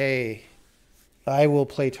TTK, I will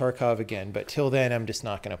play Tarkov again, but till then, I'm just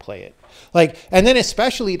not going to play it. Like, and then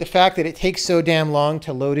especially the fact that it takes so damn long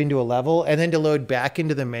to load into a level and then to load back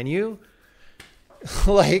into the menu.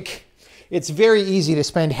 Like, it's very easy to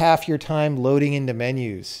spend half your time loading into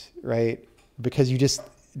menus, right? Because you just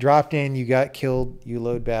dropped in, you got killed, you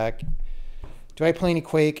load back. Do I play any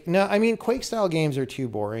Quake? No, I mean, Quake-style games are too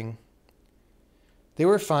boring. They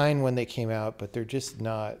were fine when they came out, but they're just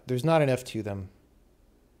not, there's not enough to them.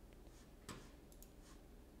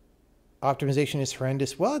 Optimization is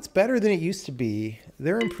horrendous. Well, it's better than it used to be.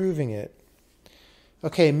 They're improving it.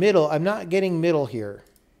 Okay, middle. I'm not getting middle here.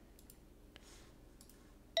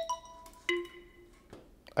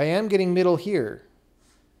 I am getting middle here.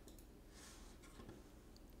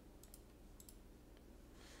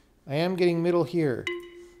 I am getting middle here.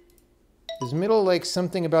 Is middle like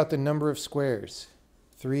something about the number of squares?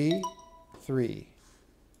 3, 3.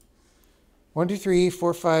 1, 2, 3,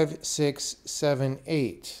 4, 5, 6, 7,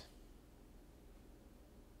 8.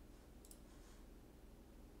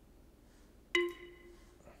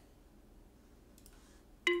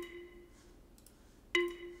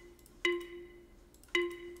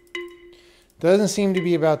 Doesn't seem to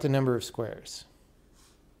be about the number of squares.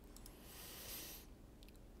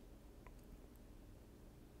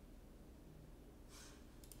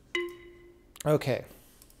 Okay.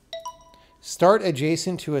 Start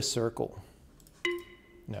adjacent to a circle.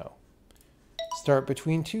 No. Start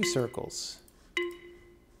between two circles.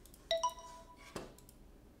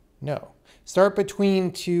 No. Start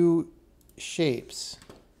between two shapes.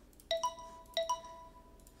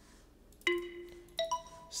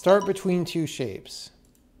 Start between two shapes.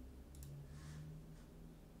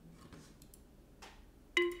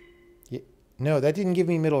 Yeah. No, that didn't give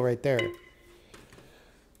me middle right there.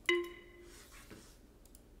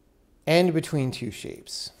 End between two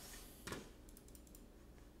shapes.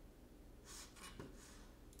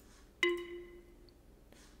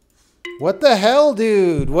 What the hell,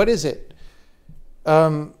 dude? What is it?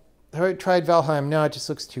 Have I tried Valheim? No, it just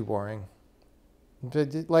looks too boring.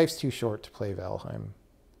 Life's too short to play Valheim.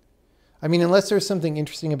 I mean, unless there's something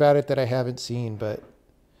interesting about it that I haven't seen, but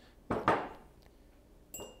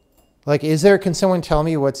like, can someone tell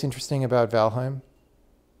me what's interesting about Valheim?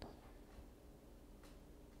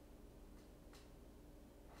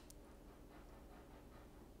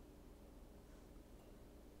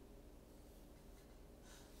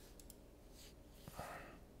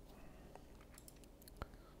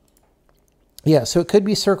 Yeah, so it could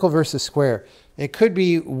be circle versus square. It could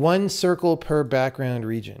be one circle per background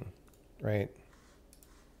region, right?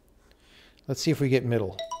 Let's see if we get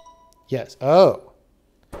middle. Yes. Oh.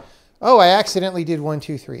 Oh, I accidentally did 1,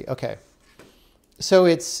 2, 3. Okay. So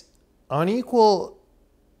it's unequal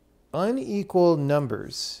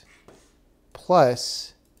numbers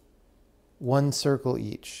plus one circle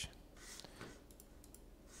each.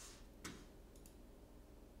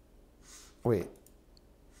 Wait.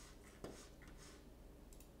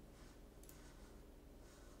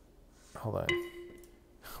 hold on.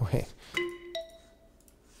 Wait.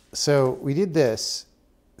 So we did this.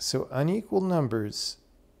 So unequal numbers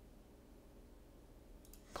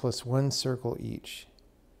plus one circle each.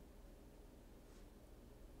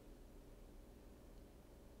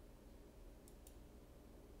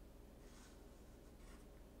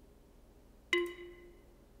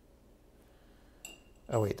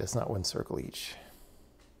 Oh wait, that's not one circle each.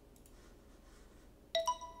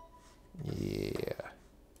 Yeah.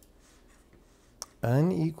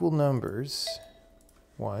 Unequal numbers.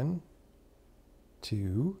 1,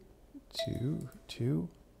 2, 2, 2,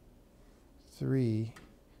 3.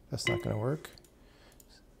 That's not going to work.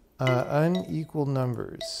 Unequal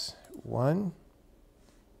numbers. 1,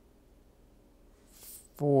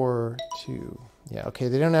 4, 2. Yeah, okay,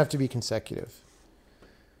 they don't have to be consecutive.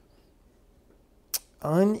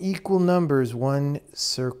 Unequal numbers, one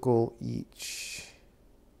circle each.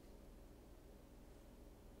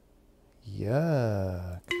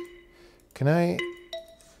 Yuck. Can I...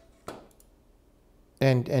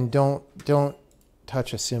 And don't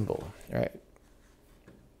touch a symbol. All right.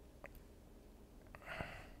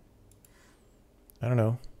 I don't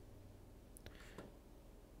know.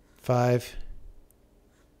 5.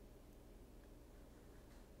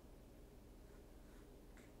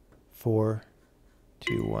 4,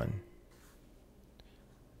 2, 1.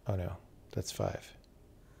 Oh no, that's 5.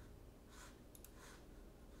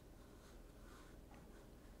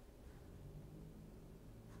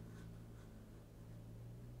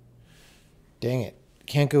 Dang it.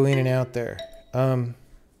 Can't go in and out there.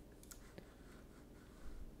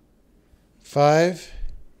 5,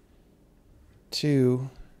 2.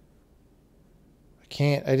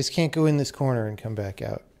 I just can't go in this corner and come back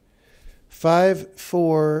out. 5,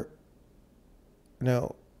 4.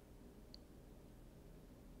 No.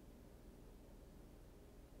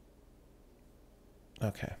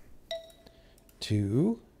 Okay.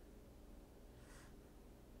 2,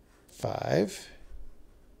 5.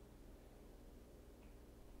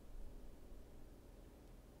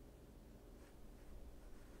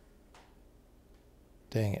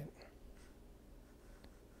 Dang it.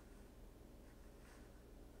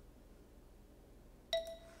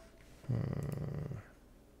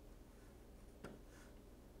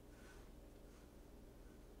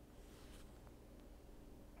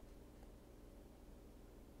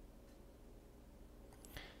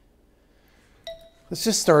 Let's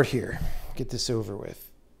just start here. Get this over with.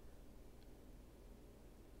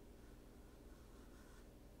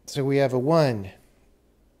 So we have a 1.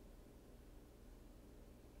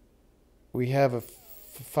 We have a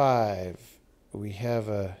 5. We have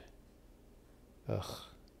a...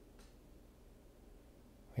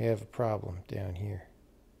 We have a problem down here.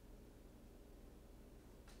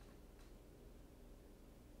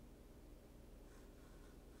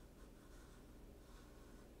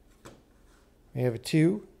 We have a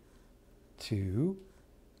 2, 2,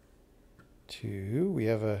 2. We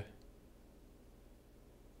have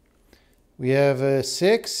a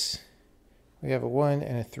 6. We have a 1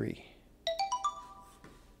 and a 3.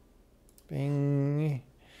 Bing.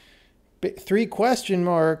 3 question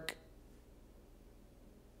mark.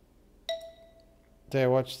 Did I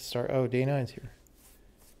watch the start? Oh, day 9's here.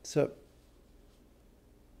 So it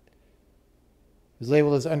was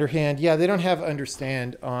labeled as underhand. Yeah, they don't have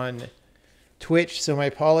understand on Twitch, so my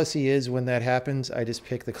policy is when that happens, I just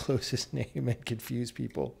pick the closest name and confuse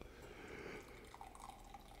people.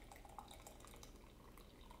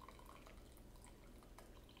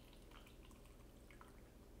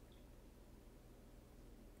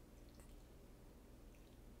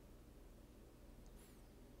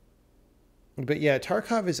 But yeah,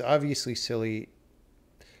 Tarkov is obviously silly.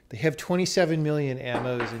 They have 27 million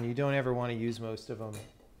ammos, and you don't ever want to use most of them.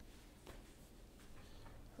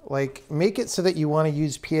 Like, make it so that you want to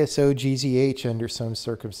use PSO GZH under some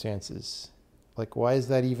circumstances. Like, why is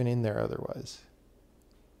that even in there otherwise?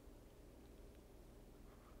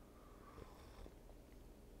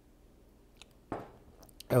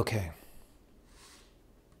 Okay.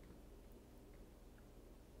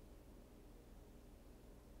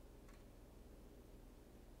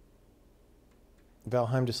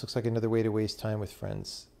 Valheim just looks like another way to waste time with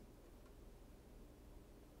friends.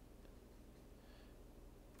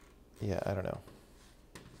 Yeah, I don't know.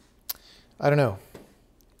 I don't know.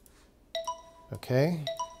 Okay.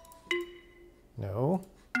 No.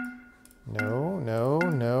 No, no,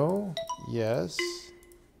 no. Yes.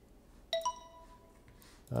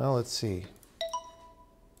 Well, let's see.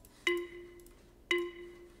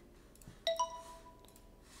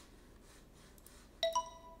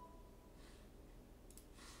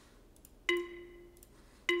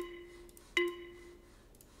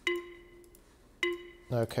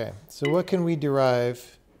 Okay, so what can we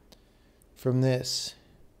derive from this?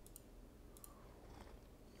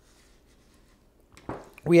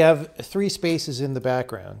 We have 3 spaces in the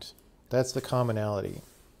background. That's the commonality,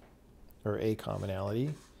 or a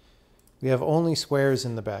commonality. We have only squares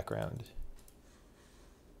in the background.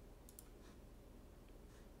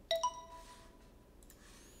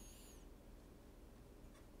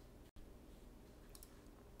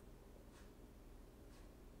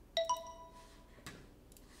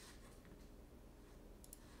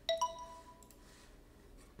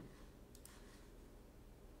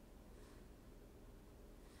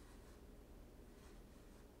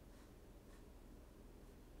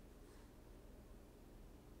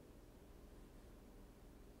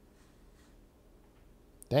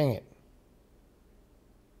 Dang it.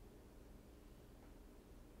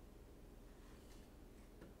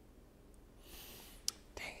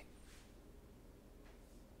 Dang it.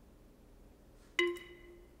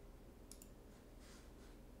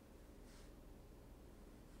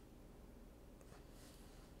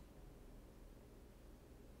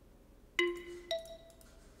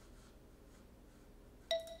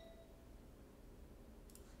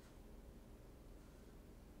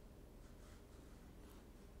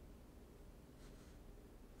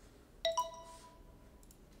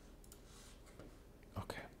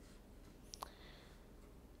 Okay.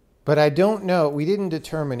 But I don't know, we didn't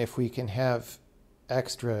determine if we can have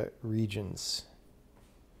extra regions.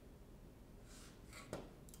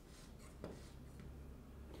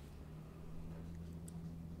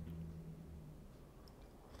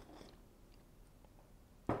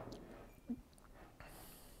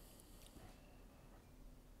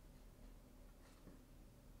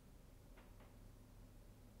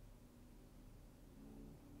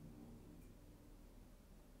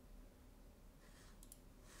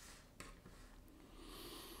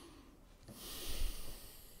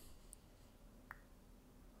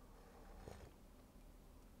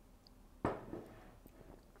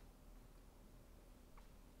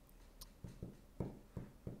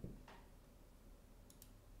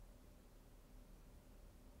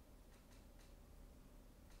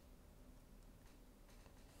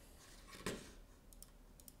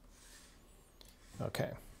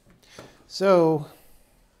 Okay. So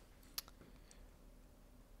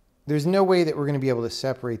there's no way that we're going to be able to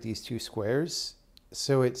separate these 2 squares.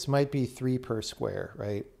 So it might be 3 per square,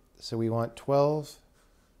 right? So we want 12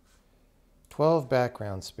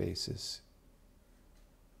 background spaces.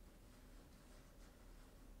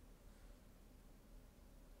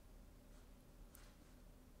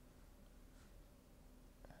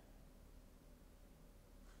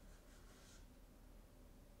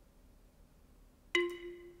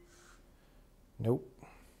 Nope.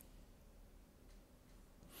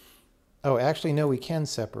 Oh, actually, no, we can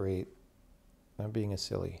separate. I'm being a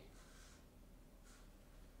silly.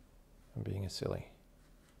 I'm being a silly.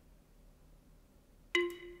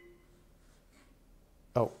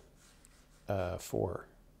 Oh, 4.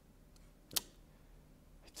 I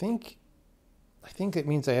think that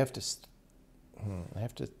means I have to,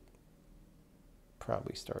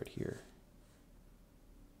 probably start here.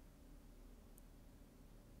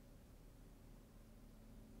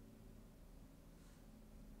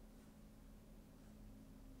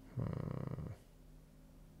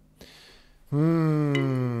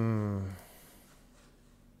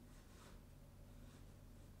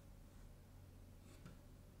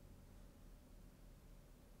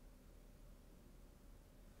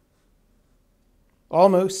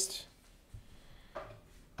 Almost.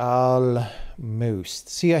 Almost.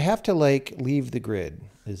 See, I have to like leave the grid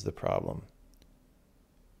is the problem.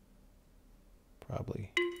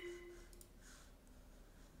 Probably.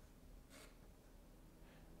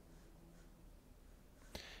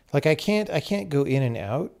 Like I can't go in and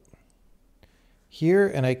out here,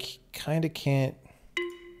 and I kind of can't.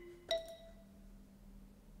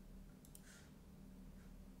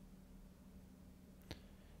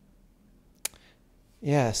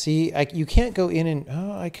 Yeah, see, you can't go in and,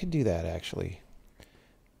 oh, I could do that actually.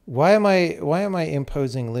 Why am I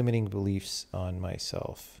imposing limiting beliefs on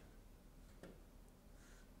myself?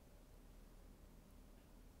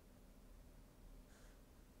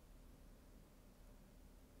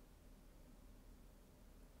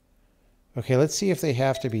 Okay, let's see if they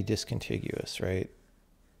have to be discontiguous, right?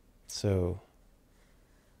 So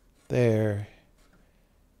there.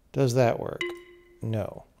 Does that work?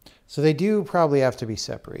 No. So they do probably have to be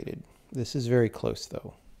separated. This is very close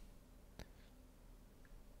though.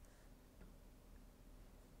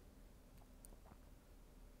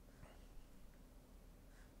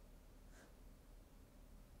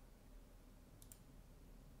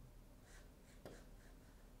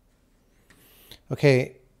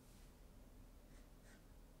 Okay.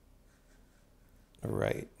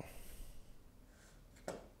 Right.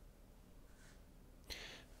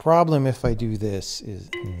 Problem if I do this is...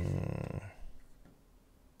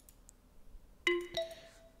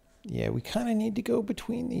 Yeah, we kind of need to go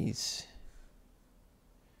between these.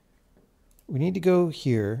 We need to go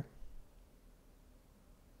here.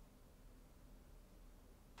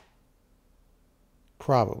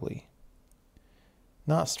 Probably.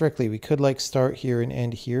 Not strictly. We could like start here and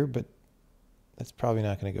end here, but that's probably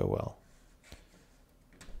not going to go well.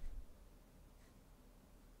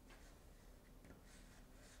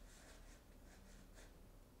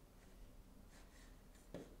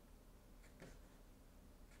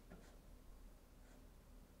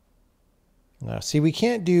 Now, see, we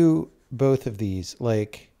can't do both of these.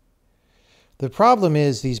 Like, the problem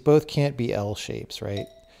is these both can't be L shapes, right?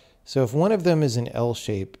 So if one of them is an L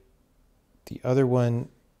shape, the other one...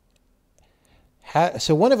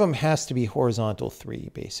 So one of them has to be horizontal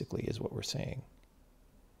 3, basically, is what we're saying.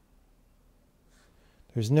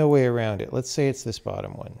 There's no way around it. Let's say it's this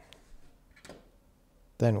bottom one.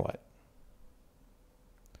 Then what?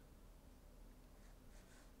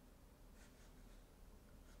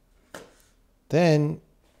 Then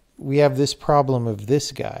we have this problem of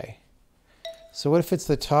this guy. So what if it's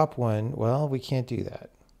the top one? Well, we can't do that.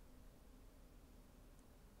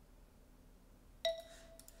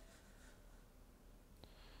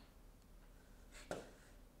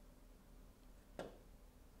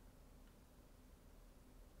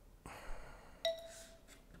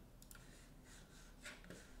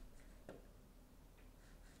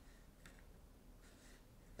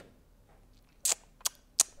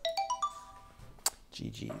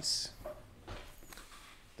 GG's.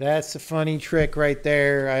 That's a funny trick right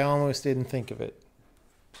there. I almost didn't think of it.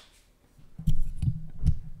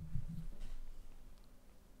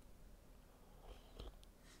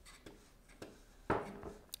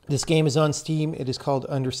 This game is on Steam. It is called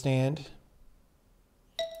Understand.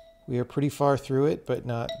 We are pretty far through it, but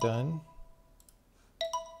not done.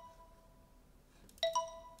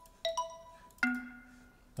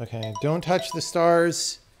 Okay, don't touch the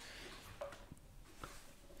stars.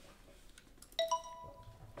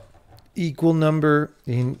 Equal number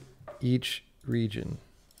in each region.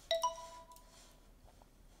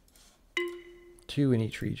 2 in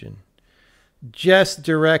each region. Just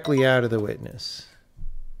directly out of the witness.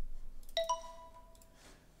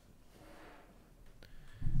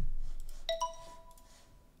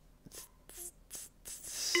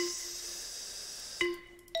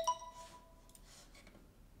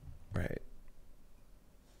 Right.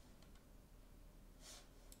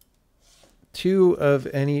 2 of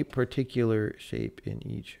any particular shape in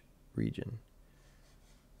each region.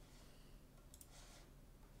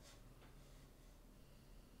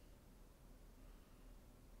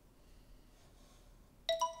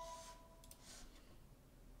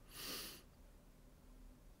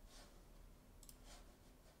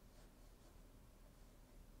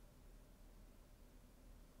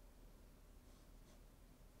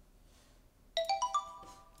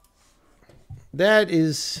 That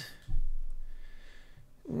is...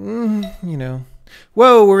 you know.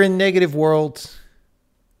 Whoa, we're in negative worlds.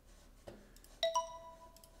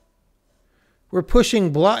 We're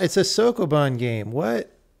pushing block. It's a Sokoban game. What?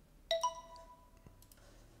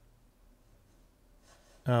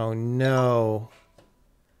 Oh, no.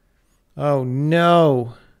 Oh,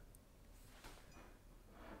 no.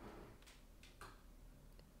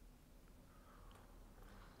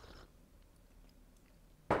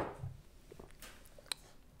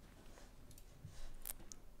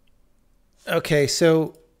 Okay,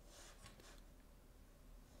 so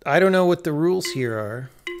I don't know what the rules here are.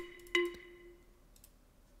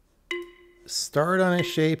 Start on a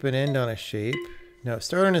shape and end on a shape. No,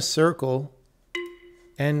 start on a circle,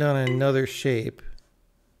 end on another shape.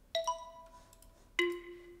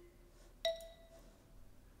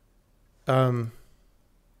 I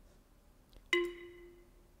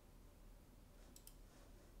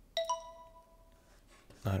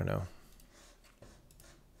don't know.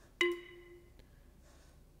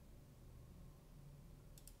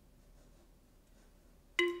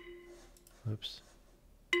 Oops.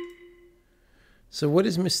 So what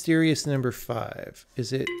is mysterious number 5?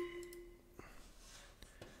 Is it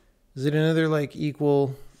another like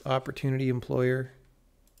equal opportunity employer?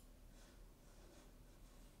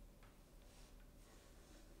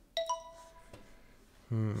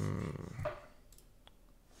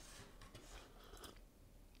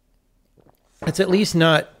 It's at least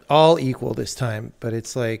not all equal this time, but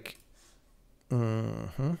it's like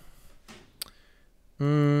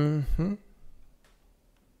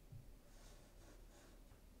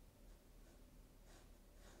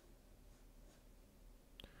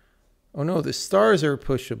Oh no, the stars are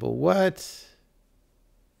pushable. What?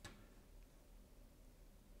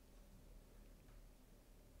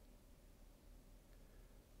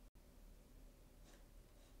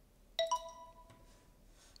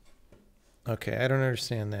 Okay, I don't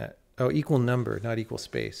understand that. Oh, equal number, not equal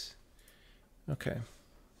space. Okay.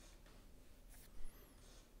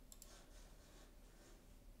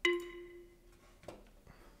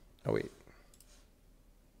 Oh, wait.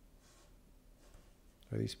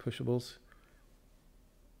 Are these pushables?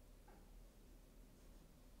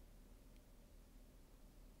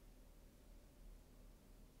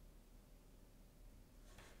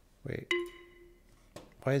 Wait.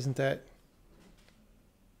 Why isn't that?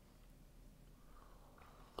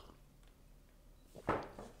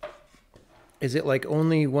 Is it like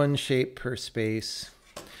only one shape per space?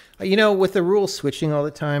 You know, with the rules switching all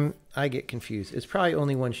the time, I get confused. It's probably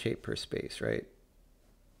only one shape per space, right?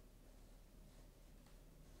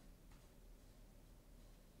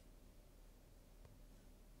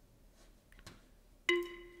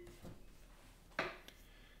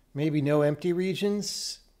 Maybe no empty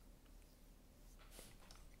regions.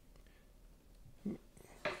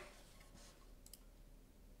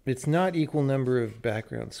 It's not equal number of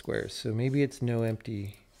background squares, so maybe it's no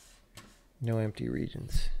empty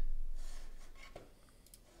regions.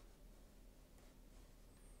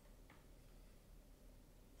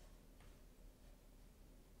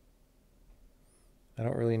 I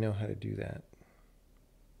don't really know how to do that.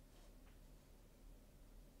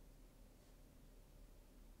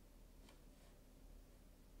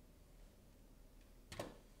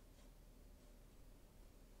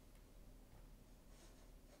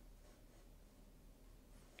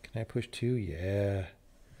 Can I push 2? Yeah.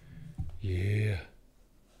 Yeah.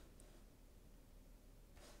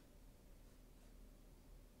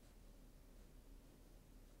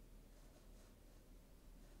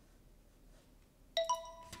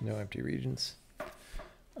 No empty regions.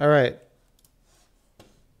 All right.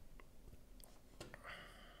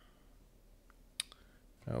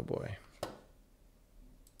 Oh boy.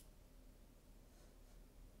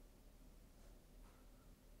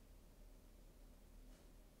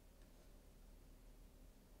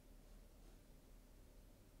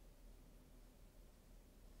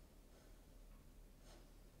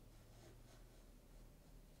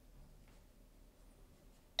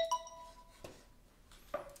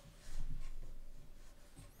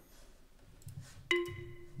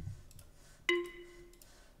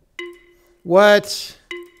 What?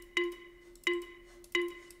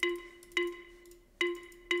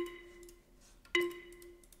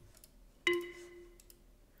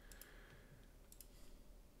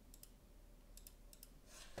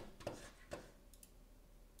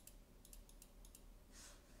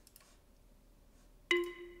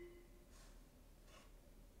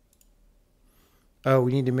 Oh,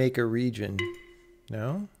 we need to make a region.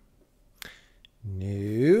 No?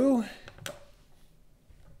 No.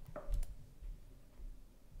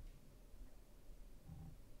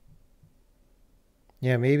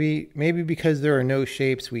 Yeah, maybe because there are no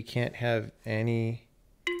shapes, we can't have any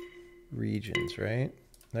regions, right?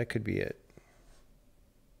 That could be it.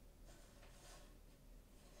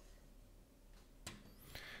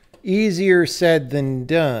 Easier said than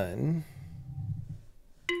done.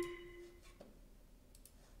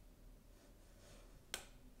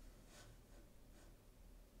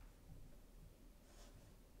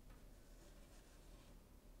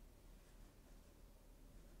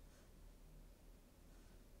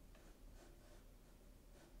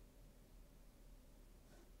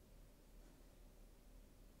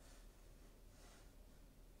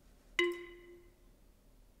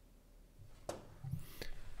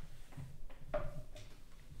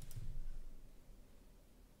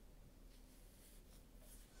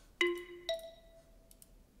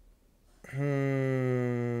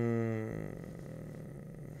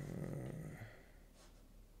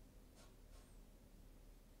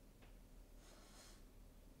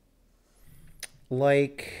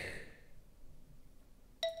 Like,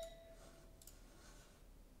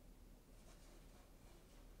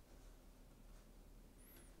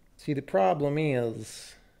 see, the problem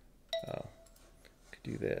is, oh, could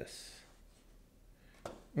do this.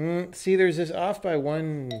 See, there's this off by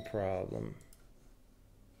 1 problem.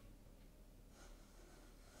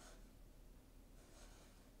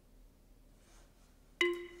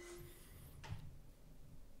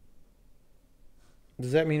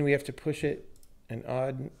 Does that mean we have to push it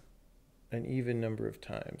an even number of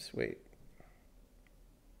times? Wait.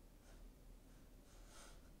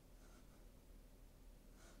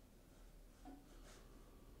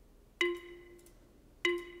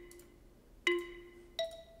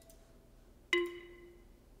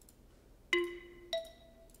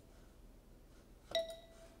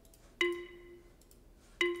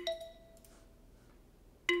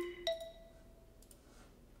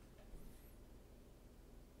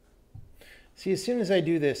 See, as soon as I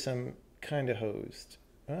do this, I'm kind of hosed.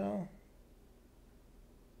 Well,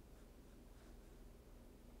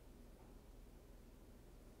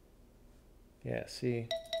 yeah, see.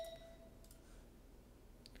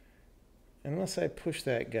 Unless I push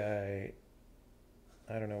that guy,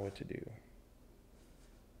 I don't know what to do.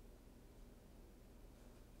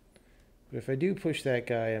 But if I do push that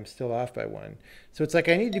guy, I'm still off by 1. So it's like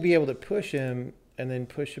I need to be able to push him and then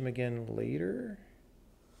push him again later.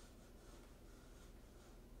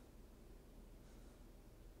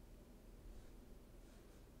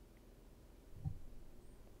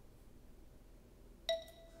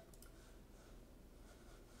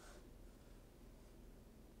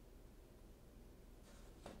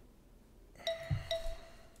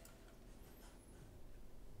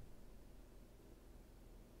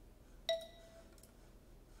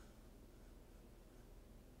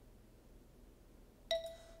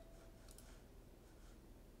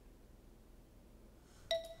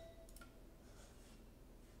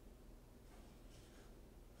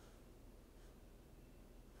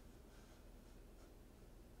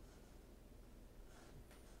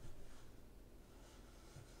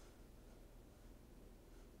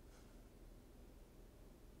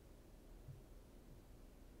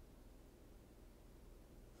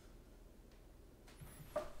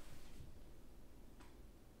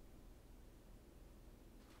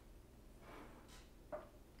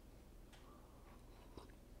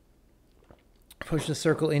 Push the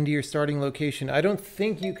circle into your starting location. I don't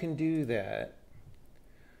think you can do that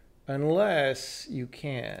unless you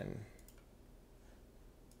can.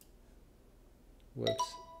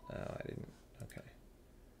 Whoops. Oh, I didn't. Okay.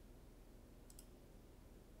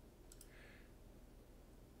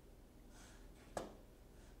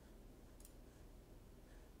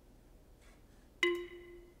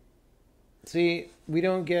 See, we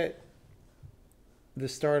don't get the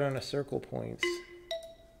start on a circle points.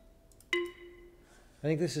 I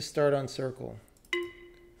think this is start on circle.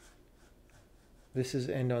 This is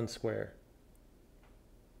end on square.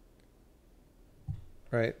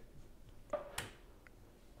 Right.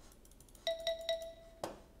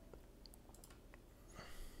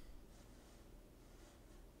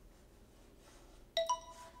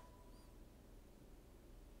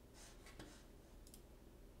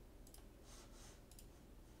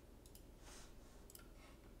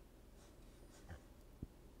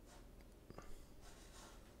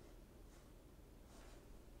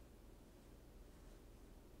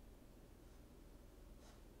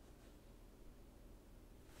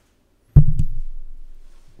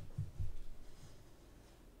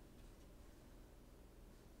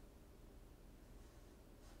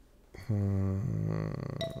 Oh,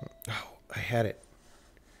 I had it.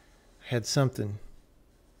 I had something.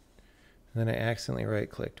 And then I accidentally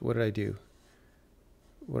right-clicked. What did I do?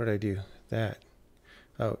 What did I do? That.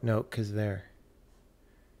 Oh, no, because there.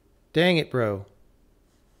 Dang it, bro.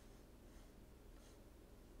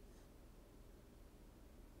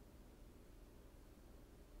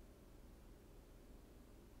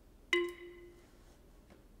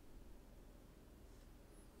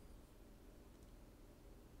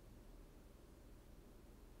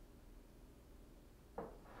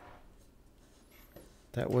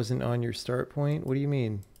 That wasn't on your start point? What do you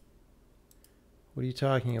mean? What are you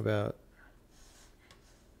talking about?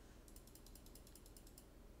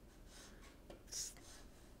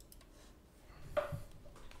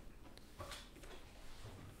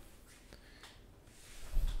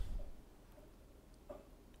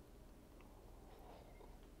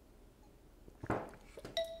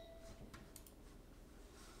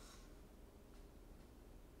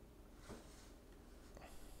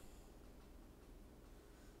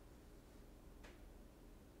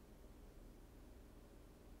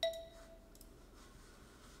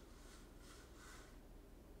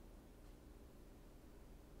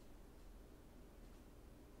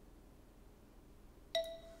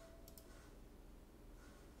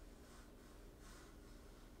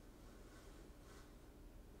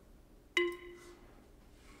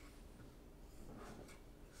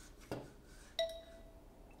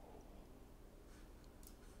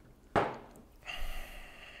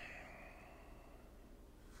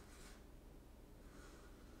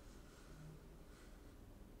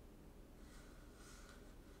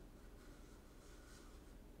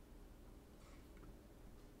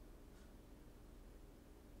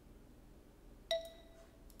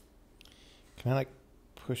 Can I like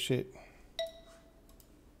push it?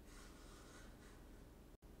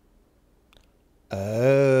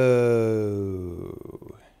 Oh.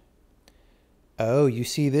 Oh, you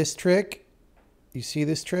see this trick? You see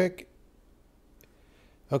this trick?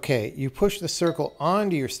 Okay, you push the circle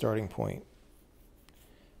onto your starting point.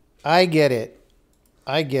 I get it.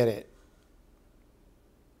 I get it.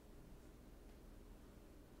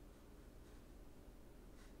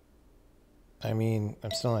 I mean,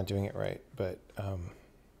 I'm still not doing it right, but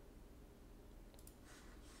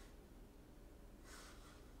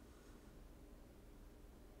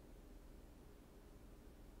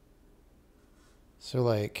so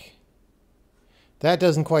like that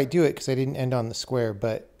doesn't quite do it because I didn't end on the square,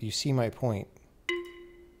 but you see my point.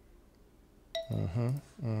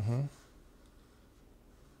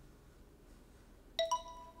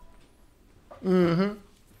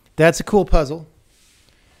 That's a cool puzzle.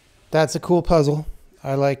 That's a cool puzzle.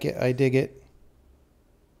 I like it. I dig it.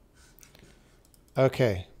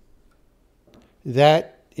 Okay.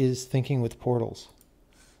 That is thinking with portals.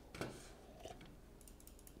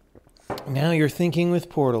 Now you're thinking with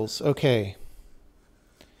portals. Okay.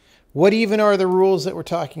 What even are the rules that we're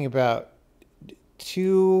talking about?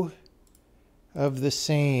 2 of the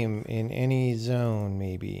same in any zone,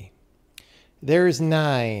 maybe. There's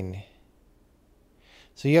 9.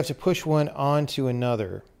 So you have to push one onto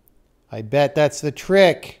another. I bet that's the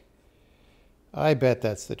trick. I bet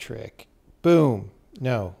that's the trick. Boom.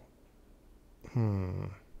 No.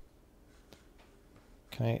 Can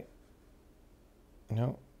I?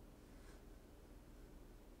 No.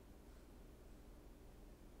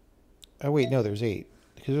 Oh, wait, no, there's 8.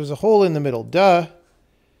 Because there's a hole in the middle. Duh.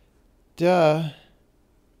 Duh.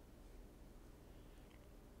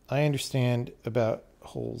 I understand about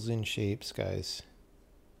holes in shapes, guys.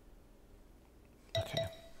 Okay.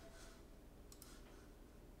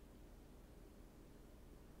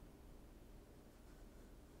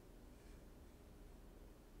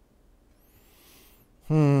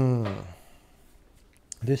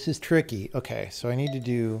 This is tricky. Okay, so I need to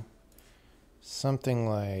do something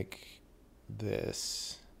like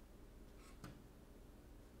this.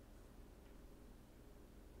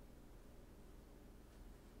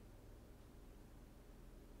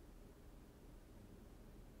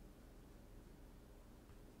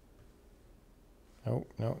 No,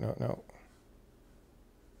 no, no, no.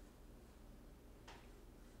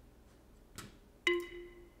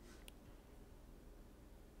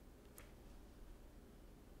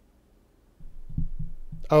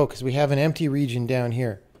 Oh, because we have an empty region down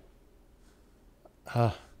here.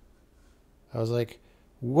 I was like,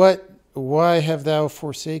 what? Why have thou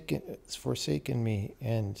forsaken me?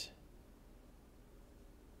 And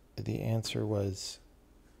the answer was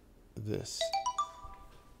this.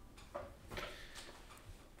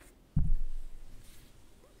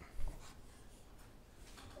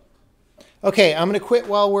 Okay, I'm going to quit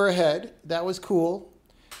while we're ahead. That was cool.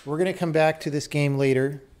 We're going to come back to this game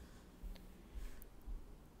later.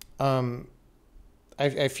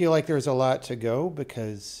 I feel like there's a lot to go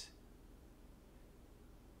because,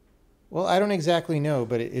 well, I don't exactly know,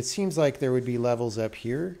 but it seems like there would be levels up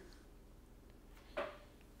here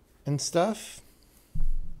and stuff.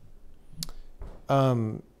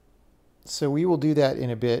 So we will do that in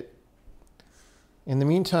a bit. In the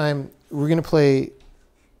meantime, we're going to play.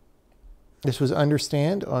 This was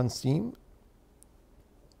Understand on Steam.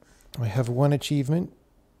 I have 1 achievement.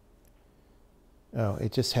 Oh,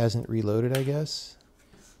 it just hasn't reloaded, I guess.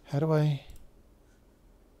 How do I?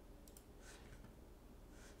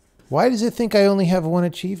 Why does it think I only have 1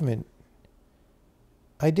 achievement?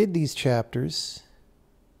 I did these chapters.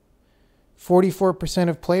 44%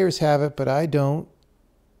 of players have it, but I don't.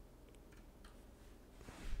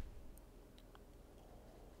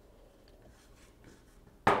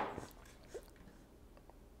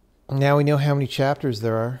 Now we know how many chapters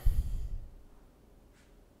there are.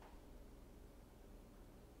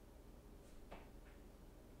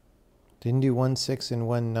 Didn't do 1.6 and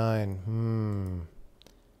 1.9.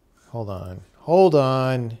 Hold on. Hold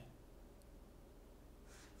on.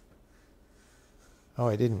 Oh,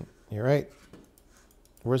 I didn't. You're right.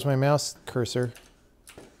 Where's my mouse cursor?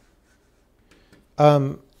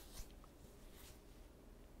 I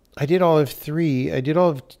did all of 3. I did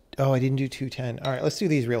all of... Oh, I didn't do 2.10. All right, let's do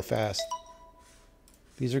these real fast.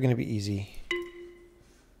 These are going to be easy.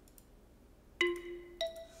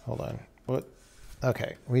 Hold on. What?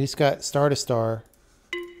 Okay, we just got star to star.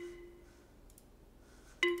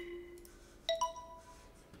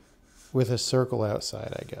 With a circle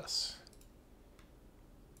outside, I guess.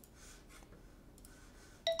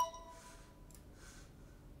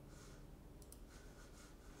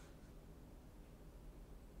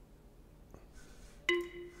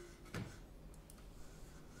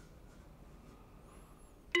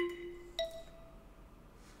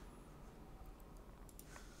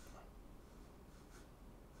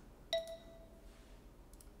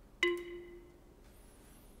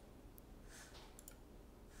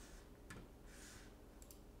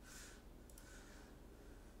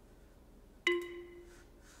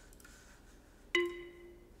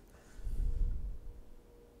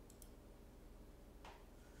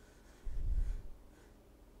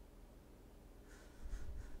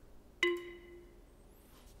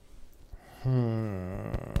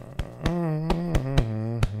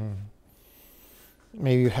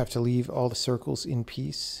 Maybe you have to leave all the circles in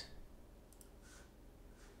peace.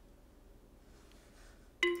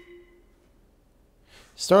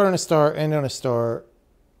 Start on a star, end on a star.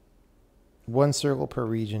 One circle per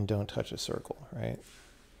region, don't touch a circle, right?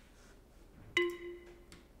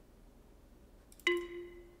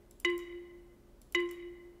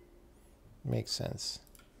 Makes sense.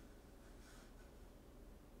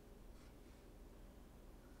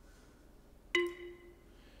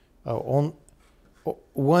 Oh,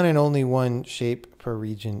 one and only one shape per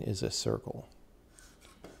region is a circle.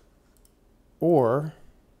 Or,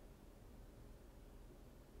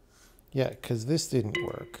 yeah, because this didn't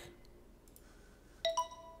work.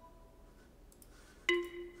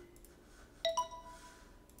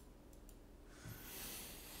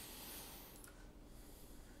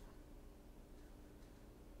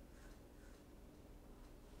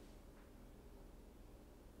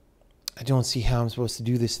 I don't see how I'm supposed to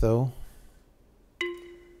do this, though.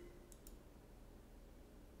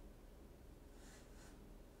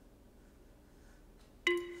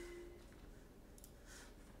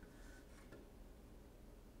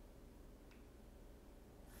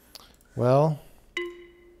 Well,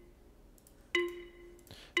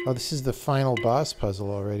 oh, this is the final boss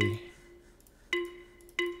puzzle already.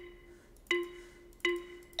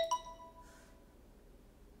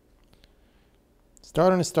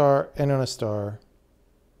 Start on a star, end on a star.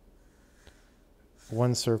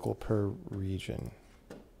 One circle per region.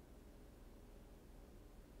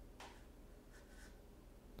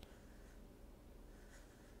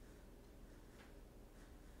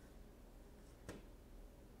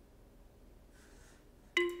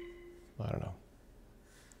 I don't know.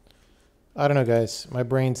 I don't know, guys. My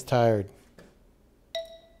brain's tired.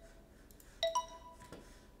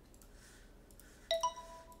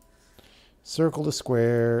 Circle to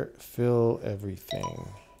square, fill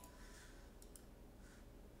everything.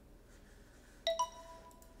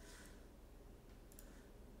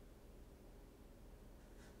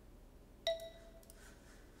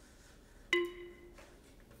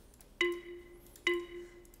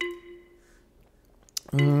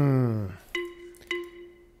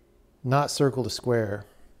 Not circle to square.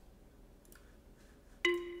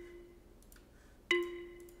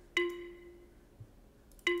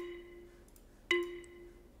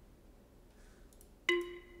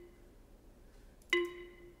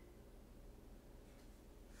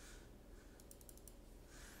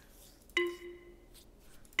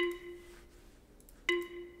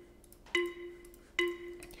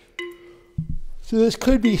 So this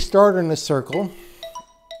could be start in a circle.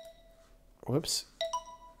 Whoops.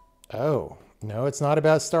 Oh, no, it's not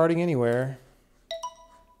about starting anywhere.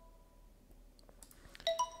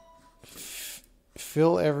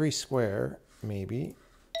 Fill every square, maybe.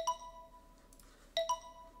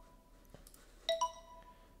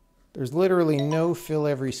 There's literally no fill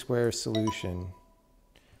every square solution.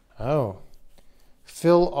 Oh.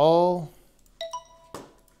 Fill all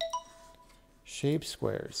shape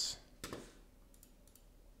squares.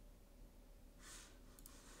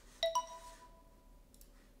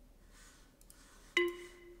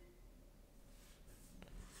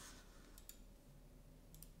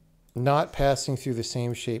 Not passing through the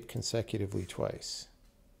same shape consecutively twice.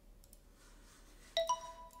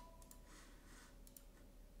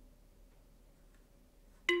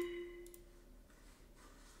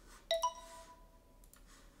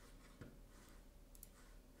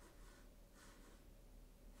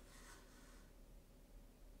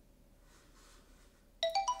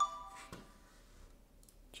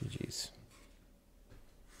 GG's.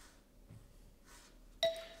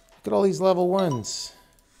 Look at all these level 1s.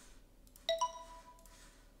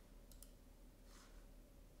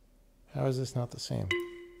 How is this not the same?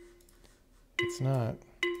 It's not.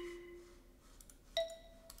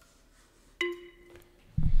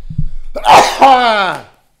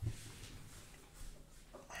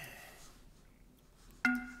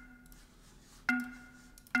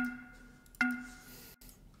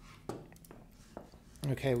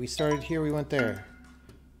 Okay, we started here, we went there.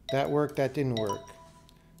 That worked, that didn't work.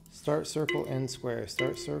 Start circle, end square.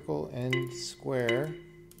 Start circle, end square.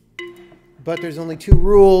 But there's only 2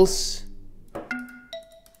 rules.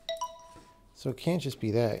 So it can't just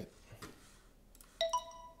be that.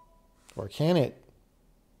 Or can it?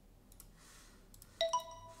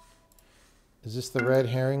 Is this the red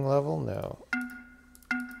herring level? No.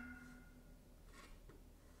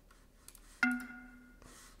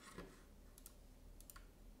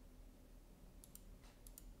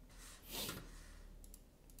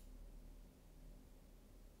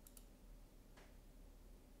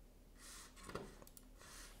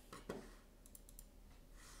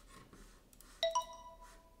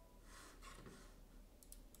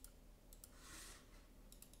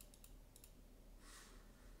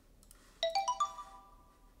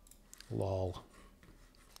 Lol.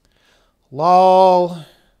 Lol.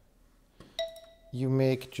 You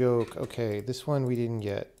make joke. Okay, this one we didn't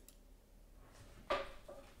get.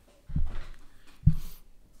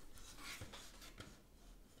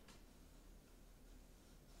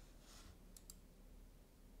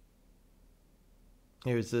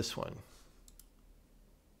 Here's this one.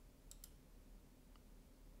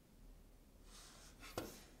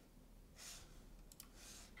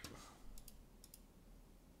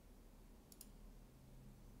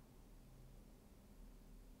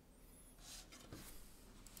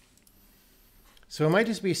 So it might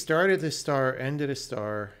just be start at a star, end at a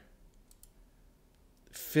star,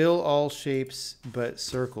 fill all shapes but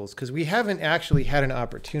circles, because we haven't actually had an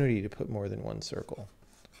opportunity to put more than one circle.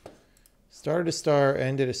 Start at a star,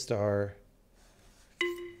 end at a star,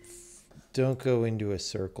 don't go into a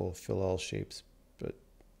circle, fill all shapes, but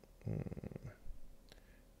there's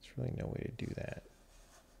really no way to do that.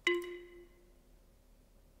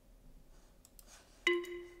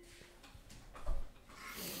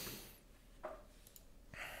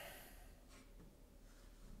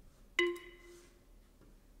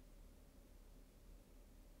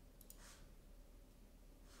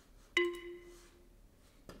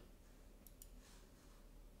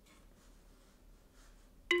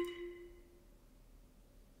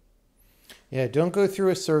 Yeah, don't go through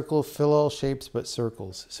a circle, fill all shapes but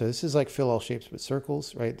circles. So this is like fill all shapes but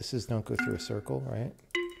circles, right? This is don't go through a circle, right?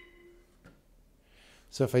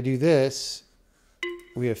 So if I do this,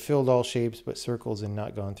 we have filled all shapes but circles and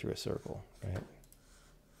not gone through a circle, right?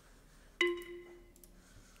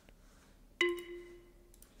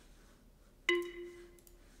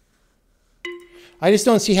 I just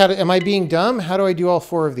don't see how to, am I being dumb? How do I do all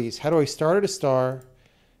four of these? How do I start at a star,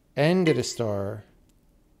 end at a star,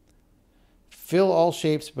 fill all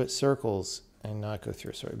shapes but circles, and not go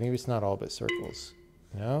through a circle? Maybe it's not all but circles.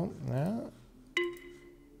 No, no.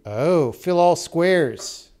 Oh, fill all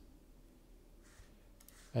squares.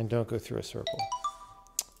 And don't go through a circle.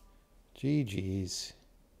 GG's.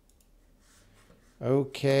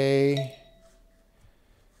 Okay.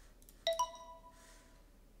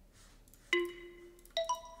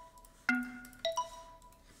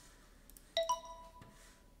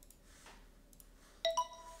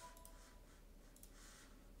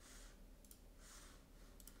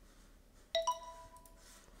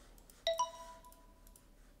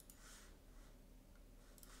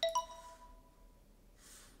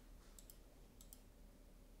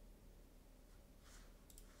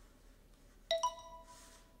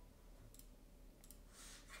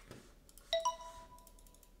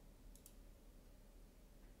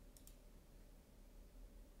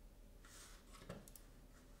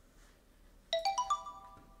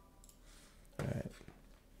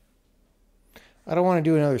 I don't want to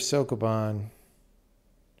do another Sokoban.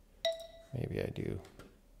 Maybe I do.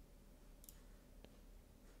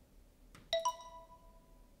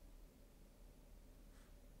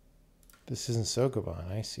 This isn't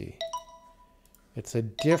Sokoban, I see. It's a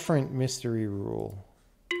different mystery rule.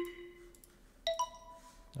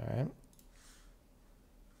 All right.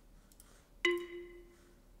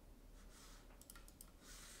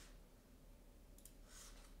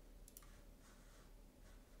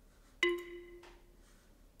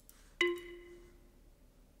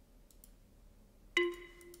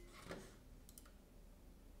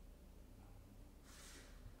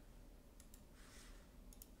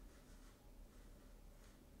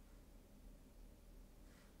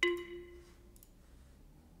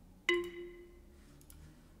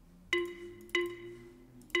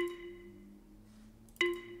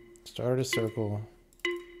 Start a circle,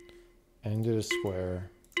 end at a square.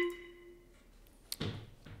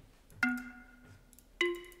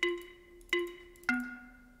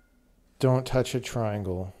 Don't touch a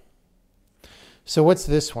triangle. So what's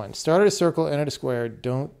this one? Start at a circle, end at a square,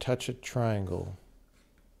 don't touch a triangle.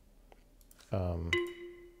 And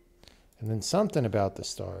then something about the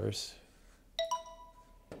stars.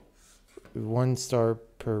 1 star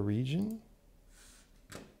per region.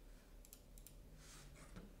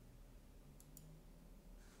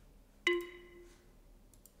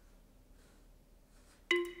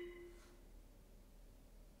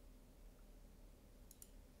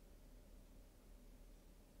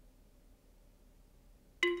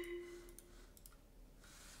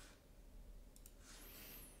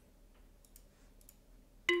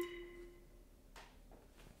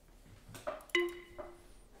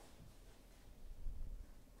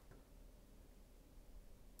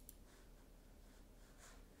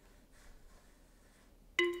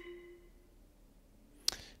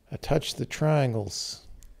 I touch the triangles.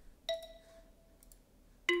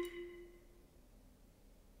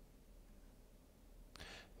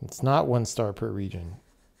 It's not 1 star per region.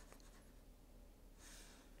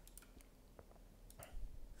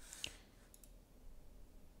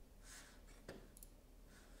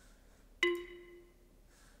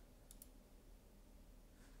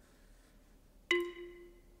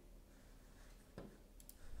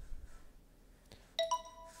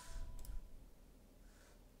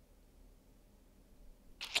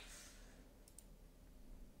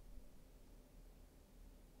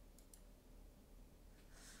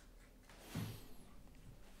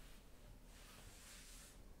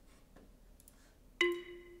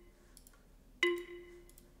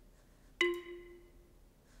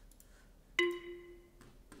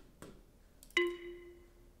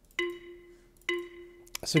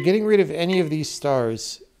 So getting rid of any of these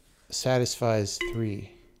stars satisfies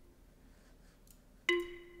 3.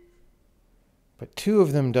 But 2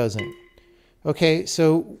 of them doesn't. Okay,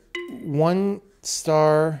 so 1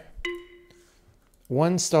 star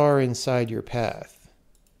inside your path.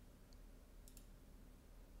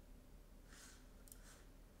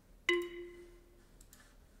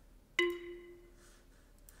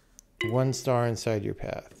 One star inside your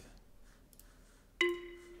path.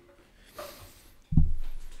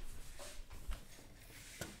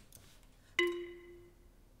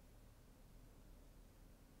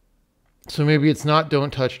 So maybe it's not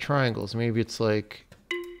don't touch triangles. Maybe it's like,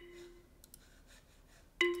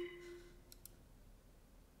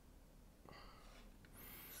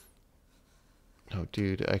 oh,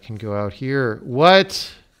 dude, I can go out here.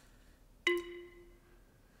 What?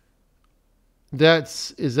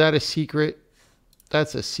 Is that a secret?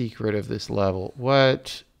 That's a secret of this level.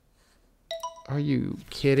 What? Are you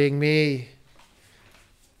kidding me?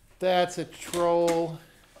 That's a troll.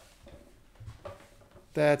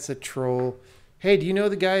 That's a troll. Hey, do you know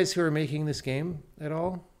the guys who are making this game at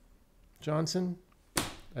all? Johnson?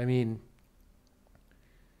 I mean,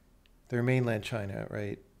 they're mainland China,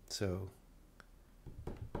 right? So,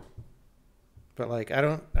 but like, I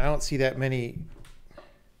don't see that many.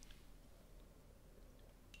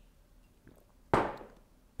 I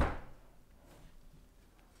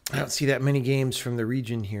don't see that many games from the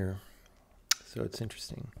region here. So it's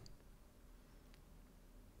interesting.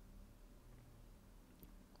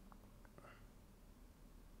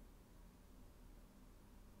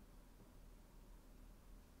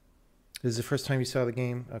 This is the first time you saw the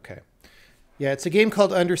game? Okay. Yeah, it's a game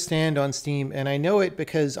called Understand on Steam, and I know it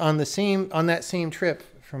because on that same trip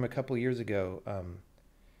from a couple years ago,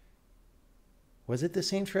 was it the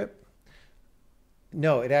same trip?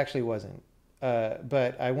 No, it actually wasn't.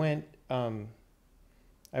 But I went to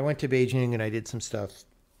Beijing and I did some stuff,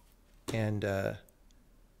 and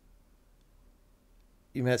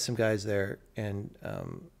you met some guys there, and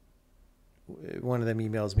one of them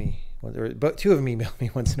emails me, but 2 of them email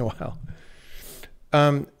me once in a while.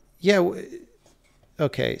 Yeah.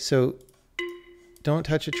 Okay. So don't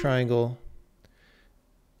touch a triangle.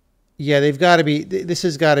 Yeah, they've got to be, this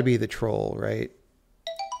has got to be the troll, right?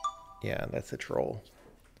 Yeah, that's a troll.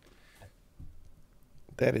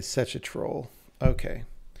 That is such a troll. Okay.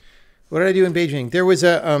 What did I do in Beijing? There was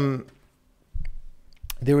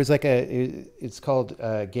it's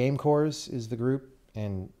called Game Cores is the group,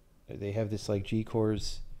 and they have this like G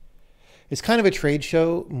Cores. It's kind of a trade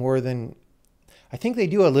show more than, I think they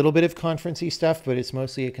do a little bit of conferencey stuff, but it's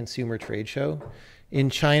mostly a consumer trade show in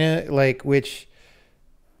China, like, which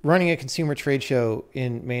running a consumer trade show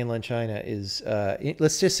in mainland China is,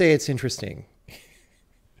 let's just say it's interesting.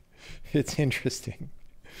 It's interesting.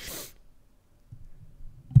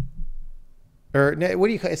 Or what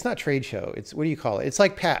do you call it? It's not trade show. It's, what do you call it? It's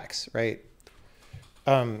like PAX, right?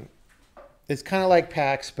 It's kind of like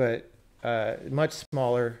PAX, but much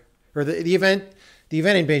smaller. Or the event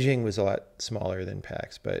in Beijing was a lot smaller than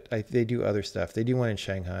PAX, but they do other stuff. They do one in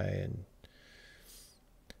Shanghai and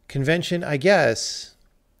convention, I guess.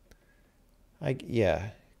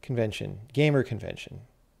 Yeah, convention, gamer convention.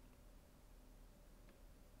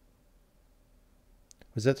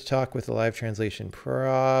 Was that the talk with the live translation?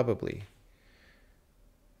 Probably.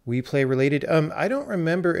 WePlay related. I don't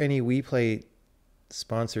remember any WePlay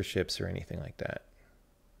sponsorships or anything like that.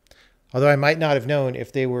 Although I might not have known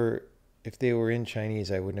if they were in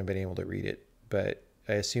Chinese, I wouldn't have been able to read it. But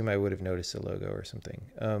I assume I would have noticed the logo or something.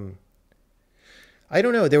 I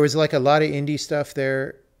don't know. There was like a lot of indie stuff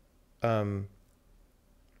there.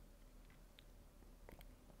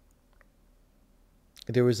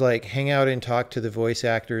 There was like hang out and talk to the voice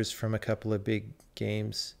actors from a couple of big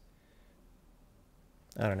games.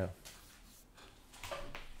 I don't know.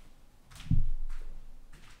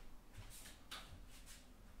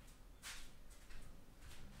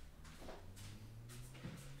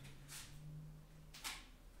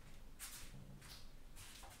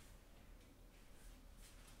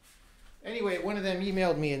 of them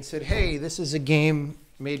emailed me and said, hey, this is a game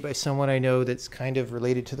made by someone I know that's kind of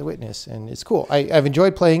related to The Witness, and it's cool. I've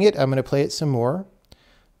enjoyed playing it. I'm going to play it some more.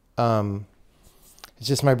 It's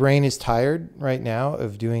just my brain is tired right now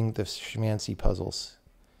of doing the schmancy puzzles.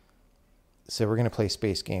 So we're going to play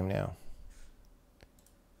Space Game now.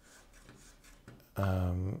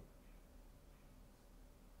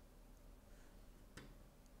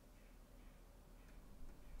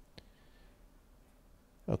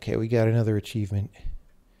 Okay, we got another achievement.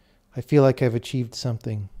 I feel like I've achieved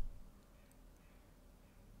something.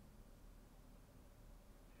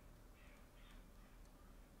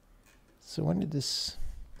 So when did this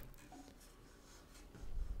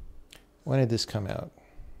come out?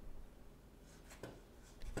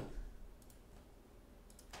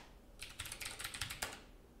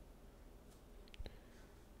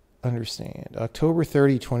 Understand. October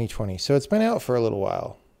 30, 2020. So it's been out for a little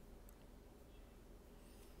while.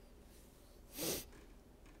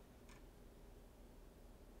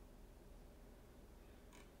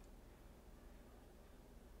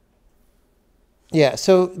 Yeah,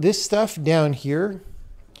 so this stuff down here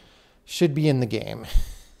should be in the game.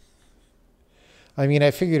 I mean,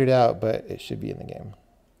 I figured it out, but it should be in the game.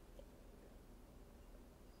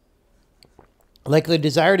 Like, the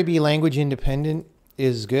desire to be language independent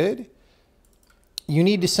is good. You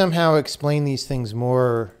need to somehow explain these things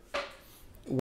more